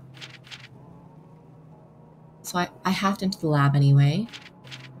 So I have to enter the lab anyway.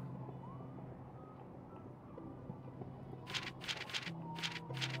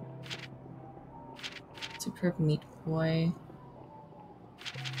 Superb meat boy.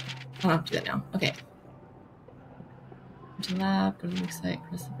 I don't have to do that now. Okay. Enter the lab, go to the site,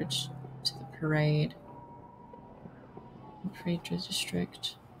 cross the bridge to the parade. Parade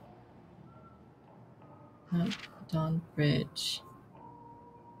district. Dawn Bridge.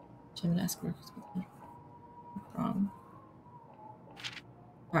 Gym and escort. Wrong.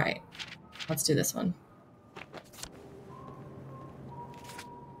 Alright. Let's do this one.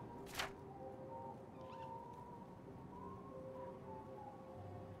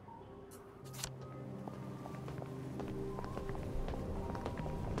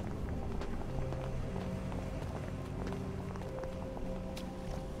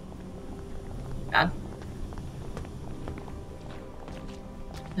 Bad.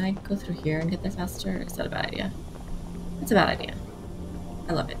 Can I go through here and get there faster? Or is that a bad idea? That's a bad idea.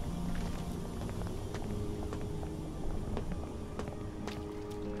 I love it.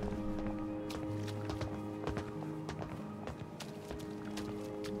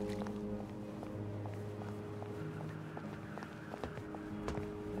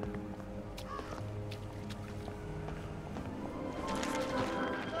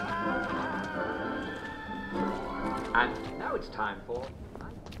 And now it's time for...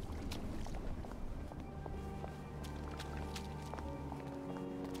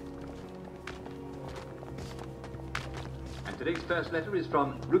 And today's first letter is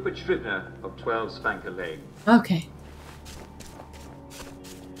from Rupert Scribner of 12 Spanker Lane. Okay.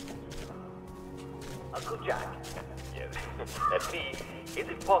 Uncle Jack, please, is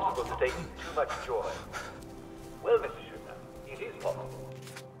it possible to take too much joy? Well, Mr. Scribner, it is possible.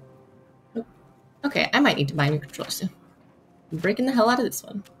 Okay, I might need to buy a new controller soon. I'm breaking the hell out of this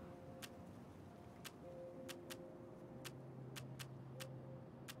one.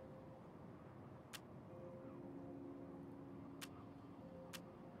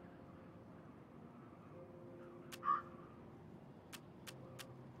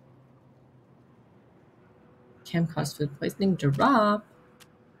 Cam caused food poisoning. Drop.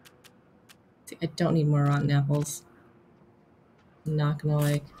 See, I don't need more rotten apples. I'm not gonna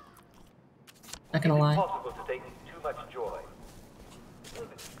lie. Is it possible to take too much joy?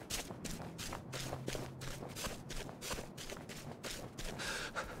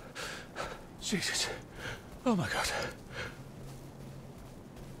 Jesus. Oh my god.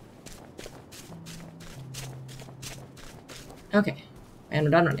 Okay, and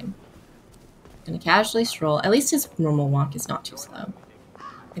we're done running. Gonna casually stroll. At least his normal walk is not too slow.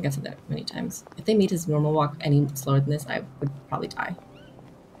 I think I've said that many times. If they made his normal walk any slower than this, I would probably die.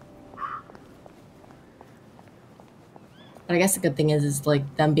 But I guess the good thing is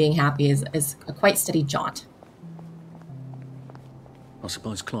like them being happy is a quite steady jaunt. I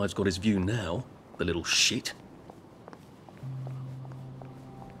suppose Clive's got his view now, the little shit.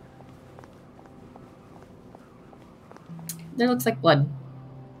 There looks like blood.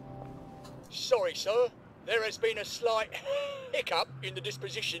 Sorry, sir. There has been a slight hiccup in the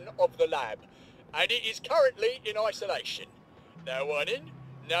disposition of the lab, and it is currently in isolation. No one in,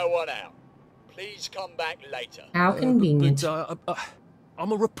 no one out. Please come back later. How convenient.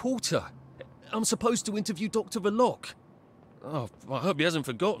 I'm a reporter. I'm supposed to interview Dr. Verloc. Oh, I hope he hasn't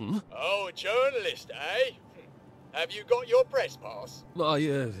forgotten. Oh, a journalist, eh? Have you got your press pass?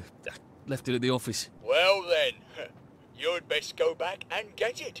 I left it at the office. Well then, you'd best go back and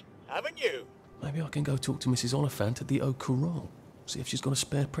get it, haven't you? Maybe I can go talk to Mrs. Oliphant at the Au Courant. See if she's got a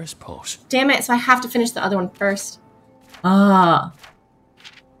spare press pass. Damn it, so I have to finish the other one first. Ah.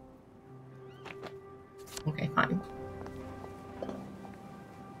 Okay, fine.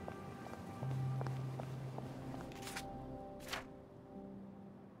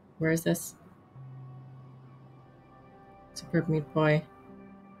 Where is this? Superb Meat Boy.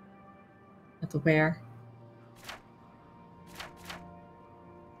 At the where?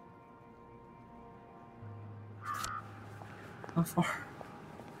 How far?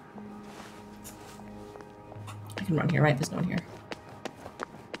 I can run here, right? There's no one here.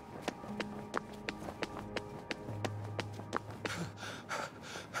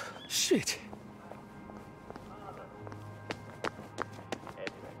 Shit.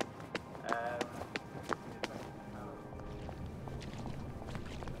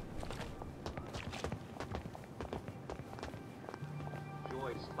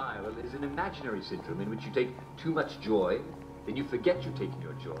 Joy spiral is an imaginary syndrome in which you take too much joy, then you forget you've taken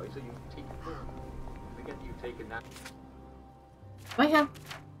your joy, so you take more. You forget that you've taken that. Do I have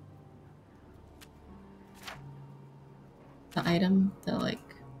the item that like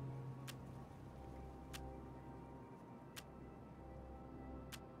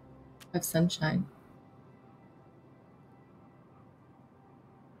of sunshine?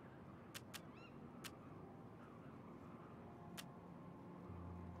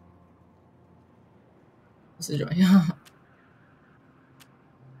 This is joy.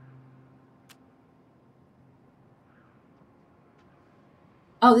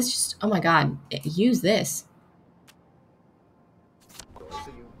 Oh, this just, oh my god, use this. So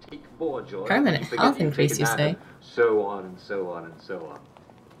you take more joy. Permanent you forget health you've increase, taken you that, say? and so on and so on and so on.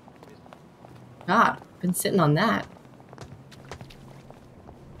 God, been sitting on that.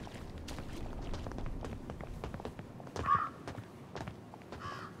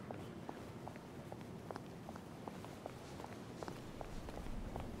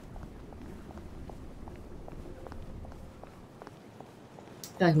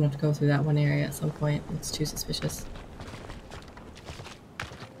 I feel like I'm gonna have to go through that one area at some point. It's too suspicious.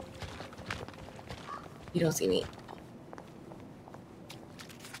 You don't see me.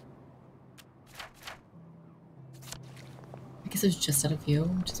 I guess it was just out of view,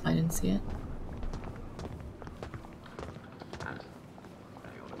 which is why I didn't see it. And,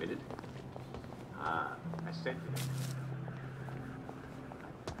 hang on a minute. Ah, I sent it.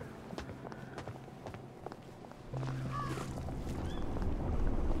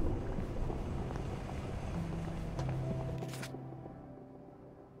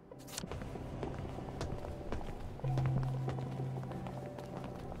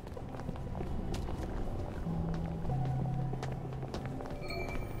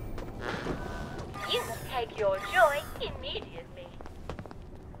 You will take your joy immediately.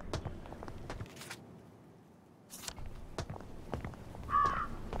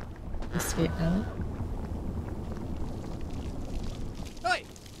 Escape out. Hey,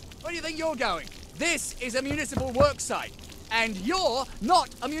 where do you think you're going? This is a municipal work site, and you're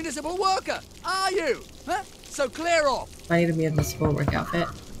not a municipal worker, are you? Huh? So clear off. I need to be in this full work outfit.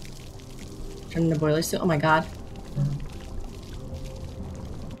 Turn the boiler suit. Oh my god.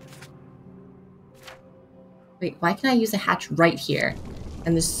 Wait, why can I use a hatch right here?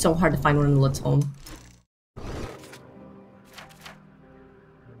 And it's so hard to find one in the Lutz home.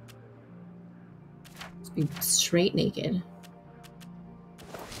 Just be straight naked.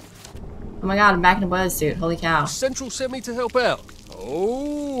 Oh my god, I'm back in a boiler suit. Holy cow. Central sent me to help out.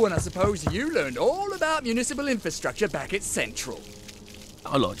 Oh, and I suppose you learned all about municipal infrastructure back at Central.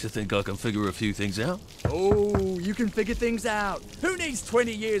 I like to think I can figure a few things out. Oh, you can figure things out. Who needs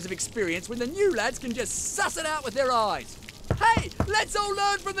 20 years of experience when the new lads can just suss it out with their eyes? Hey, let's all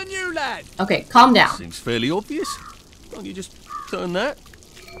learn from the new lad. Okay, calm down. Seems fairly obvious. Can't you just turn that?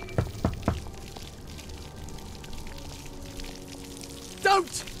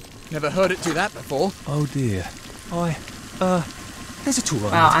 Don't! Never heard it do that before. Oh dear. There's a tool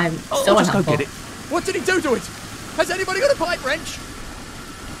on Wow, it. I'm so I'll just go unhelpful. get it. What did he do to it? Has anybody got a pipe wrench?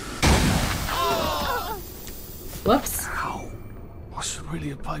 Whoops. Ow. I should really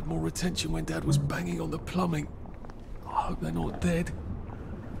have paid more attention when Dad was banging on the plumbing. I hope they're not dead.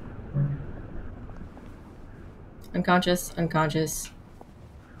 Unconscious, unconscious,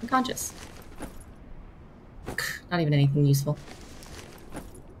 unconscious. Not even anything useful.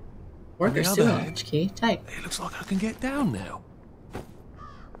 Worker On the other hand, sewage key. Type. It looks like I can get down now.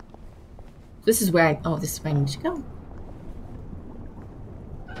 This is where I. Oh, this is where I need to go.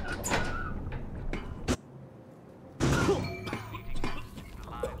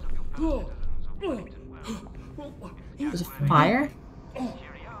 There's a fire?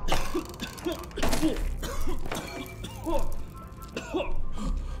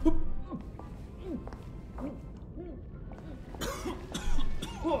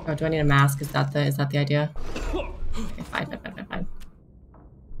 Oh, do I need a mask? Is that the idea? Okay, fine.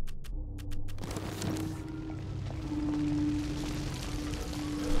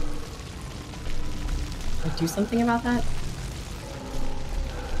 Can I do something about that?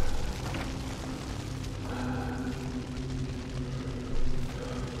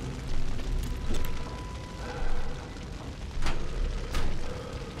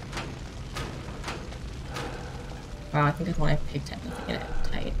 Wow, I think that's when I picked it. Let's get it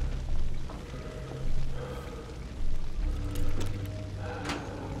tight.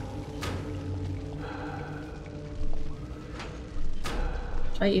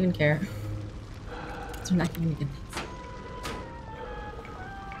 Should I even care? They're not giving me good things.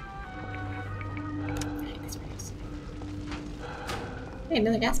 I hate these videos. Hey,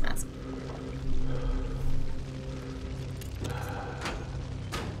 another gas mask.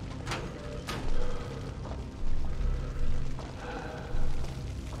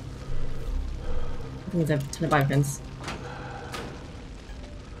 These have a ton of vitamins.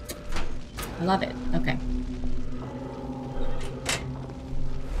 I love it. Okay.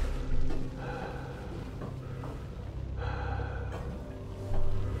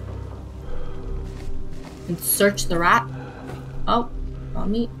 And search the rat. Oh,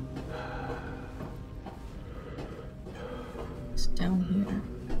 wrong meat. It's down here.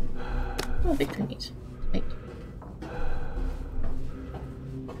 Oh, victory meat. Wait.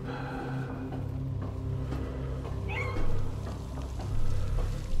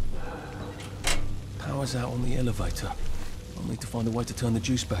 Power's out on the elevator. I'll need to find a way to turn the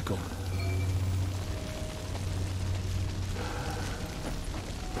juice back on.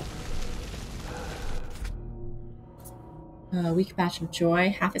 Weak batch of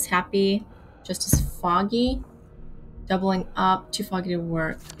joy. Half is happy. Just as foggy. Doubling up. Too foggy to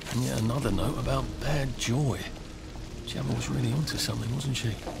work. And yet another note about bad joy. Gemma was really onto something, wasn't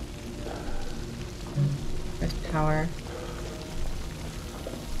she? There's power.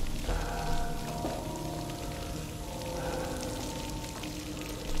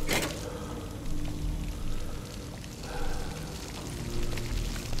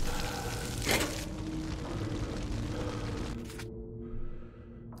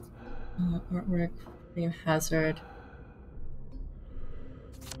 Artwork, being hazard.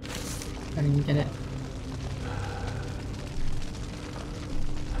 I don't even get it.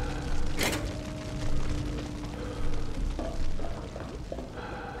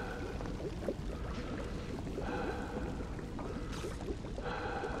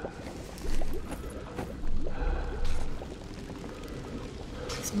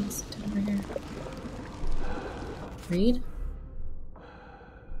 Someone sit down over here. Read?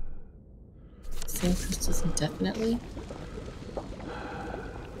 Same crystals indefinitely.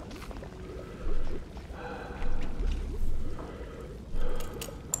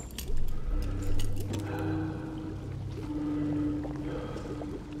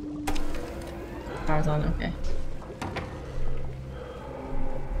 Power's on, okay.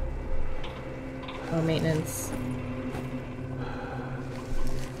 Oh, maintenance.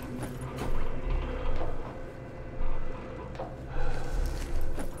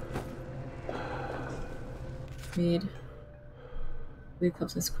 Read. Blue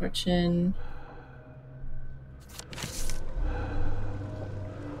cups of scorching.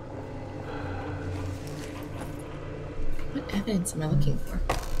 What evidence am I looking for?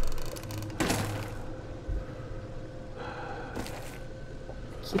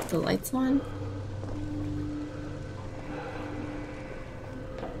 Keep the lights on.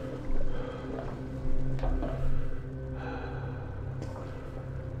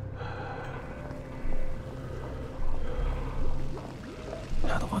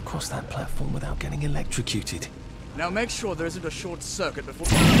 How do I cross that platform without getting electrocuted? Now make sure there isn't a short circuit before...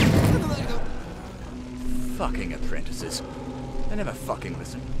 Fucking apprentices. They never fucking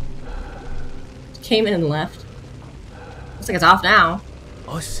listen. Came in and left. Looks like it's off now.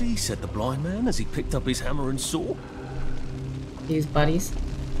 I see, said the blind man as he picked up his hammer and saw. These buddies.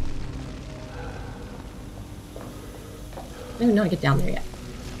 I don't even know how to get down there yet.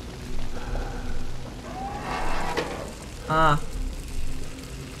 Ah.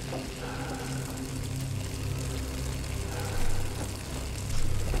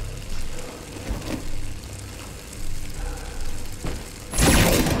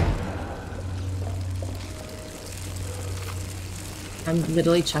 I'm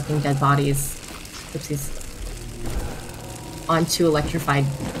literally chucking dead bodies, oopsies, onto electrified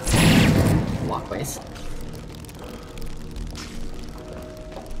walkways.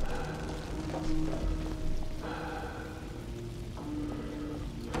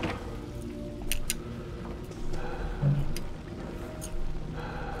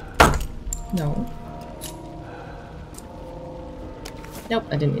 No. Nope,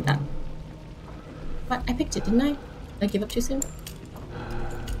 I didn't need that. But I picked it, didn't I? Did I give up too soon?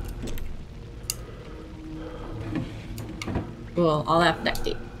 Cool, all that neck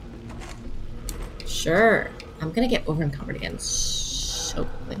deep. Sure. I'm gonna get over encumbered again so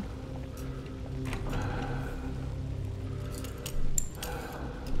quickly.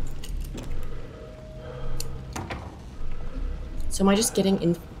 So am I just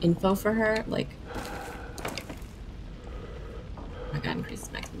getting info for her? Like, oh my god,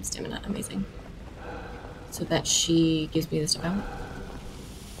 increases maximum stamina. Amazing. So that she gives me this stuff out.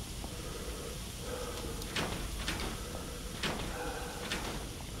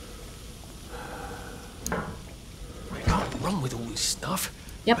 We can't run with all this stuff.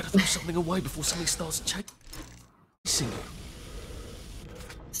 Yep. Better throw something away before something starts chasing you.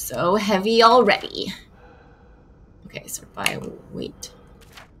 So heavy already. Okay, sort by weight.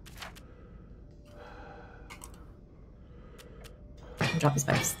 I can drop his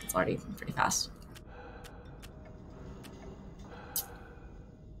spikes. It's already pretty fast.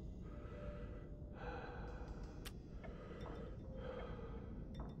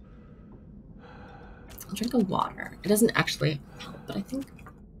 I'll drink the water. It doesn't actually help, but I think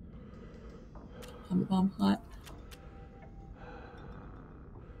bomb hot.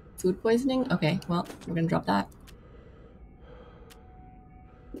 Food poisoning? Okay, well, we're gonna drop that.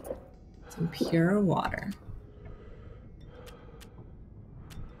 Some pure water.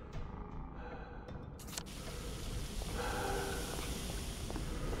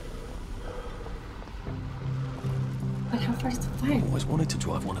 But how far is the fire? I always wanted to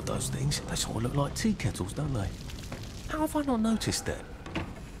drive one of those things. They sort of look like tea kettles, don't they? How have I not noticed that?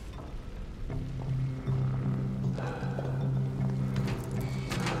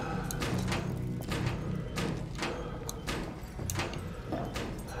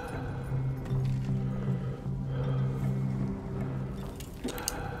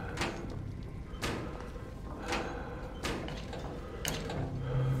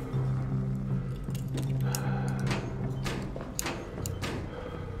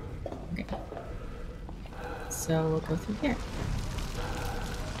 So we'll go through here.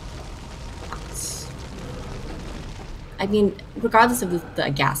 I mean, regardless of the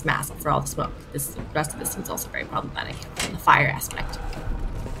gas mask for all the smoke, the rest of this seems also very problematic from the fire aspect.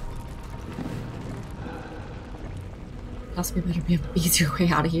 Also, we better be able to ease your way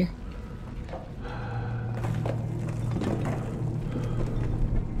out of here.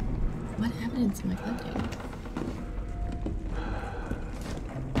 What evidence am I collecting?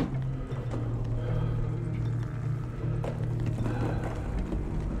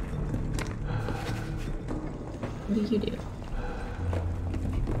 What do you do?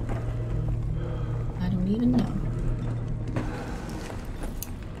 I don't even know.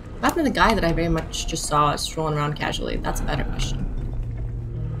 What happened to the guy that I very much just saw strolling around casually? That's a better question.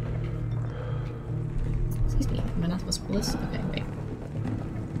 Excuse me, am I not supposed to pull this? Okay, wait.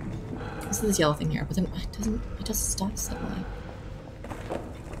 This is this yellow thing here, but then it does stop suddenly.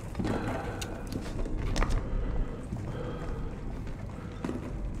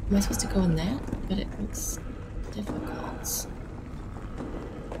 Am I supposed to go in that? But it looks difficult.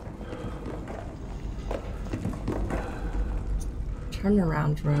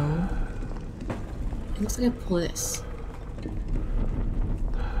 Turnaround room. It looks like I pull this.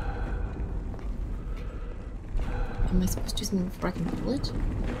 Am I supposed to do something before I can pull it?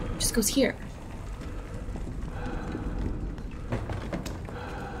 It just goes here.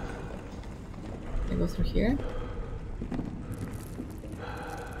 Can I go through here?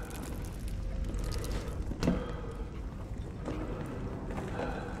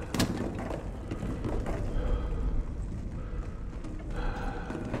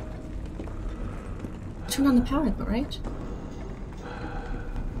 Turn on the power though, right?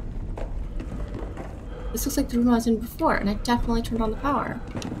 This looks like the room I was in before, and I definitely turned on the power.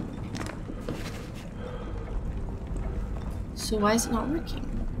 So why is it not working?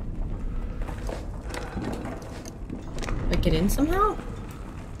 Do I get in somehow?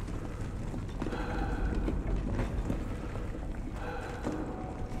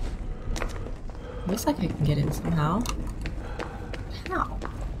 Looks like I can get in somehow. How?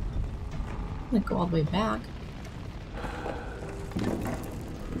 I'm gonna go all the way back.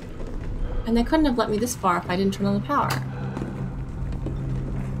 And they couldn't have let me this far if I didn't turn on the power.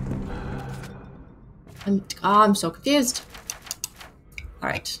 I'm so confused.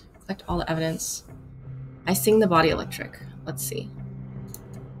 Alright, collect all the evidence. I sing the body electric. Let's see.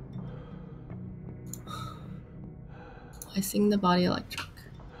 I sing the body electric.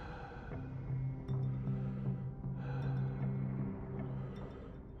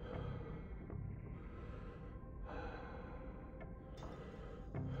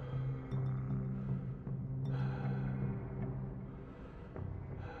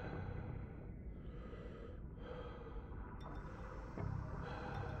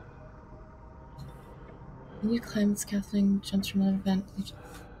 When you climb scaffolding, jumps from another vent,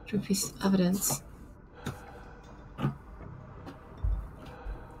 to a piece of evidence.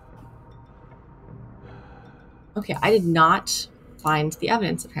 Okay, I did not find the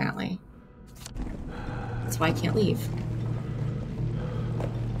evidence, apparently. That's why I can't leave.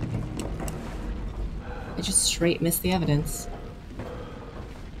 I just straight missed the evidence.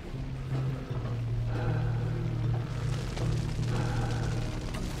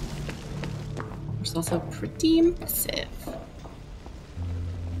 Which is also pretty impressive.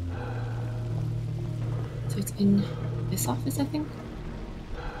 So it's in this office, I think?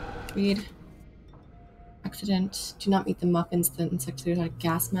 Read. Accident. Do not meet the muffins. The insecticides are a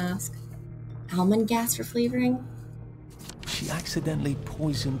gas mask. Almond gas for flavoring? She accidentally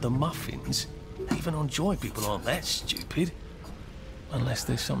poisoned the muffins? Even on Joy people aren't that stupid. Unless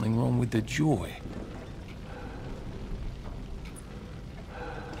there's something wrong with the Joy.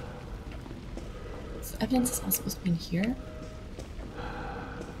 So evidence is all supposed to be in here?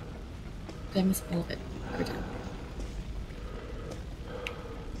 Did I miss all of it? Every time.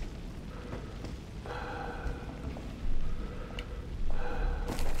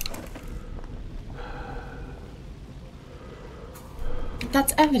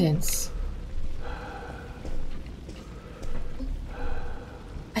 That's evidence.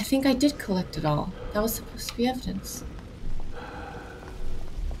 I think I did collect it all. That was supposed to be evidence.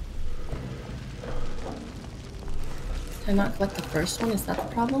 Did I not collect the first one? Is that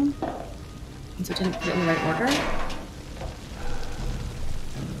the problem? And so I didn't put it in the right order?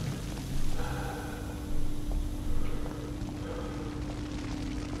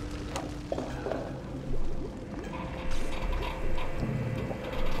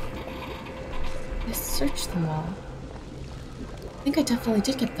 Search them all. I think I definitely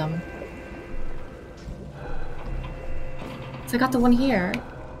did get them. So I got the one here.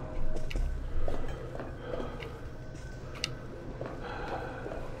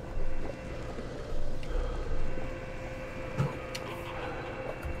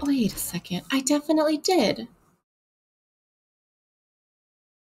 Wait a second. I definitely did.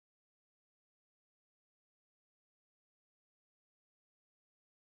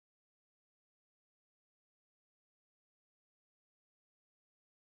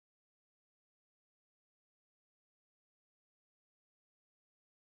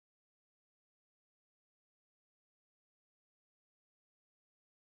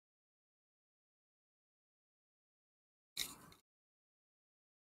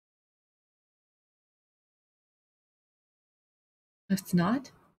 It's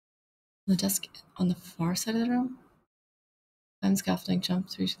not? On the desk on the far side of the room? Climb scaffolding, jump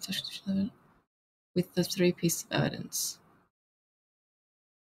through section with the 3 pieces of evidence.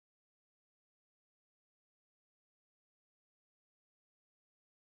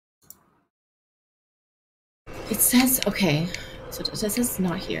 It says, okay, so it says it's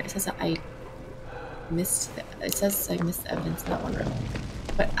not here. It says that I missed the evidence in that one room.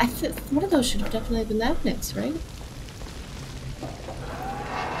 But I think one of those should have definitely been the evidence, right?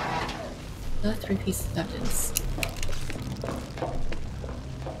 The 3 pieces of evidence.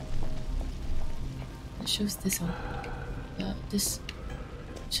 It shows this on this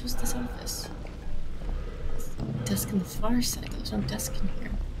shows this office. Desk on the far side. There's no desk in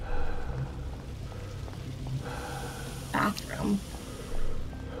here. Bathroom.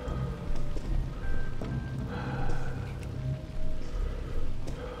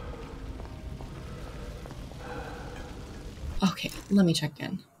 Okay, let me check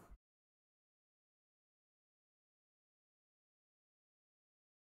again.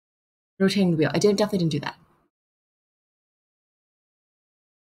 Rotating the wheel. I definitely didn't do that.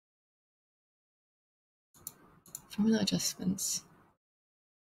 Formula adjustments.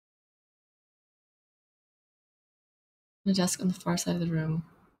 The desk on the far side of the room.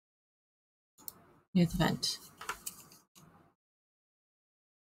 Near the vent.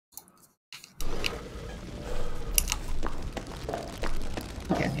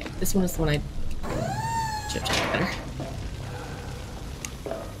 Okay. This one is the one I should have checked better.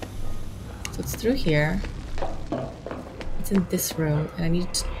 So it's through here. It's in this room, and I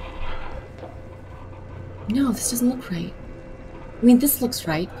need to... No, this doesn't look right. I mean, this looks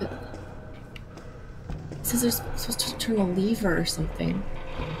right, but... It says they're supposed to turn a lever or something.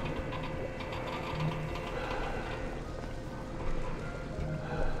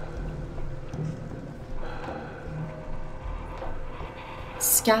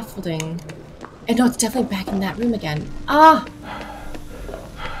 Scaffolding. And no, it's definitely back in that room again. Ah!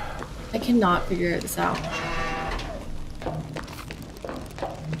 I cannot figure this out.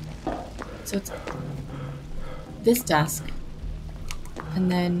 So it's this desk,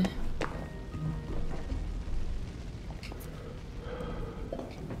 and then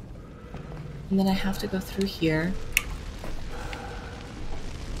And then I have to go through here.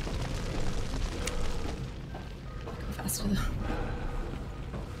 Go faster though.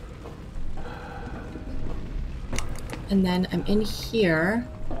 And then I'm in here.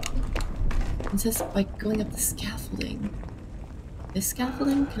 It says by going up the scaffolding. This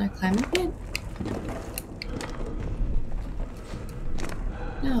scaffolding? Can I climb up it?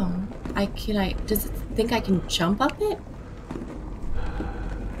 No. Does it think I can jump up it?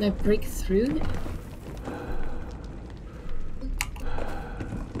 Can I break through it?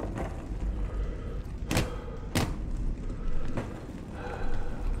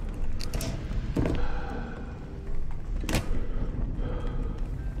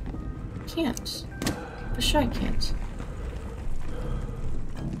 Can't. For sure I can't.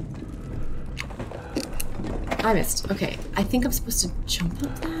 I missed. Okay, I think I'm supposed to jump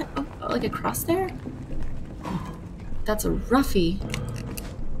up that? Oh, like across there? That's a roughie.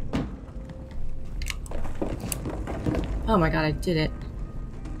 Oh my god, I did it.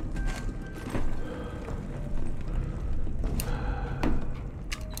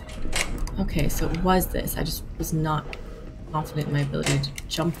 Okay, so it was this. I just was not confident in my ability to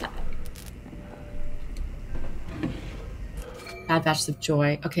jump that. Bad Batches of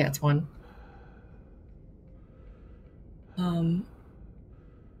Joy. Okay, that's one.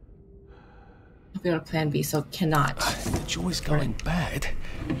 We got a plan B, so cannot. The Joy's going bad.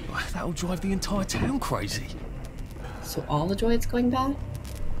 That'll drive the entire town crazy. So all the Joy is going bad?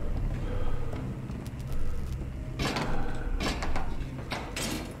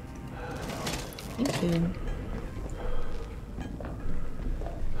 Thank you.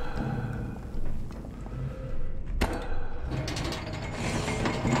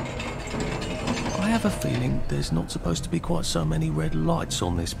 I have a feeling there's not supposed to be quite so many red lights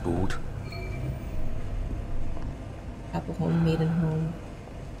on this board. Apple Home, Maiden Home,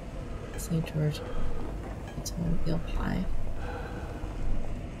 St. George, it's home, Eel Pie.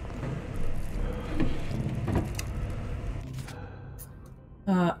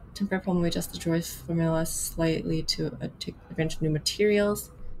 Temporary problem, we adjust the Joy formula slightly to take advantage of new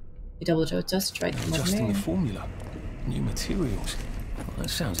materials. We double adjust, right? Adjusting the formula. New materials. Well, that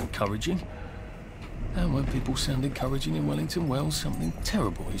sounds encouraging. And when people sound encouraging in Wellington, well, something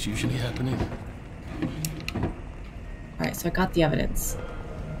terrible is usually happening. Alright, so I got the evidence.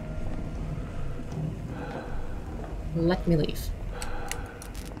 Let me leave.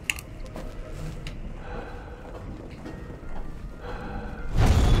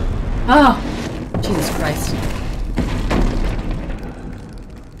 Oh! Jesus Christ.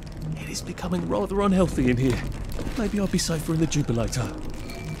 It is becoming rather unhealthy in here. Maybe I'll be safer in the Jubilator.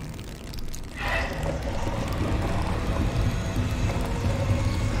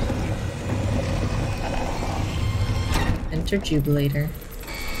 Enter Jubilator.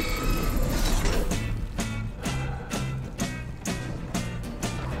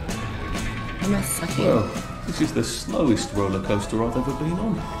 Am I sucking? Well, this is the slowest roller coaster I've ever been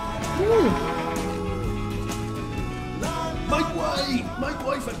on. Make way! Make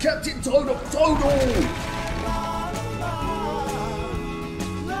way for Captain Toadle! Toadle!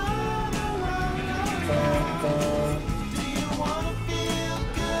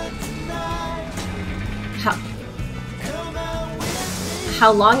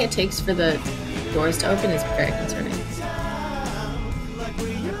 How long it takes for the doors to open is very concerning.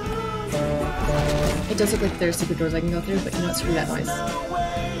 It does look like there's secret doors I can go through, but you know what? Screw that noise.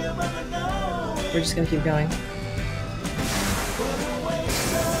 We're just gonna keep going.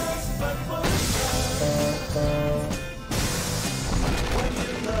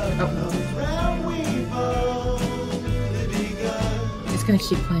 Oh. It's gonna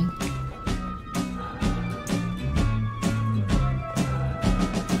keep playing.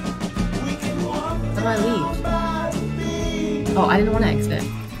 How do I leave? Oh, I didn't want to exit.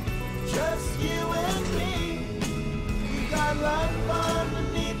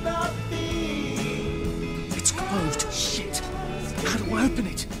 It's closed. Shit. How do I open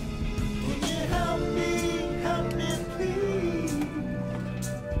it?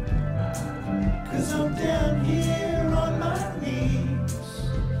 Cause I'm down here on my knees.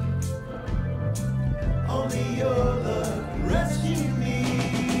 Only your love rescue me.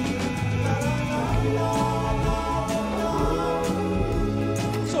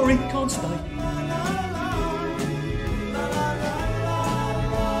 Sorry, can't stay.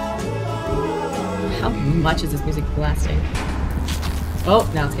 How much is this music blasting? Oh,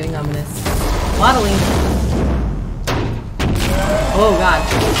 now it's getting ominous. Waddling. Oh god.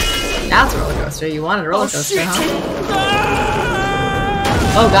 That's a roller coaster. You wanted a roller coaster, huh?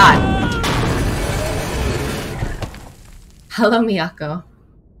 Oh god. Hello, Miyako.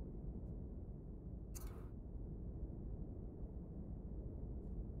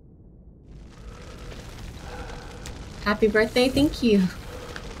 Happy birthday, thank you.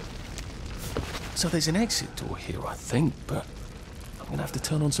 So there's an exit door here, I think, but I'm gonna have to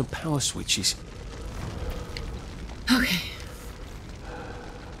turn on some power switches. Okay.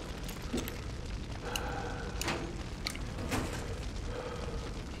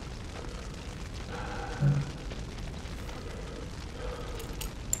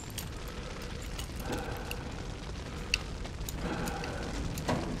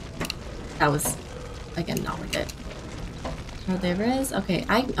 That was, again, not worth it. Oh, there is? Okay,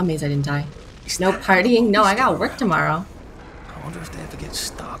 I'm amazed I didn't die. No partying? No, I got work tomorrow. I wonder if they ever get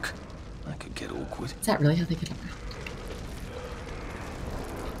stuck. That could get awkward. Is that really how they get around?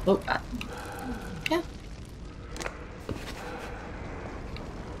 Oh, God. Yeah.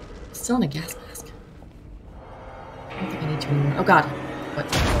 Still in a gas mask. I don't think I need to anymore. Oh, God. What?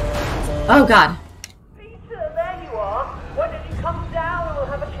 Oh, God. Peter, there you are. Why don't you come down and we'll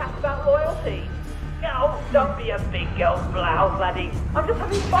have a chat about loyalty? Oh, don't be a big girl blouse, laddie. I'm just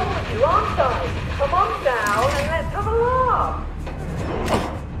having fun with you, aren't I? Come on down and let's have a laugh.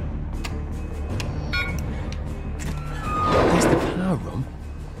 There's the power room.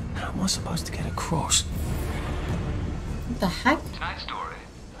 How am I supposed to get across? What the heck? Tonight's story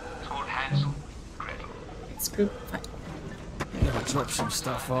is called Hansel Gretel. Screw. You gotta drop some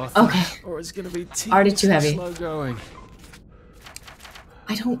stuff off. Okay. Or it's gonna be Already too heavy. slow going.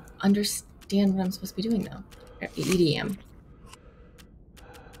 I don't understand what I'm supposed to be doing though. EDM.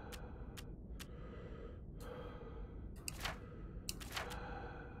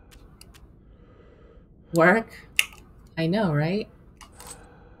 Work? I know, right?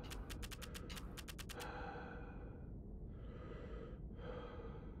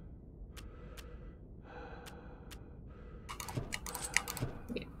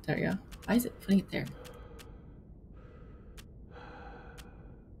 Wait, there we go. Why is it putting it there?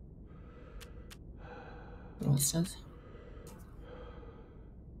 What else does?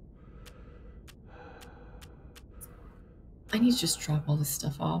 I need to just drop all this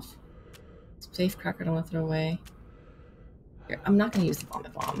stuff off. Safe cracker I don't want to throw away. Here, I'm not going to use the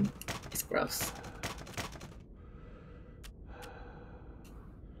vomit bomb. It's gross.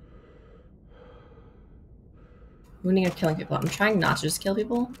 Wounding or killing people. I'm trying not to just kill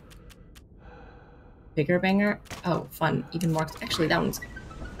people. Bigger banger. Oh, fun. Even more. Actually, that one's...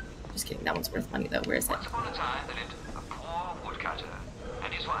 Just kidding. That one's worth money, though. Where is it? Once upon a time, there lived a poor woodcutter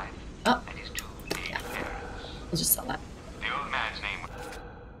and his wife Oh. and his two aged parents. I'll just sell that. The old man's name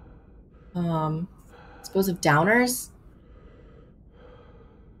Explosive downers.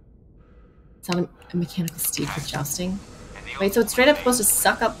 It's not a mechanical steed for jousting. Wait, so it's straight up supposed to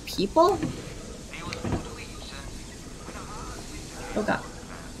suck up people? Oh god.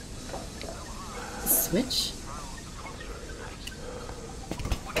 Switch?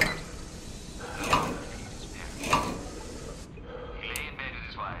 He lay in bed with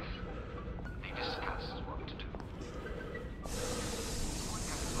his wife. They discussed what to do.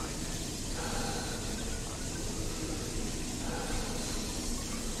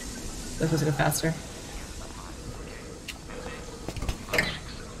 This was go faster.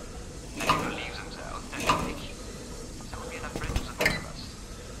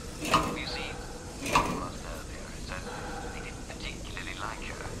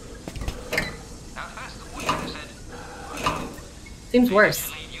 Seems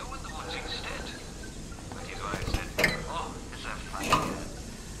worse.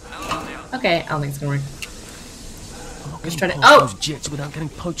 Okay, I don't think it's gonna work. Just try to. Oh! Those jets without getting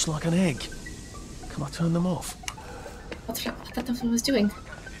poached like an egg. Can I turn them off? I thought that's what I was doing.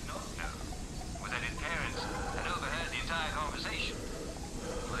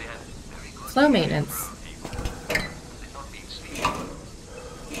 Slow maintenance.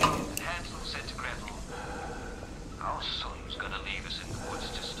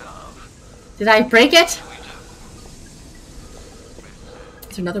 Did I break it? Is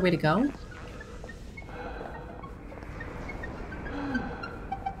there another way to go?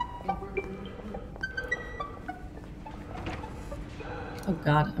 Oh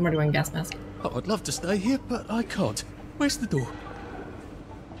god, I'm already wearing a gas mask. Oh, I'd love to stay here, but I can't. Where's the door?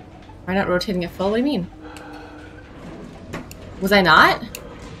 Why not rotating it full? What do you mean? Was I not?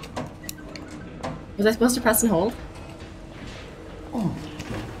 Was I supposed to press and hold? Oh.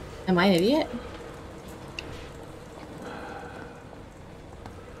 Am I an idiot?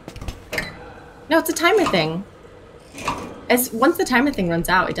 No, it's a timer thing. Once the timer thing runs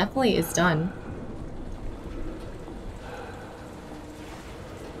out, it definitely is done.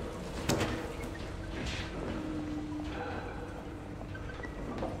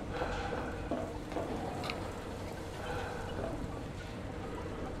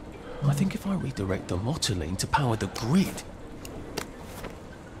 think if I redirect the motoline to power the grid,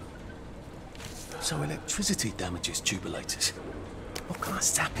 so electricity damages tubulators, what can I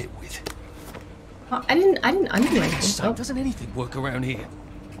zap it with? Oh, I didn't undo anything. So doesn't anything work around here?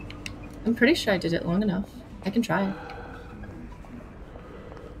 I'm pretty sure I did it long enough. I can try it.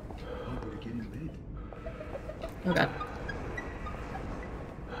 Oh god.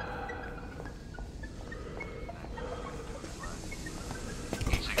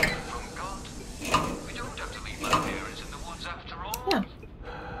 Yeah.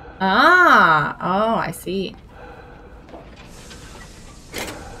 Ah! Oh, I see. Okay,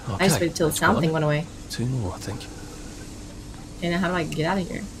 I just waited till the sound thing went away. 2 more, I think. Okay, now how do I get out of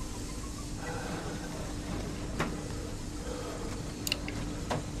here?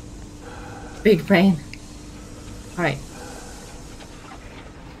 Big brain. Alright.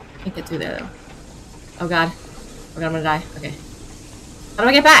 Can't get through there though. Oh god. Oh god, I'm gonna die. Okay. How do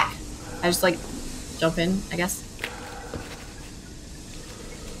I get back? I just like jump in, I guess.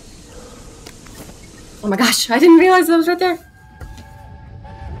 Oh my gosh, I didn't realize that was right there.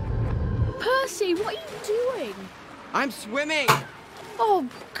 Percy, what are you doing? I'm swimming! Oh,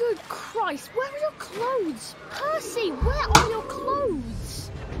 good Christ, where are your clothes? Percy, where are your clothes?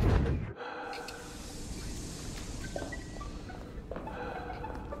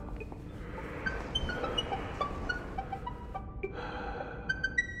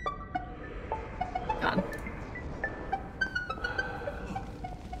 God.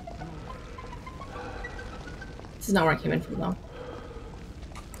 This is not where I came in from though.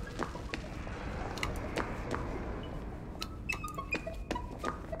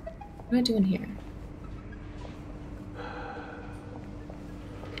 What am I doing here?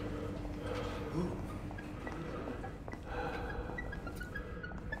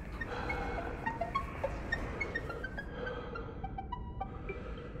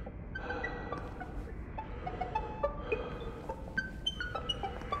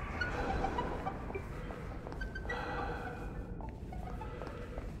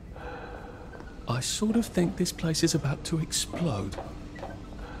 I sort of think this place is about to explode.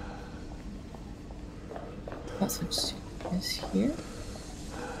 That switch is here.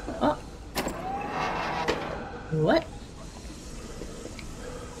 Oh. What?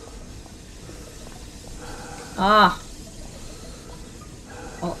 Ah.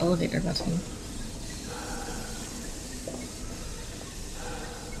 Oh, elevator button.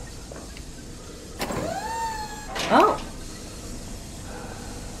 Oh.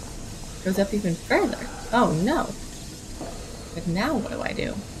 Goes up even further. Oh no. But now what do I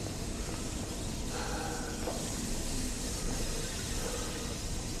do?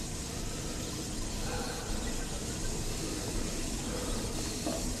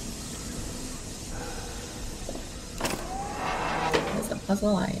 That's a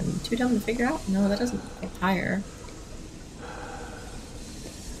puzzle I am too dumb to figure out. No, that doesn't go higher.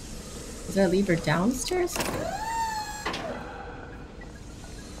 Is there a lever downstairs?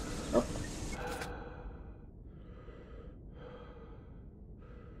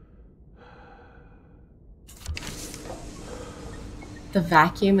 The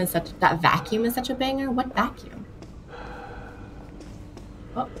vacuum is such— that vacuum is such a banger? What vacuum?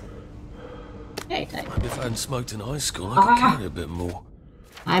 Oh. Hey, type. Maybe if I hadn't smoked in high school, I could carry a bit more.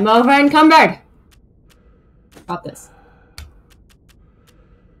 I'm over encumbered! Drop this.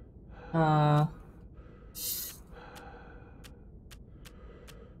 Drop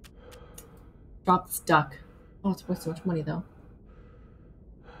this duck. Oh, it's worth so much money though.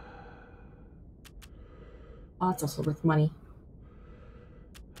 Oh, it's also worth money.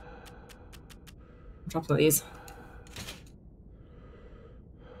 Drop some of these.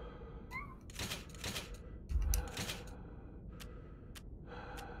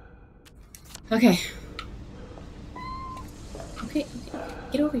 Okay. Okay,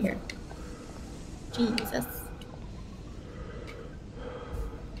 get over here. Jesus.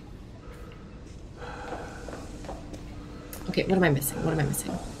 Okay, what am I missing? What am I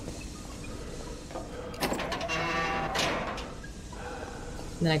missing?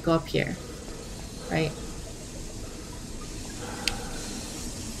 And then I go up here. Right?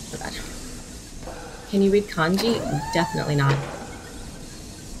 Oh god. Can you read kanji? Definitely not.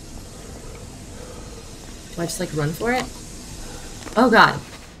 Do I just like run for it? Oh god.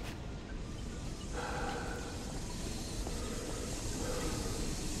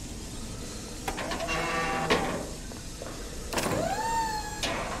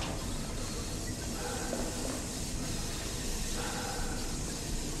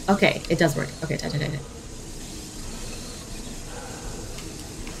 Okay, it does work. Okay, tie. 2.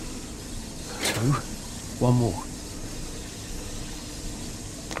 1 more.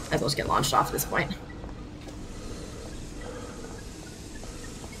 Might as well just get launched off at this point.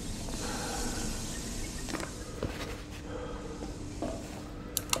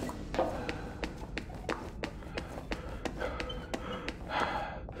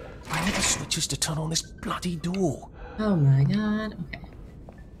 Where are the switches to turn on this bloody door? Oh my god. Okay.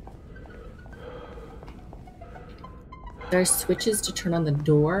 There are switches to turn on the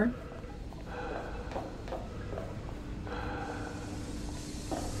door.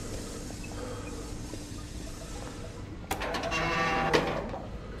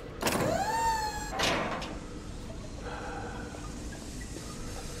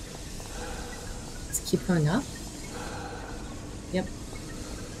 Let's keep going up. Yep.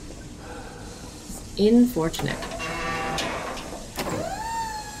 It's unfortunate.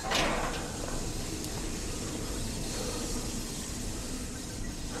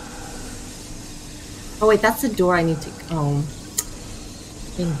 Oh wait, that's the door I need to. Oh,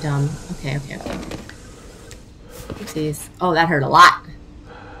 being dumb. Okay. Oopsies. Oh, that hurt a lot.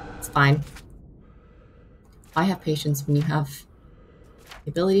 It's fine. I have patience when you have the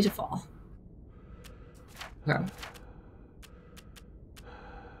ability to fall. Okay.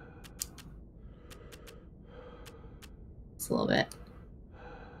 Just a little bit.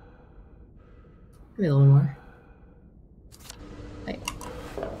 Maybe a little more. Right.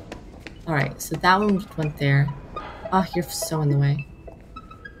 Alright, so that one went there. Oh, you're so in the way.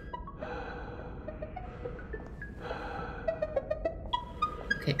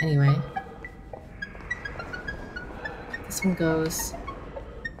 Okay, anyway. This one goes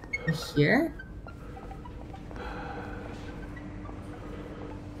here.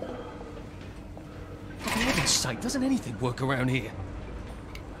 For heaven's sake, doesn't anything work around here?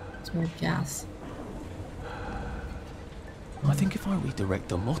 There's more gas. I think if I redirect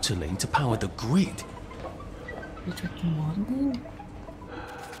the motoline to power the grid. Redirect the motoline?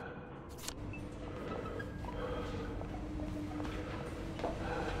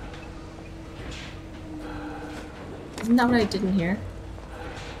 Isn't that what I did in here?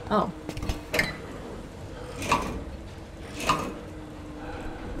 Oh.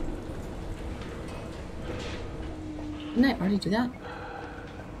 Didn't I already do that?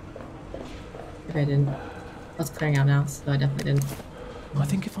 Maybe I didn't. Oh, it's clearing out now, so I definitely didn't. I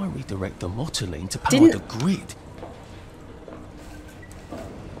think if I redirect the motoline to power the grid.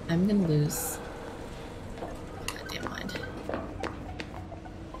 I'm gonna lose. Goddamn mind.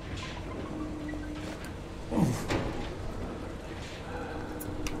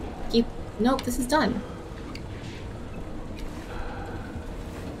 Keep. Nope, this is done.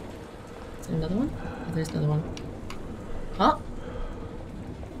 Is there another one? Oh, there's another one. Oh!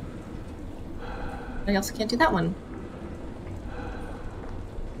 I also can't do that one.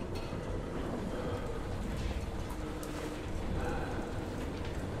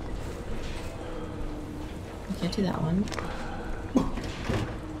 I can't do that one.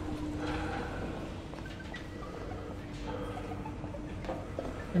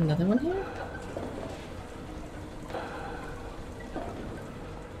 Another one here?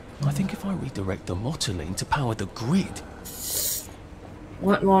 I think if I redirect the motoline to power the grid.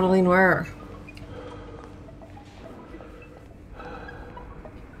 What modeling where?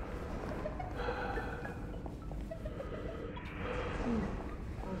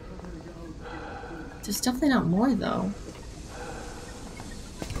 There's definitely not more though.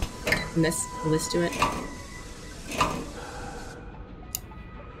 Let's do it.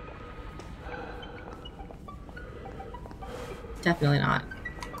 Definitely not.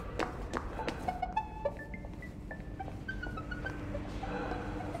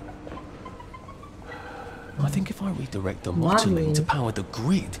 I think if I redirect the motoline to power the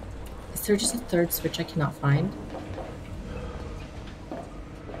grid. Is there just a third switch I cannot find?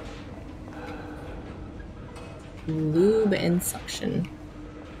 Lube and suction.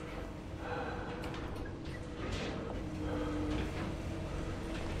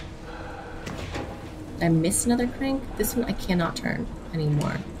 Did I miss another crank? This one I cannot turn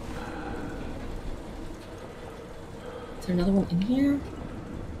anymore. Is there another one in here?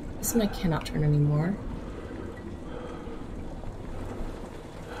 This one I cannot turn anymore.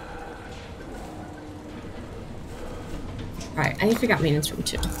 Alright, I need to figure out maintenance room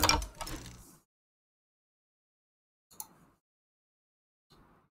 2.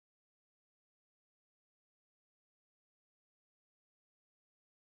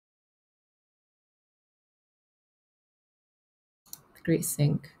 Great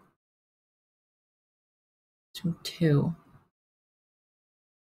sink. Room 2.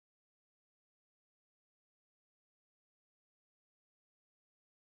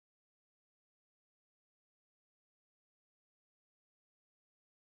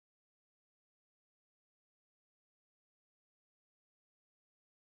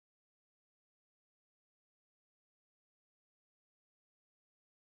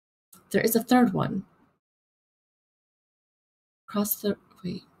 There is a third one.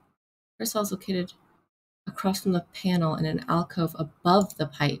 Wait. First cell is located across from the panel in an alcove above the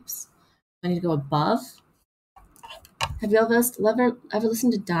pipes. I need to go above? Have you ever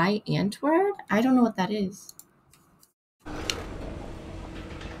listened to Die Antwoord? I don't know what that is.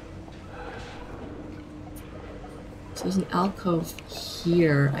 So there's an alcove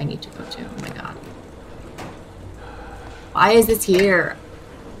here I need to go to. Oh my god. Why is this here?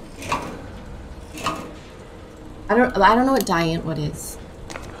 I don't know what Die Antwoord is.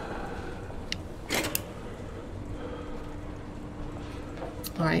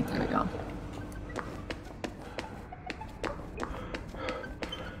 Alright, there we go.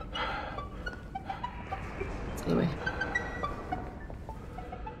 It's the other way.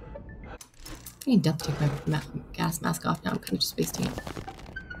 I need to take my gas mask off now. I'm kind of just wasting it.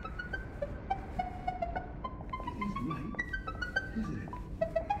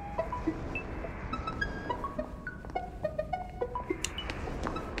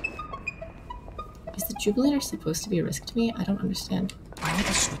 Is the Jubilator supposed to be a risk to me? I don't understand. Where are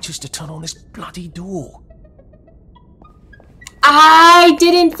the switches to turn on this bloody door? I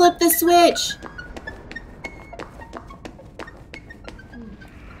didn't flip the switch!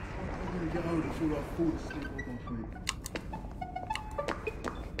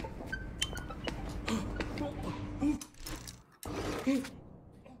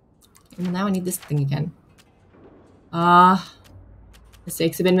 And now I need this thing again.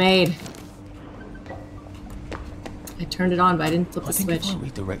 Mistakes have been made. I turned it on, but I didn't flip the switch. If I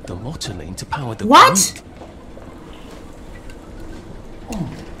redirect the Motoline to power the What? Oh.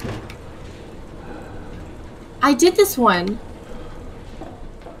 I did this one.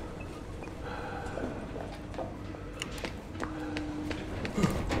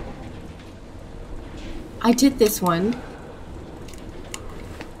 I did this one.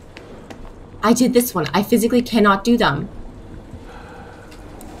 I did this one. I physically cannot do them.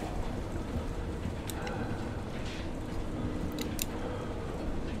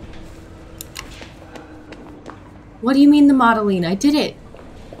 What do you mean the Motoline? I did it.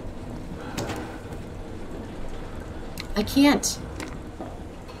 I can't.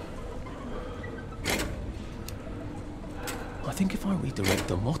 I think if I redirect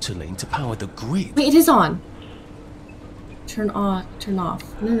the Motoline to power the grid... Wait, it is on. Turn on. Turn off.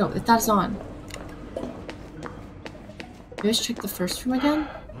 No, that is on. Maybe I should check the first room again?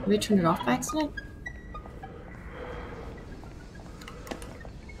 Maybe I turned it off by accident?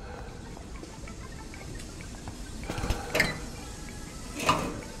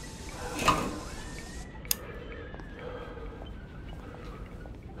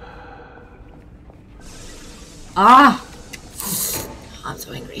 Ah! I'm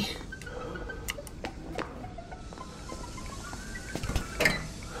so angry.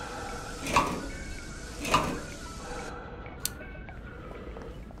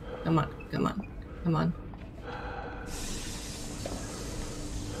 Come on, come on, come on.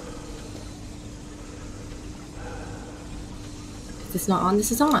 Is this not on?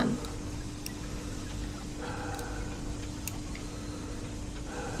 This is on.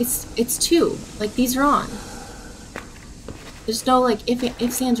 It's two. Like, these are on. There's no, like,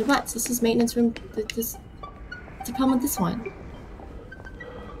 ifs, ands, or buts. This is maintenance room. It's a problem with this one.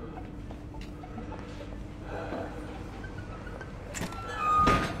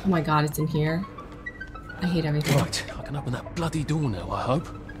 Oh my god, it's in here. I hate everything. Right, I can open that bloody door now, I hope.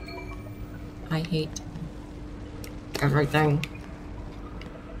 I hate everything.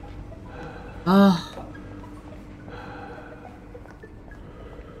 Ugh.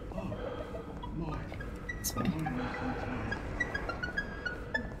 This way.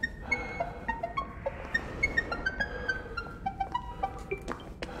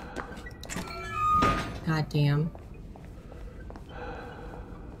 God damn.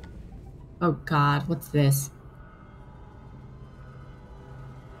 Oh god, what's this?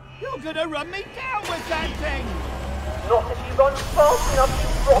 You're gonna run me down with that thing! Not if you run fast enough, you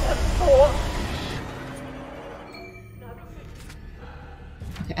rotten spawn!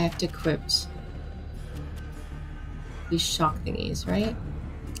 Okay, I have to equip these shock thingies, right?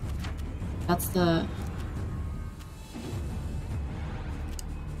 That's the...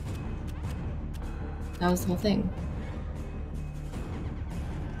 That was the whole thing.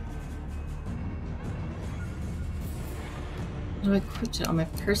 How do I equip it on my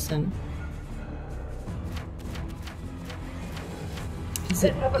person? Is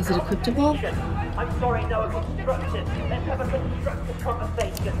it equipable? I'm sorry, no, constructive. Let's have a constructive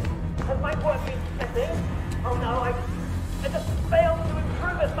conversation. Has my work been missing? Oh no, I just failed to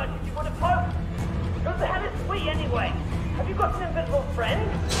improve as much as you would have hoped. Who the hell is we anyway? Have you got an invisible friend?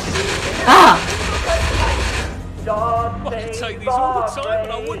 God I'd take these all the time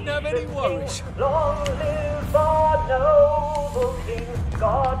and I wouldn't have any worries. Long live our noble king.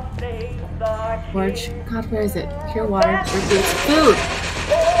 God save the king. Orange. God, where is it? Pure water, fruits, food.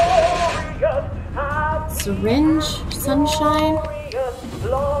 Syringe, sunshine.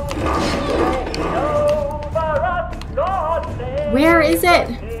 Where is it?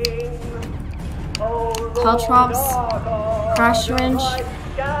 Caltrops, crash syringe,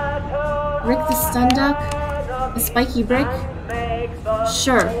 Rick the stun duck, a spiky brick.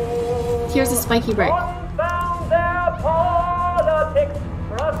 Sure, here's a spiky brick.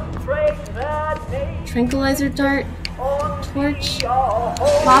 Tranquilizer dart, torch,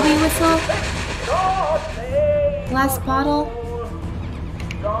 bobby whistle, glass bottle,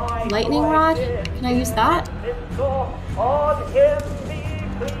 lightning rod. Can I use that?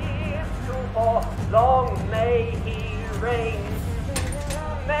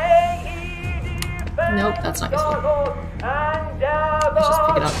 Nope, that's not useful. Let's just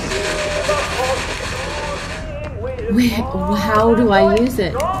pick it up. Wait, how do I use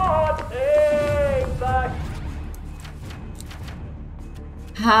it?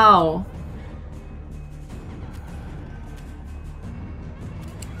 How?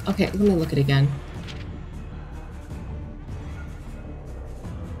 Okay, let me look at it again.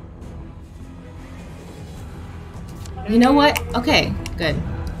 You know what? Okay, good.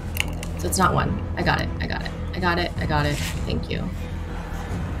 So it's not one. I got it. I got it. I got it. I got it. Thank you.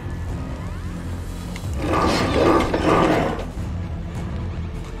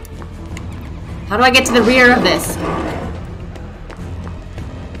 How do I get to the rear of this?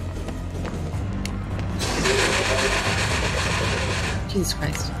 Jesus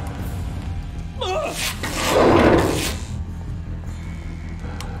Christ.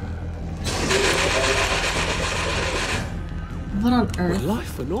 What on earth?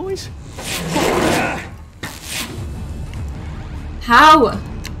 Life for noise? How?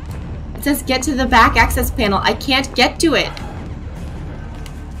 It says get to the back access panel. I can't get to it.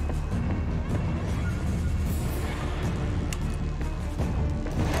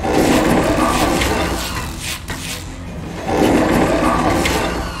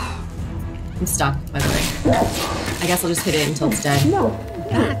 I'm stuck, by the way. I guess I'll just hit it until it's dead. No,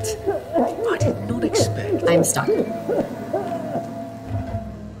 that I did not expect. I'm stuck.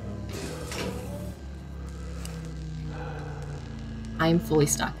 I'm fully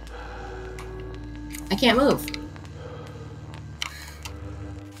stuck. I can't move.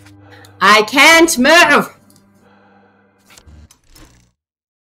 I can't move!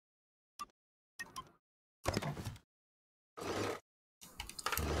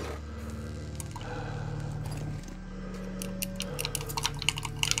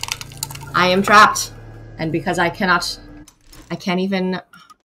 I am trapped. And because I can't even...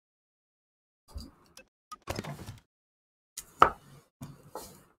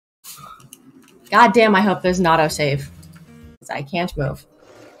 God damn, I hope there's an autosave. Because I can't move.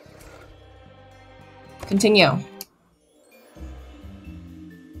 Continue.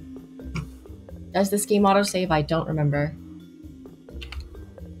 Does this game autosave? I don't remember.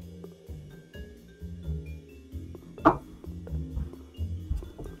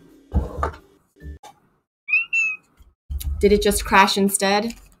 Did it just crash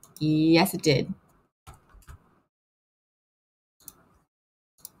instead? Yes, it did.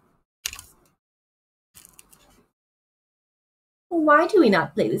 Why do we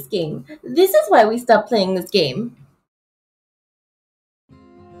not play this game? This is why we stopped playing this game.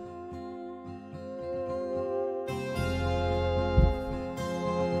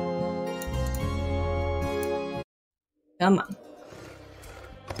 Come on.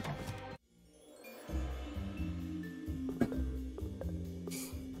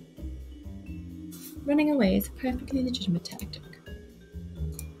 Running away is a perfectly legitimate tactic.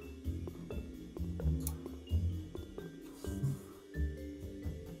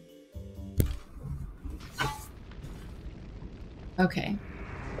 Okay.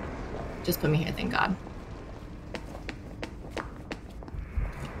 Just put me here, thank God.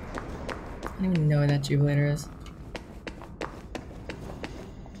 I don't even know where that jubilator is.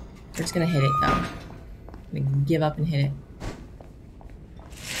 We're just gonna hit it though. I'm gonna give up and hit it.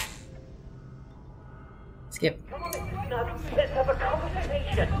 Skip. Let's have a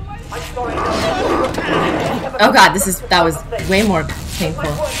conversation. I'm sorry. Oh God, that was way more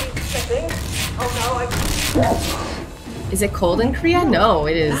painful. Is it cold in Korea? No,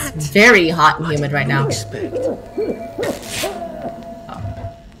 it is very hot and humid right now.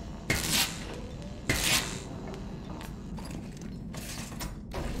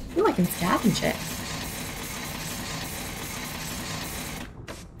 Ooh, I can scavenge it.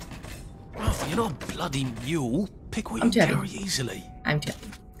 You're not a bloody mule. Pick what I'm you kidding. carry easily. I'm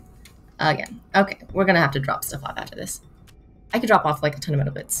kidding. Again. Okay, we're gonna have to drop stuff off after this. I could drop off like a ton of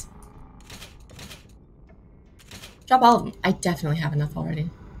metal bits. Drop all of them. I definitely have enough already.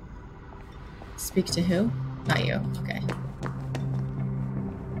 Speak to who? Not you. Okay.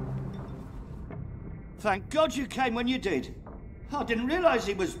 Thank God you came when you did. I didn't realise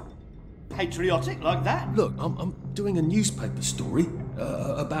he was patriotic like that. Look, I'm doing a newspaper story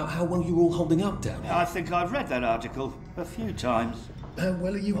about how well you're all holding up down here. I think I've read that article a few times. How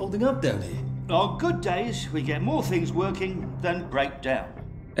well are you holding up down here? On good days, we get more things working than break down.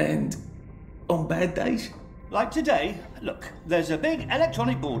 And on bad days? Like today, look, there's a big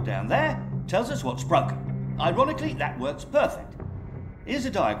electronic board down there, tells us what's broken. Ironically, that works perfect. Here's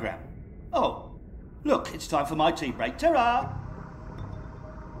a diagram. Oh, look, it's time for my tea break. Ta-ra!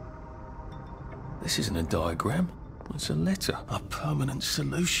 This isn't a diagram. It's a letter. A permanent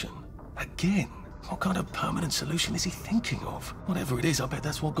solution. Again. What kind of permanent solution is he thinking of? Whatever it is, I bet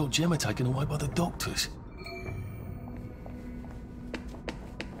that's what got Gemma taken away by the doctors.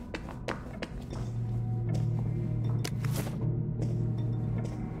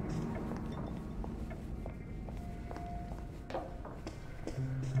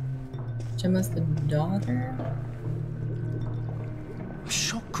 Gemma's the daughter? A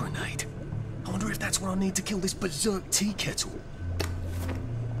shock grenade. I wonder if that's what I need to kill this berserk tea kettle.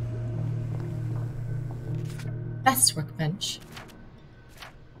 Best workbench.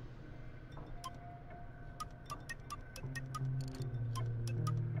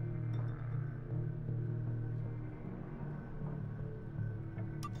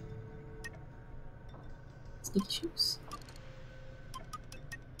 Sneaky shoes.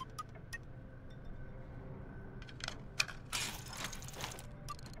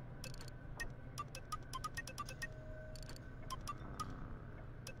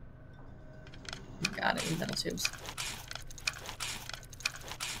 Got it, metal tubes.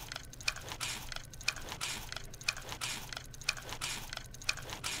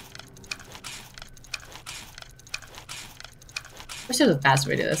 Wish there was a faster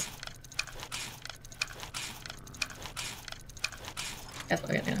way to do this. That's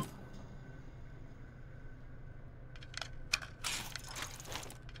what I got now.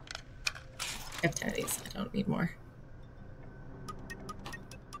 I have 10 of these, I don't need more.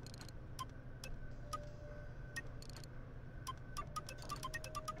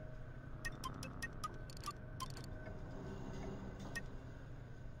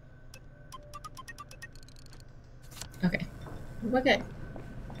 Okay, we're good.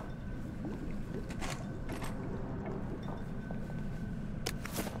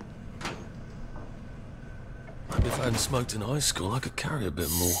 Maybe if I hadn't smoked in high school, I could carry a bit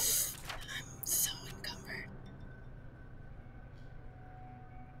more. I'm so encumbered.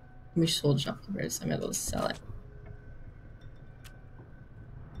 We sold shopkeepers. I'm able to sell it.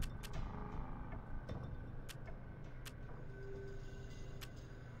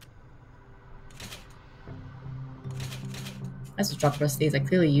 I just dropped the rest of these. I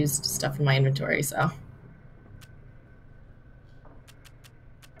clearly used stuff in my inventory, so.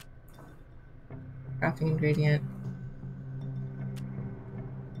 Crafting ingredient.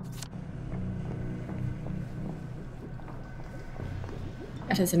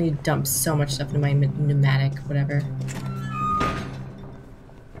 I just need to dump so much stuff into my pneumatic, whatever.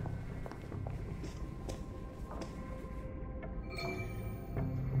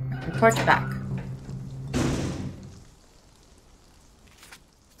 Report back.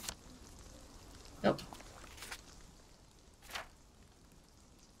 Nope.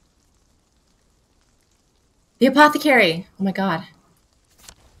 The apothecary! Oh my god.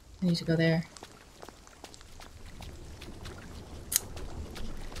 I need to go there.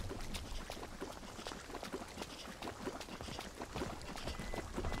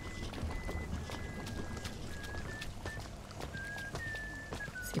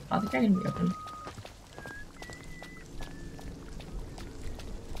 Is the apothecary gonna be open?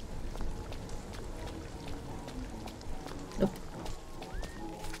 Nope.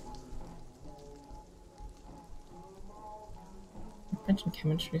 Mention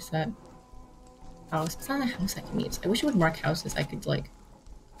chemistry set. Oh, it's not a house I can use. I wish it would mark houses I could, like,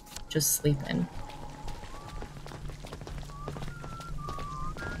 just sleep in.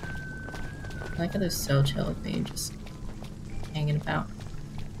 I like how they're so chill with me, just hanging about.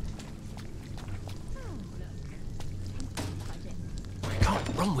 I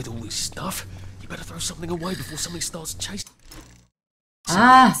can't run with all this stuff. You better throw something away before something starts chasing.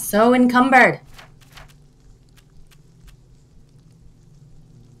 Ah, so encumbered.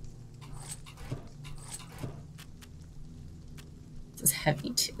 This is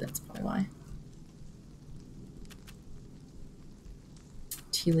heavy too, that's probably why.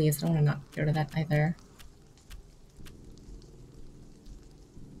 tea leaves. I don't want to not get rid of that either.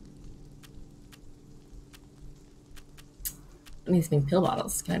 I need these being pill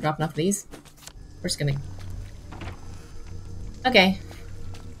bottles. Can I drop enough of these? We're just gonna... Okay.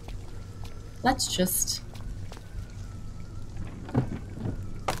 Let's just...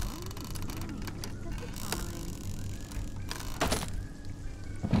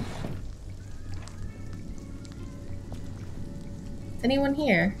 Is anyone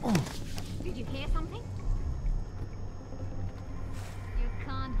here? Did you hear something? You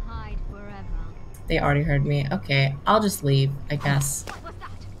can't hide forever. They already heard me. Okay, I'll just leave, I guess.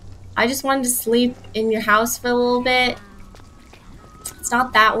 I just wanted to sleep in your house for a little bit. It's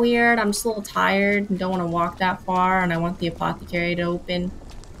not that weird. I'm just a little tired and don't want to walk that far, and I want the apothecary to open.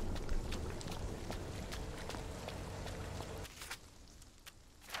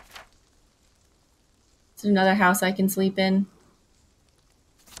 Is there another house I can sleep in?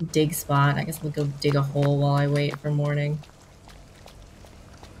 Dig spot. I guess we'll go dig a hole while I wait for morning.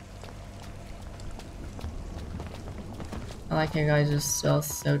 I like how you guys are still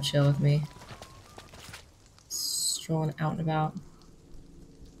so chill with me. Strolling out and about.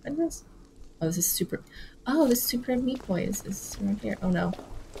 What is this? Oh, this is super... Oh, this is Super Meat Boy. This is right here. Oh no.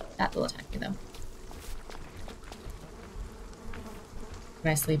 That will attack me though.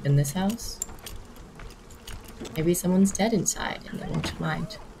 Can I sleep in this house? Maybe someone's dead inside and they won't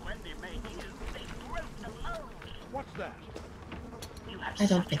mind. I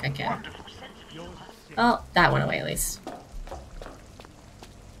don't think I can. Oh, that went away at least.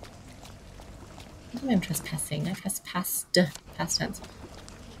 I'm trespassing. I trespassed. Past tense.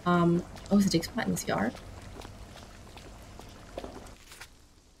 Oh, is a dig spot in this yard?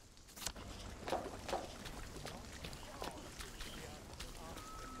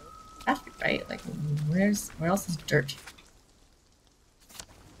 That's right. Like, where else is dirt?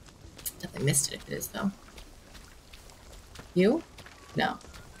 Definitely missed it if it is though. You? No.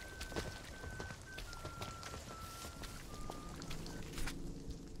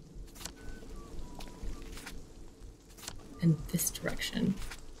 In this direction.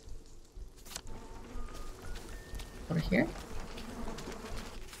 Over here?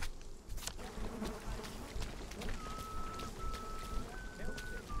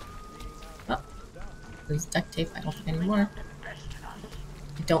 Oh. There's duct tape. I don't think anymore.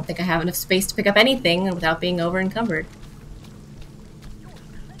 I don't think I have enough space to pick up anything without being over encumbered.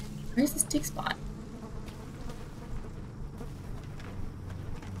 Where's this dig spot?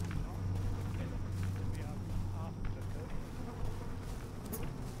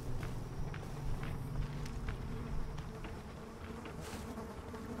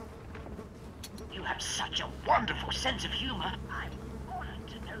 You have such a wonderful sense of humor. I'm honored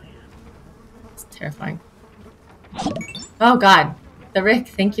to know you. It's terrifying. Oh god. The Rick,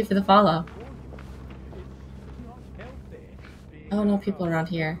 thank you for the follow. Oh no, people around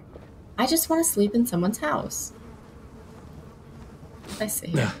here. I just want to sleep in someone's house. What did I say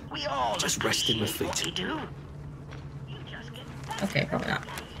here? We all just resting my feet. Okay, probably not.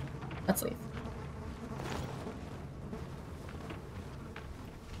 Let's leave.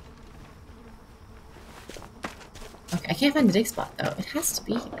 Okay, I can't find the dig spot though. It has to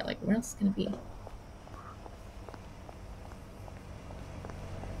be here. Like, where else is it gonna be?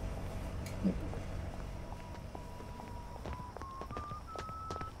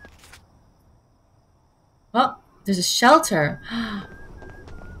 Oh, there's a shelter.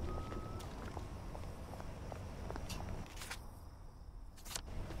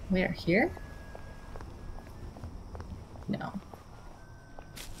 Where? Here? No.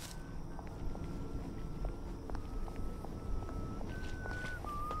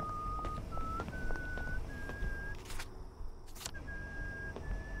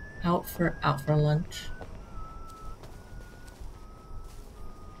 Out for lunch.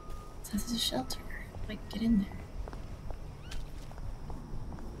 This is a shelter. Like, get in there.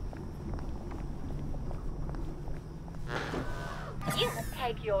 You can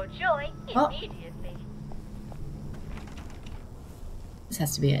take your joy immediately. This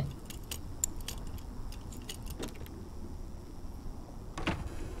has to be it.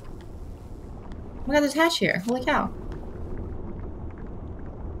 We got attached here. Holy cow.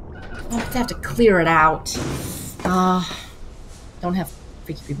 Oh, I have to clear it out. Don't have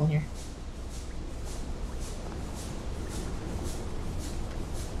freaky people here.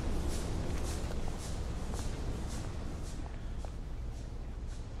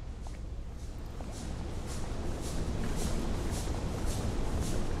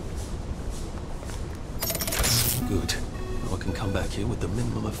 Good. Now I can come back here with the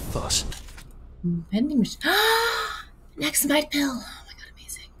minimum of fuss. Vending machine. Next night pill. Oh my god,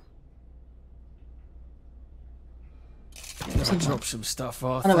 amazing. Gotta drop some stuff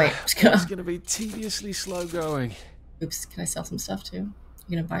off. Oh no, wait. It's gonna be tediously slow going. Oops, can I sell some stuff too?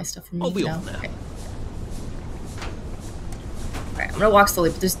 You're gonna buy stuff from me? I'll be on now. Okay. Alright, I'm gonna walk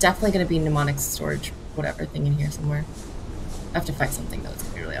slowly, but there's definitely gonna be mnemonic storage, whatever thing in here somewhere. I have to fight something though, it's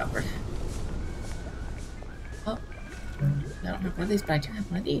gonna be really awkward. Oh. I don't have one of these, but I do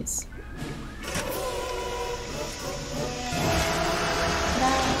have one of these.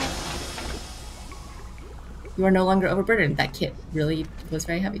 You are no longer overburdened. That kit really was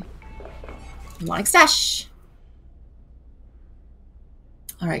very heavy. Mnemonic stash!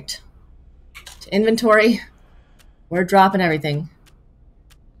 Alright. To inventory. We're dropping everything.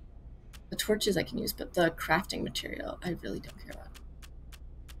 The torches I can use, but the crafting material I really don't care about.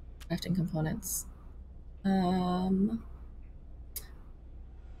 Crafting components. Move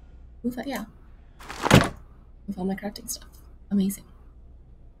that, yeah. Move all my crafting stuff. Amazing.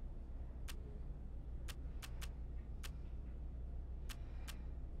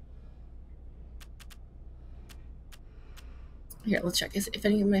 Here, let's check. If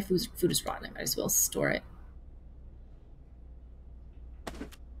any of my food is rotten, I might as well store it.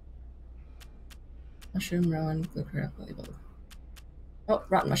 Mushroom, rowan, glucose, label. Oh,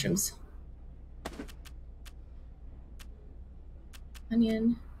 rotten mushrooms.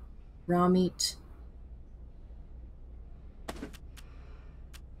 Onion, raw meat.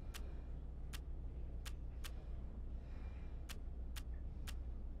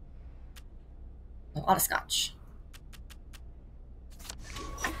 A lot of scotch.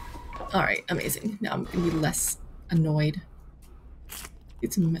 Alright, amazing. Now I'm gonna be less annoyed.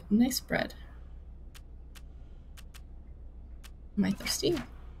 Get some nice bread. Am I thirsty?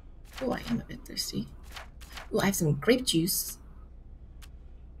 Oh, I am a bit thirsty. Oh, I have some grape juice.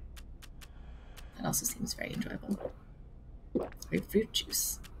 That also seems very enjoyable. Grapefruit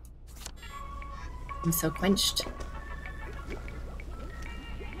juice. I'm so quenched.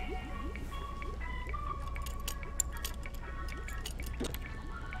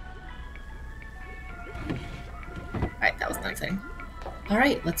 Alright, that was not exciting.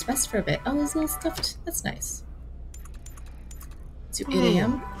 Alright, let's rest for a bit. Oh, there's a little stuffed. That's nice. To 8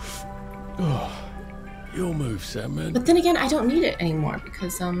 a.m. Oh, your move, Sandman. But then again, I don't need it anymore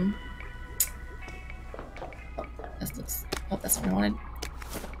because, oh, that's not what I wanted.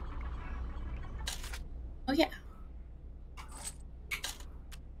 Oh, yeah.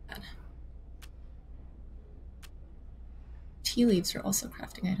 Bad. Tea leaves are also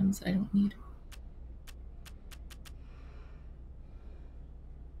crafting items that I don't need.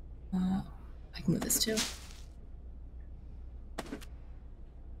 I can move this too.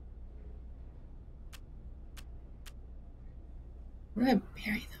 Where do I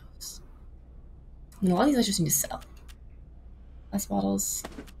bury those? I mean, a lot of these I just need to sell. Glass bottles.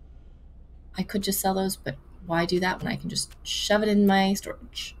 I could just sell those, but why do that when I can just shove it in my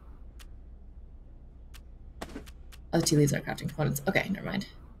storage? Oh, the tea leaves are crafting components. Okay, never mind.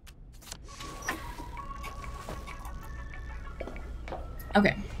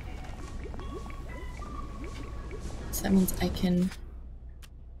 Okay. So that means I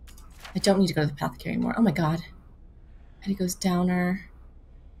don't need to go to the apothecary anymore. Oh my god. Eddie goes downer.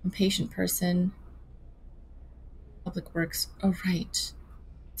 Impatient person. Public works. Oh right.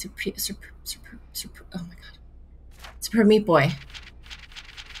 Oh my god. Super Meat Boy.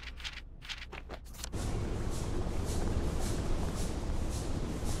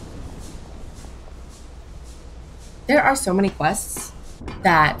 There are so many quests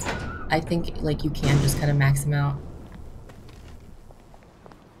that I think like you can just kind of max them out.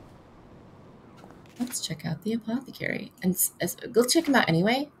 Let's check out the apothecary, and let's check him out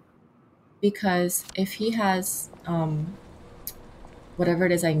anyway, because if he has whatever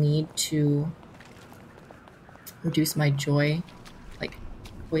it is I need to reduce my joy, like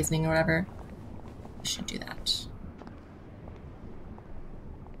poisoning or whatever, I should do that.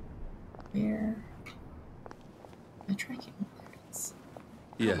 Where am I tracking?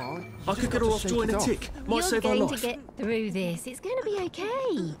 Yeah, I could get her off joint a tick. Might save her life. You're going to get through this. It's going to be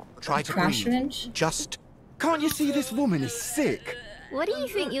okay. Try to Crash breathe. syringe? Just... Can't you see this woman is sick? What do you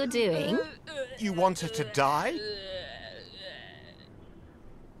think you're doing? You want her to die?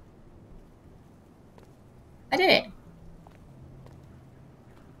 I did it.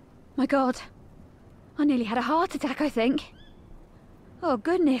 My God. I nearly had a heart attack, I think. Oh,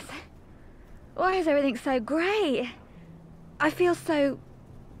 goodness. Why is everything so grey? I feel so...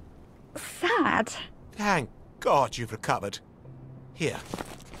 sad. Thank God you've recovered. Here,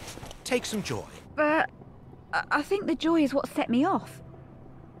 take some joy. But I think the joy is what set me off.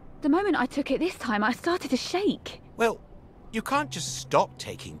 The moment I took it this time, I started to shake. Well, you can't just stop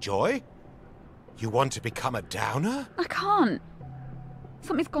taking joy. You want to become a downer? I can't.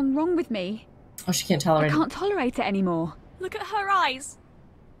 Something's gone wrong with me. Oh, she can't tolerate I it. can't tolerate it anymore. Look at her eyes.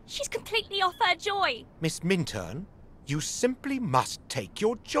 She's completely off her joy. Miss Minturn, you simply must take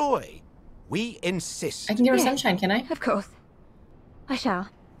your joy. We insist. I can give her sunshine, can I? Of course. I shall.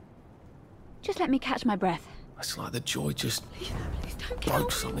 Just let me catch my breath. It's like the joy just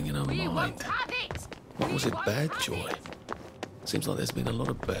broke something in her mind. What was it, bad joy? Seems like there's been a lot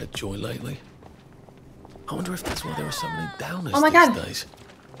of bad joy lately. I wonder if that's why there are so many downers these days.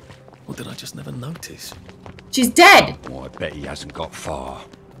 Or did I just never notice? She's dead! Oh, I bet he hasn't got far.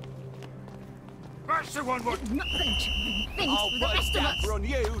 That's the one what things for the rest of us. On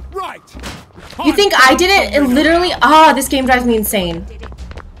you. Right. You think I did it? It literally... this game drives me insane.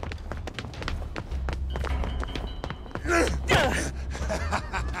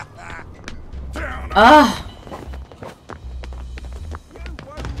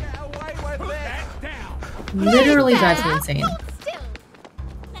 Literally drives me insane.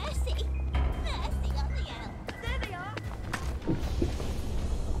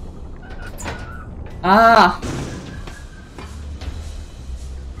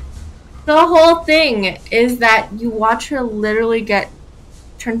 The whole thing is that you watch her literally get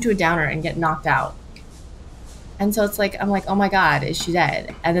turned into a downer and get knocked out. And so it's like, I'm like, oh my god, is she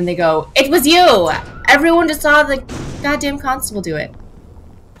dead? And then they go, it was you! Everyone just saw the goddamn constable do it.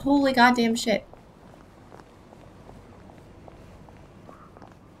 Holy goddamn shit.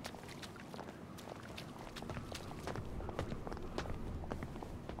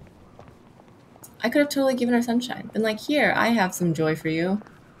 I could have totally given her sunshine. Been like, here, I have some joy for you.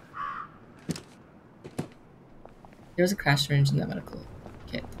 There was a crash syringe in the medical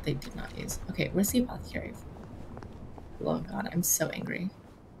kit that they did not use. Okay, where's the apothecary? Oh god, I'm so angry.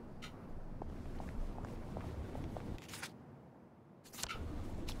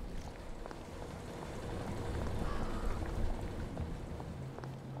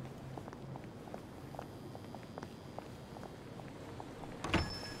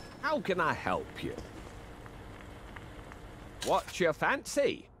 How can I help you? What's your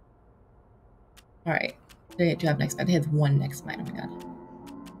fancy? Alright. Do I have next fight? I have one next fight. Oh my god.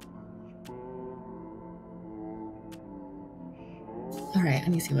 Alright, I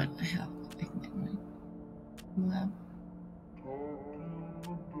need to see what I have. I can get my lab.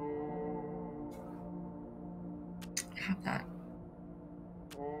 I have that.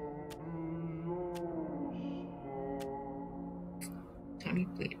 Don't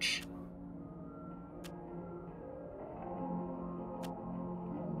need bleach.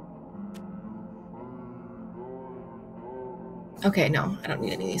 Okay, no, I don't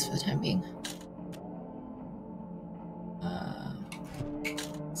need any of these for the time being.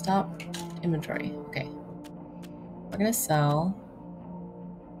 Stop inventory. Okay. We're gonna sell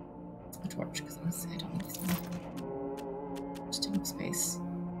a torch because honestly I don't need this one. Just enough space.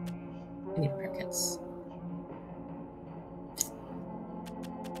 I need repair kits.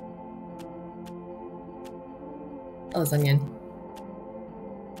 Oh, this onion.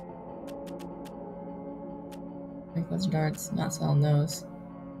 Make those darts, not selling those.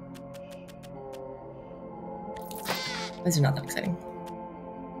 These are not that exciting.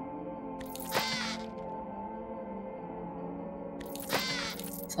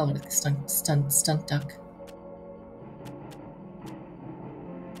 Solve it with the stunt duck.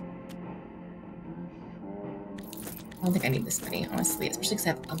 I don't think I need this many, honestly, especially because I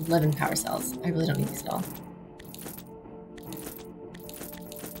have 11 power cells. I really don't need these at all.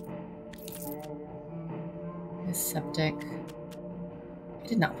 Septic. I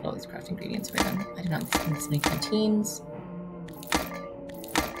did not put all these craft ingredients away then. I did not need this many canteens.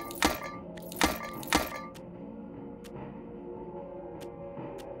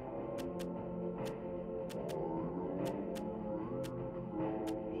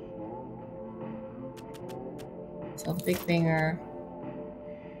 So the big banger.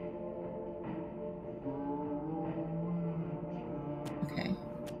 Okay.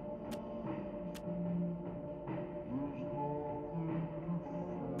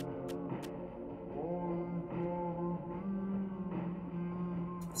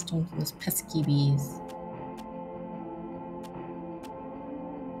 Stone from those pesky bees.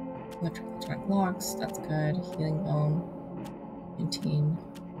 Electronic logs, that's good. Healing bone. 19.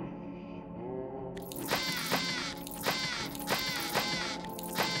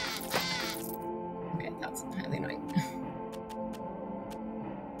 Okay, that's highly annoying.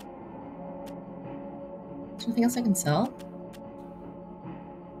 Is there anything else I can sell?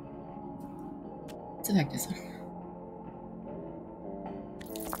 It's effective.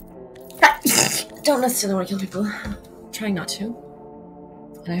 Don't necessarily want to kill people. I'm trying not to.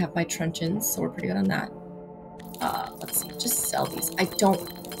 And I have my truncheons, so we're pretty good on that. Let's see, just sell these. I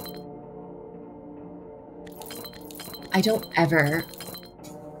don't ever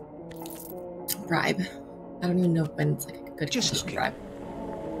bribe. I don't even know when it's like a good bribe.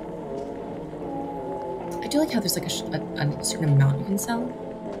 I do like how there's like a certain amount you can sell.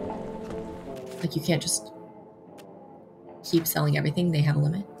 Like you can't just keep selling everything, they have a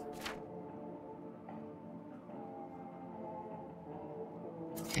limit.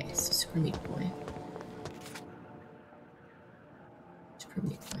 Okay, so Super Meat Boy. Super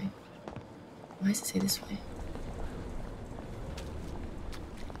Meat Boy. Why does it say this way?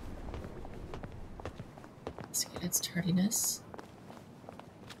 Let's get its tardiness.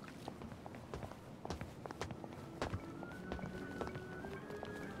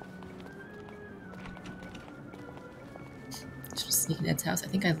 Just sneak in Ed's house. I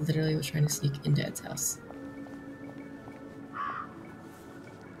think I literally was trying to sneak into Ed's house.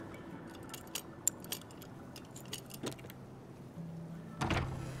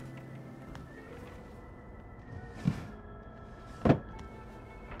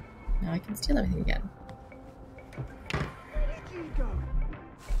 Now I can steal everything again.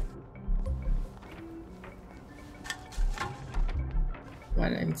 Why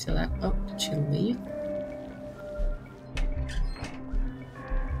did I even steal that? Oh, did she leave?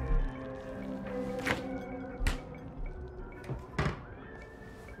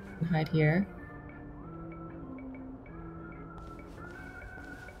 Hide here.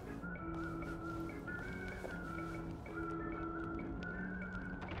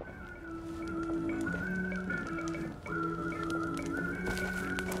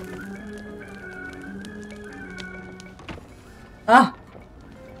 Ah!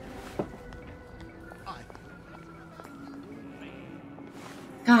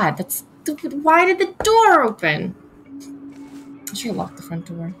 God, that's stupid. Why did the door open? I should have locked the front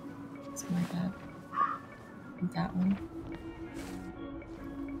door. That's my bad. And that one.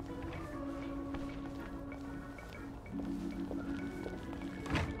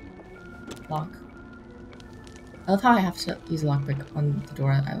 Lock. I love how I have to use a lockpick on the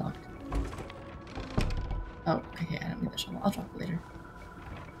door that I locked. Oh, okay, I don't need the shovel. I'll drop it later.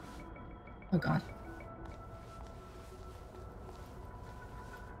 Oh god.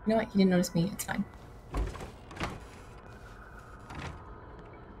 You know what? He didn't notice me. It's fine.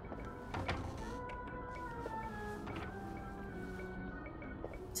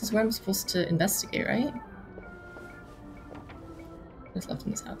 This is where I'm supposed to investigate, right? What's left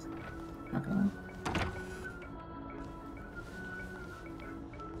in this house? Not gonna lie.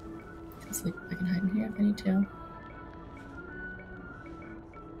 It's like I can hide in here if I need to.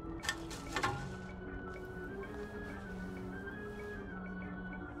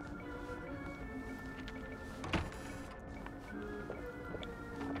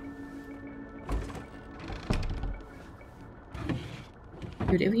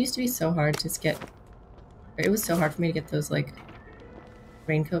 Dude, it used to be so hard to get. It was so hard for me to get those like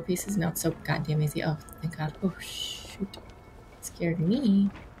raincoat pieces. Now it's so goddamn easy. Oh, thank God. Oh shoot, it scared me.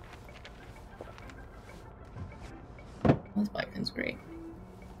 Those bobby pins great.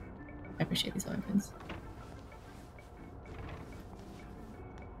 I appreciate these bobby pins.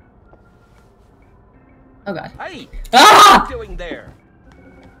 Oh God. Hey, ah! what are you doing there?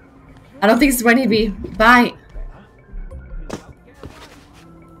 I don't think this is where I need to be. Bye.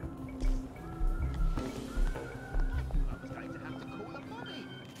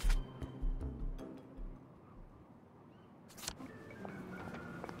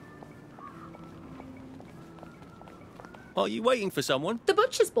 Are you waiting for someone? The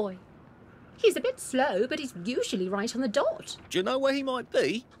butcher's boy. He's a bit slow, but he's usually right on the dot. Do you know where he might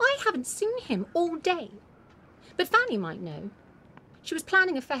be? I haven't seen him all day. But Fanny might know. She was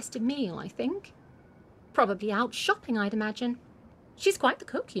planning a festive meal, I think. Probably out shopping, I'd imagine. She's quite the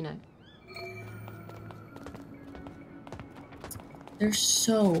cook, you know. There's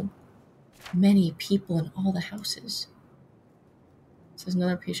so many people in all the houses. So there's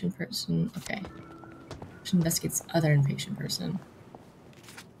another patient person. Okay. Which investigates other impatient person.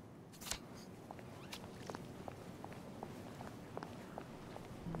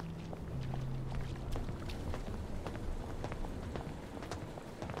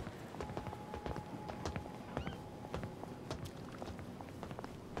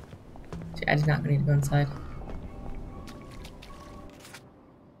 I did not need to go inside. I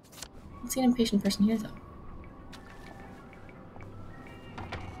don't see an impatient person here, though.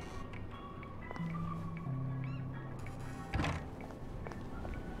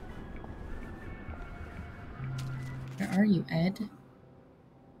 Where are you, Ed?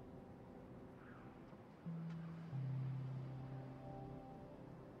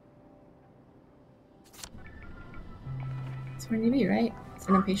 where I need to be, right? Is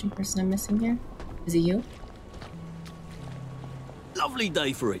there an impatient person I'm missing here? Is it you? Lovely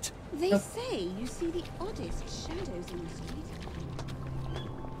day for it. They say you see the oddest shadows in the street.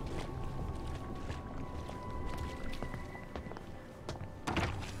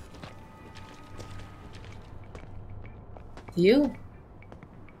 You?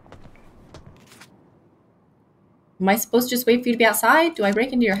 Am I supposed to just wait for you to be outside? Do I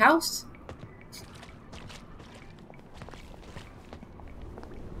break into your house?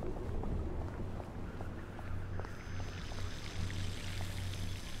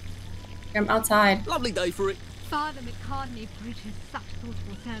 I'm outside. Lovely day for it. Father McCartney preaches such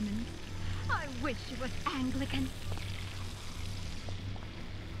thoughtful sermons. I wish it was Anglican.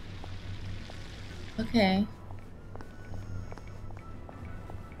 Okay.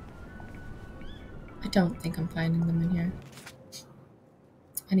 I don't think I'm finding them in here.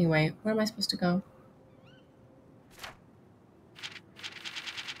 Anyway, where am I supposed to go?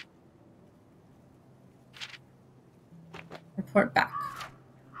 Report back.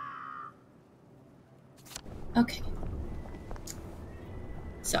 Okay.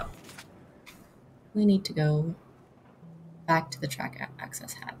 So, we need to go back to the track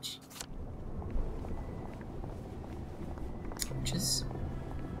access hatch. Which is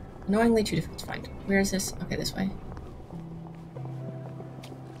annoyingly too difficult to find. Where is this? Okay, this way.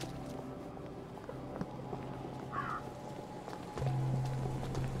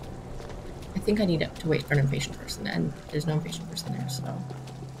 I think I need to wait for an impatient person, and there's no impatient person there, so...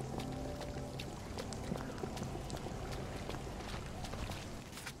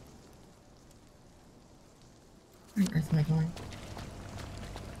 Where on earth am I going?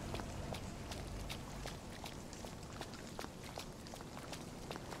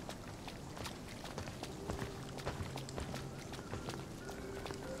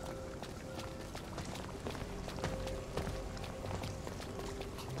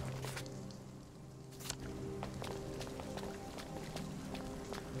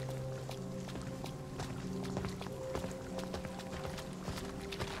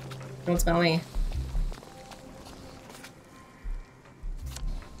 Don't smell me.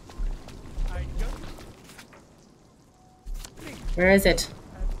 Where is it?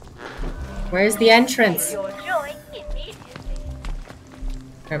 Where's the entrance?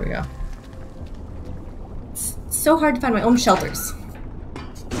 There we go. It's so hard to find my own shelters.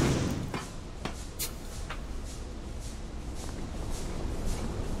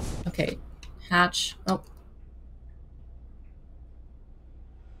 Okay, hatch. Oh.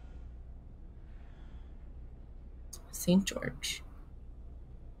 St. George.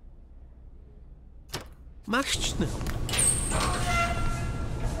 Machst schnell.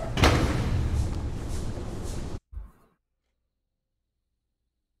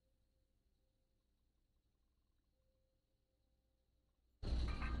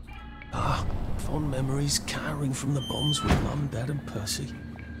 Ah, fond memories cowering from the bombs with Mum, Dad and Percy.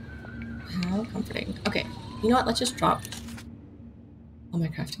 How comforting. Okay, you know what? Let's just drop all my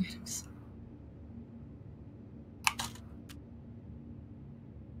crafting items.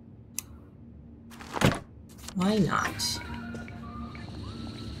 Why not? It's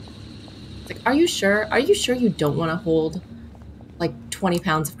like, are you sure? Are you sure you don't want to hold like 20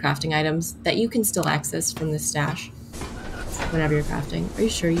 pounds of crafting items that you can still access from this stash whenever you're crafting? Are you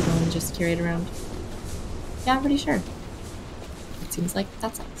sure you don't want to just carry it around? Yeah, I'm pretty sure. It seems like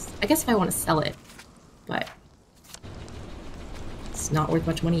that sucks. I guess if I want to sell it, but it's not worth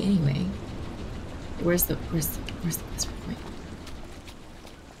much money anyway. Where's the best point?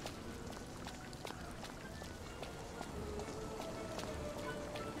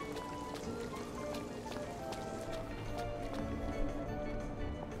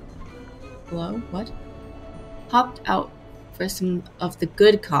 Hello? What? Popped out for some of the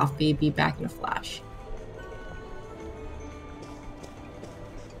good coffee, be back in a flash.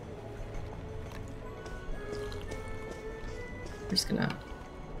 I'm just gonna...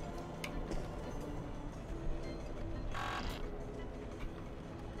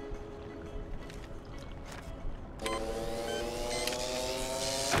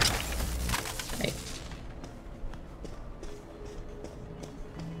 Right.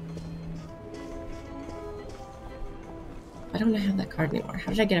 I don't have that card anymore.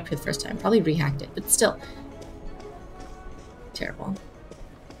 How did I get up here the first time? Probably rehacked it, but still. Terrible.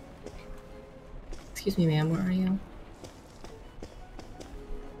 Excuse me, ma'am, where are you?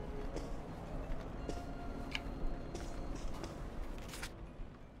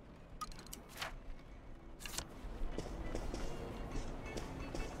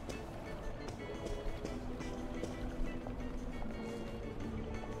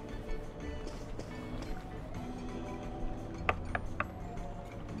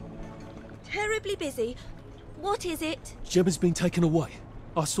 terribly busy. What is it? Gemma's been taken away.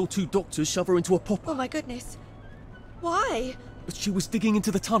 I saw 2 doctors shove her into a popper. Oh my goodness. Why? She was digging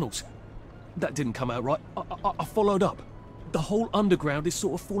into the tunnels. That didn't come out right. I followed up. The whole underground is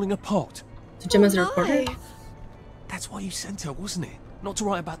sort of falling apart. So Gemma's a reporter? That's why you sent her, wasn't it? Not to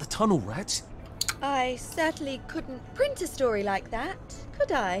write about the tunnel rats. I certainly couldn't print a story like that,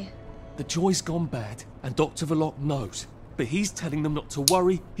 could I? The Joy's gone bad, and Dr. Verloc knows. But he's telling them not to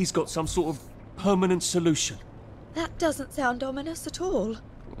worry. He's got some sort of permanent solution. That doesn't sound ominous at all.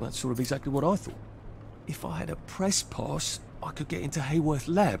 Well, that's sort of exactly what I thought. If I had a press pass, I could get into Hayworth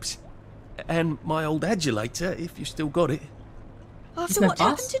Labs. And my old adulator, if you still got it. After what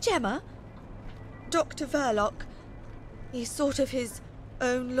happened to Gemma? Dr. Verloc, he's sort of his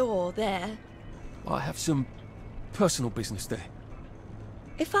own law there. I have some personal business there.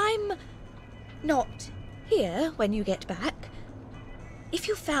 If I'm not here when you get back, if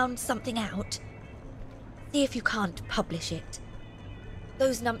you found something out, see if you can't publish it.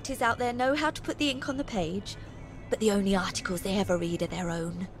 Those numpties out there know how to put the ink on the page, but the only articles they ever read are their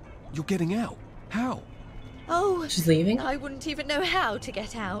own. You're getting out? How? Oh, she's leaving? I wouldn't even know how to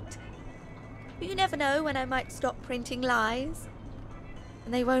get out. But you never know when I might stop printing lies.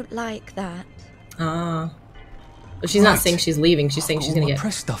 And they won't like that. Ah. But she's not saying she's leaving, she's saying she's gonna get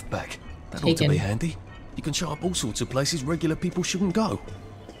press stuff back. That ought to be handy. You can show up all sorts of places regular people shouldn't go.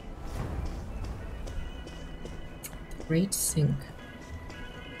 Great sink.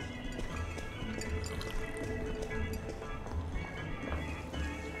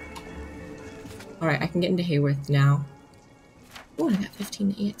 Alright, I can get into Hayworth now. Oh, I got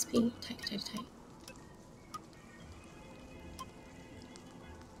 15 EXP. Tight.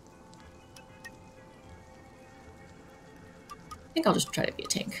 I think I'll just try to be a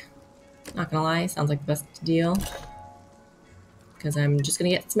tank. Not gonna lie, sounds like the best deal. Because I'm just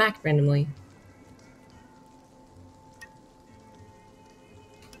gonna get smacked randomly.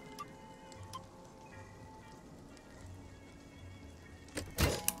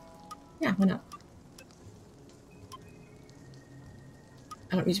 Yeah, why not?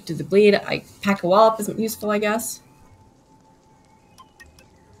 I don't need to do the bleed. I pack a wallop isn't useful, I guess.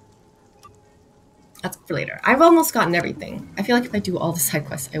 That's for later. I've almost gotten everything. I feel like if I do all the side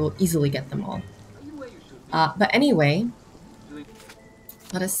quests, I will easily get them all. But anyway,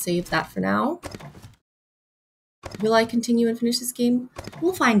 let us save that for now. Will I continue and finish this game?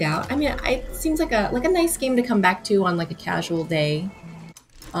 We'll find out. I mean, it seems like a nice game to come back to on like a casual day.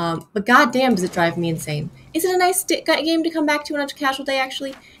 But goddamn, does it drive me insane. Is it a nice game to come back to on a casual day,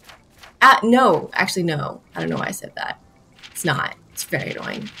 actually? No. Actually, no. I don't know why I said that. It's not. It's very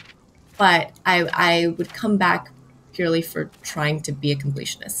annoying. But I would come back purely for trying to be a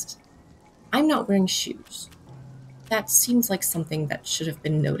completionist. I'm not wearing shoes. That seems like something that should have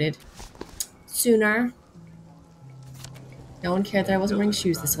been noted sooner. No one cared that I wasn't wearing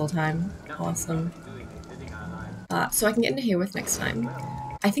shoes this whole time. Awesome. So I can get into Hayworth next time.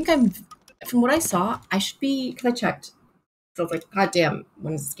 I think from what I saw, I should be, because I checked. So I was like, god damn,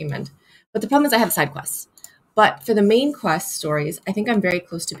 when does this game end? But the problem is I have side quests. But for the main quest stories, I think I'm very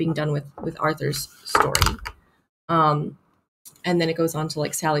close to being done with Arthur's story. And then it goes on to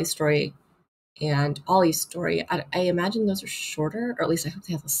like Sally's story and Ollie's story. I imagine those are shorter, or at least I hope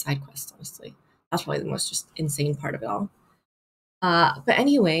they have a side quest, honestly. That's probably the most just insane part of it all. But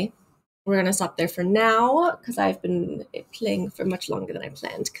anyway, we're going to stop there for now, because I've been playing for much longer than I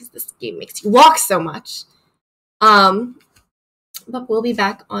planned, because this game makes you walk so much. But we'll be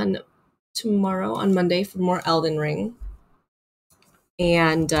back on tomorrow, on Monday, for more Elden Ring.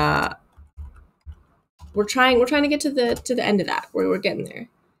 And we're trying to get to the end of that. We're getting there.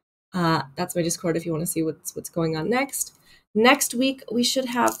 That's my Discord if you want to see what's going on next. Next week we should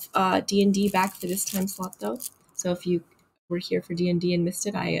have D&D back for this time slot though. So if you were here for D&D and missed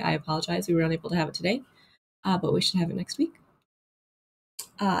it, I apologize. We were unable to have it today, but we should have it next week.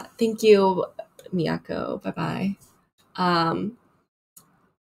 Thank you, Miyako. Bye bye.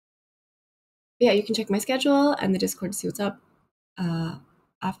 Yeah, you can check my schedule and the Discord to see what's up.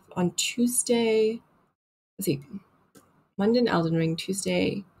 On Tuesday, let's see, Monday and Elden Ring.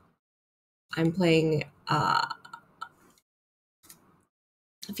 Tuesday, I'm playing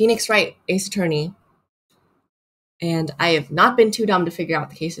Phoenix Wright, Ace Attorney, and I have not been too dumb to figure out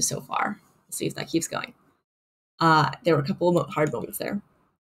the cases so far. We'll see if that keeps going. There were a couple of hard moments there.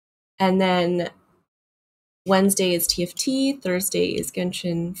 And then Wednesday is TFT, Thursday is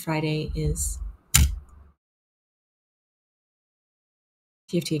Genshin, Friday is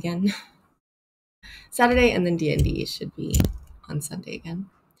TFT again. Saturday, and then D&D should be on Sunday again.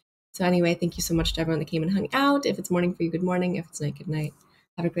 So anyway, thank you so much to everyone that came and hung out. If it's morning for you, good morning. If it's night, good night.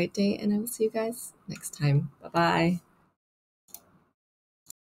 Have a great day, and I will see you guys next time. Bye-bye.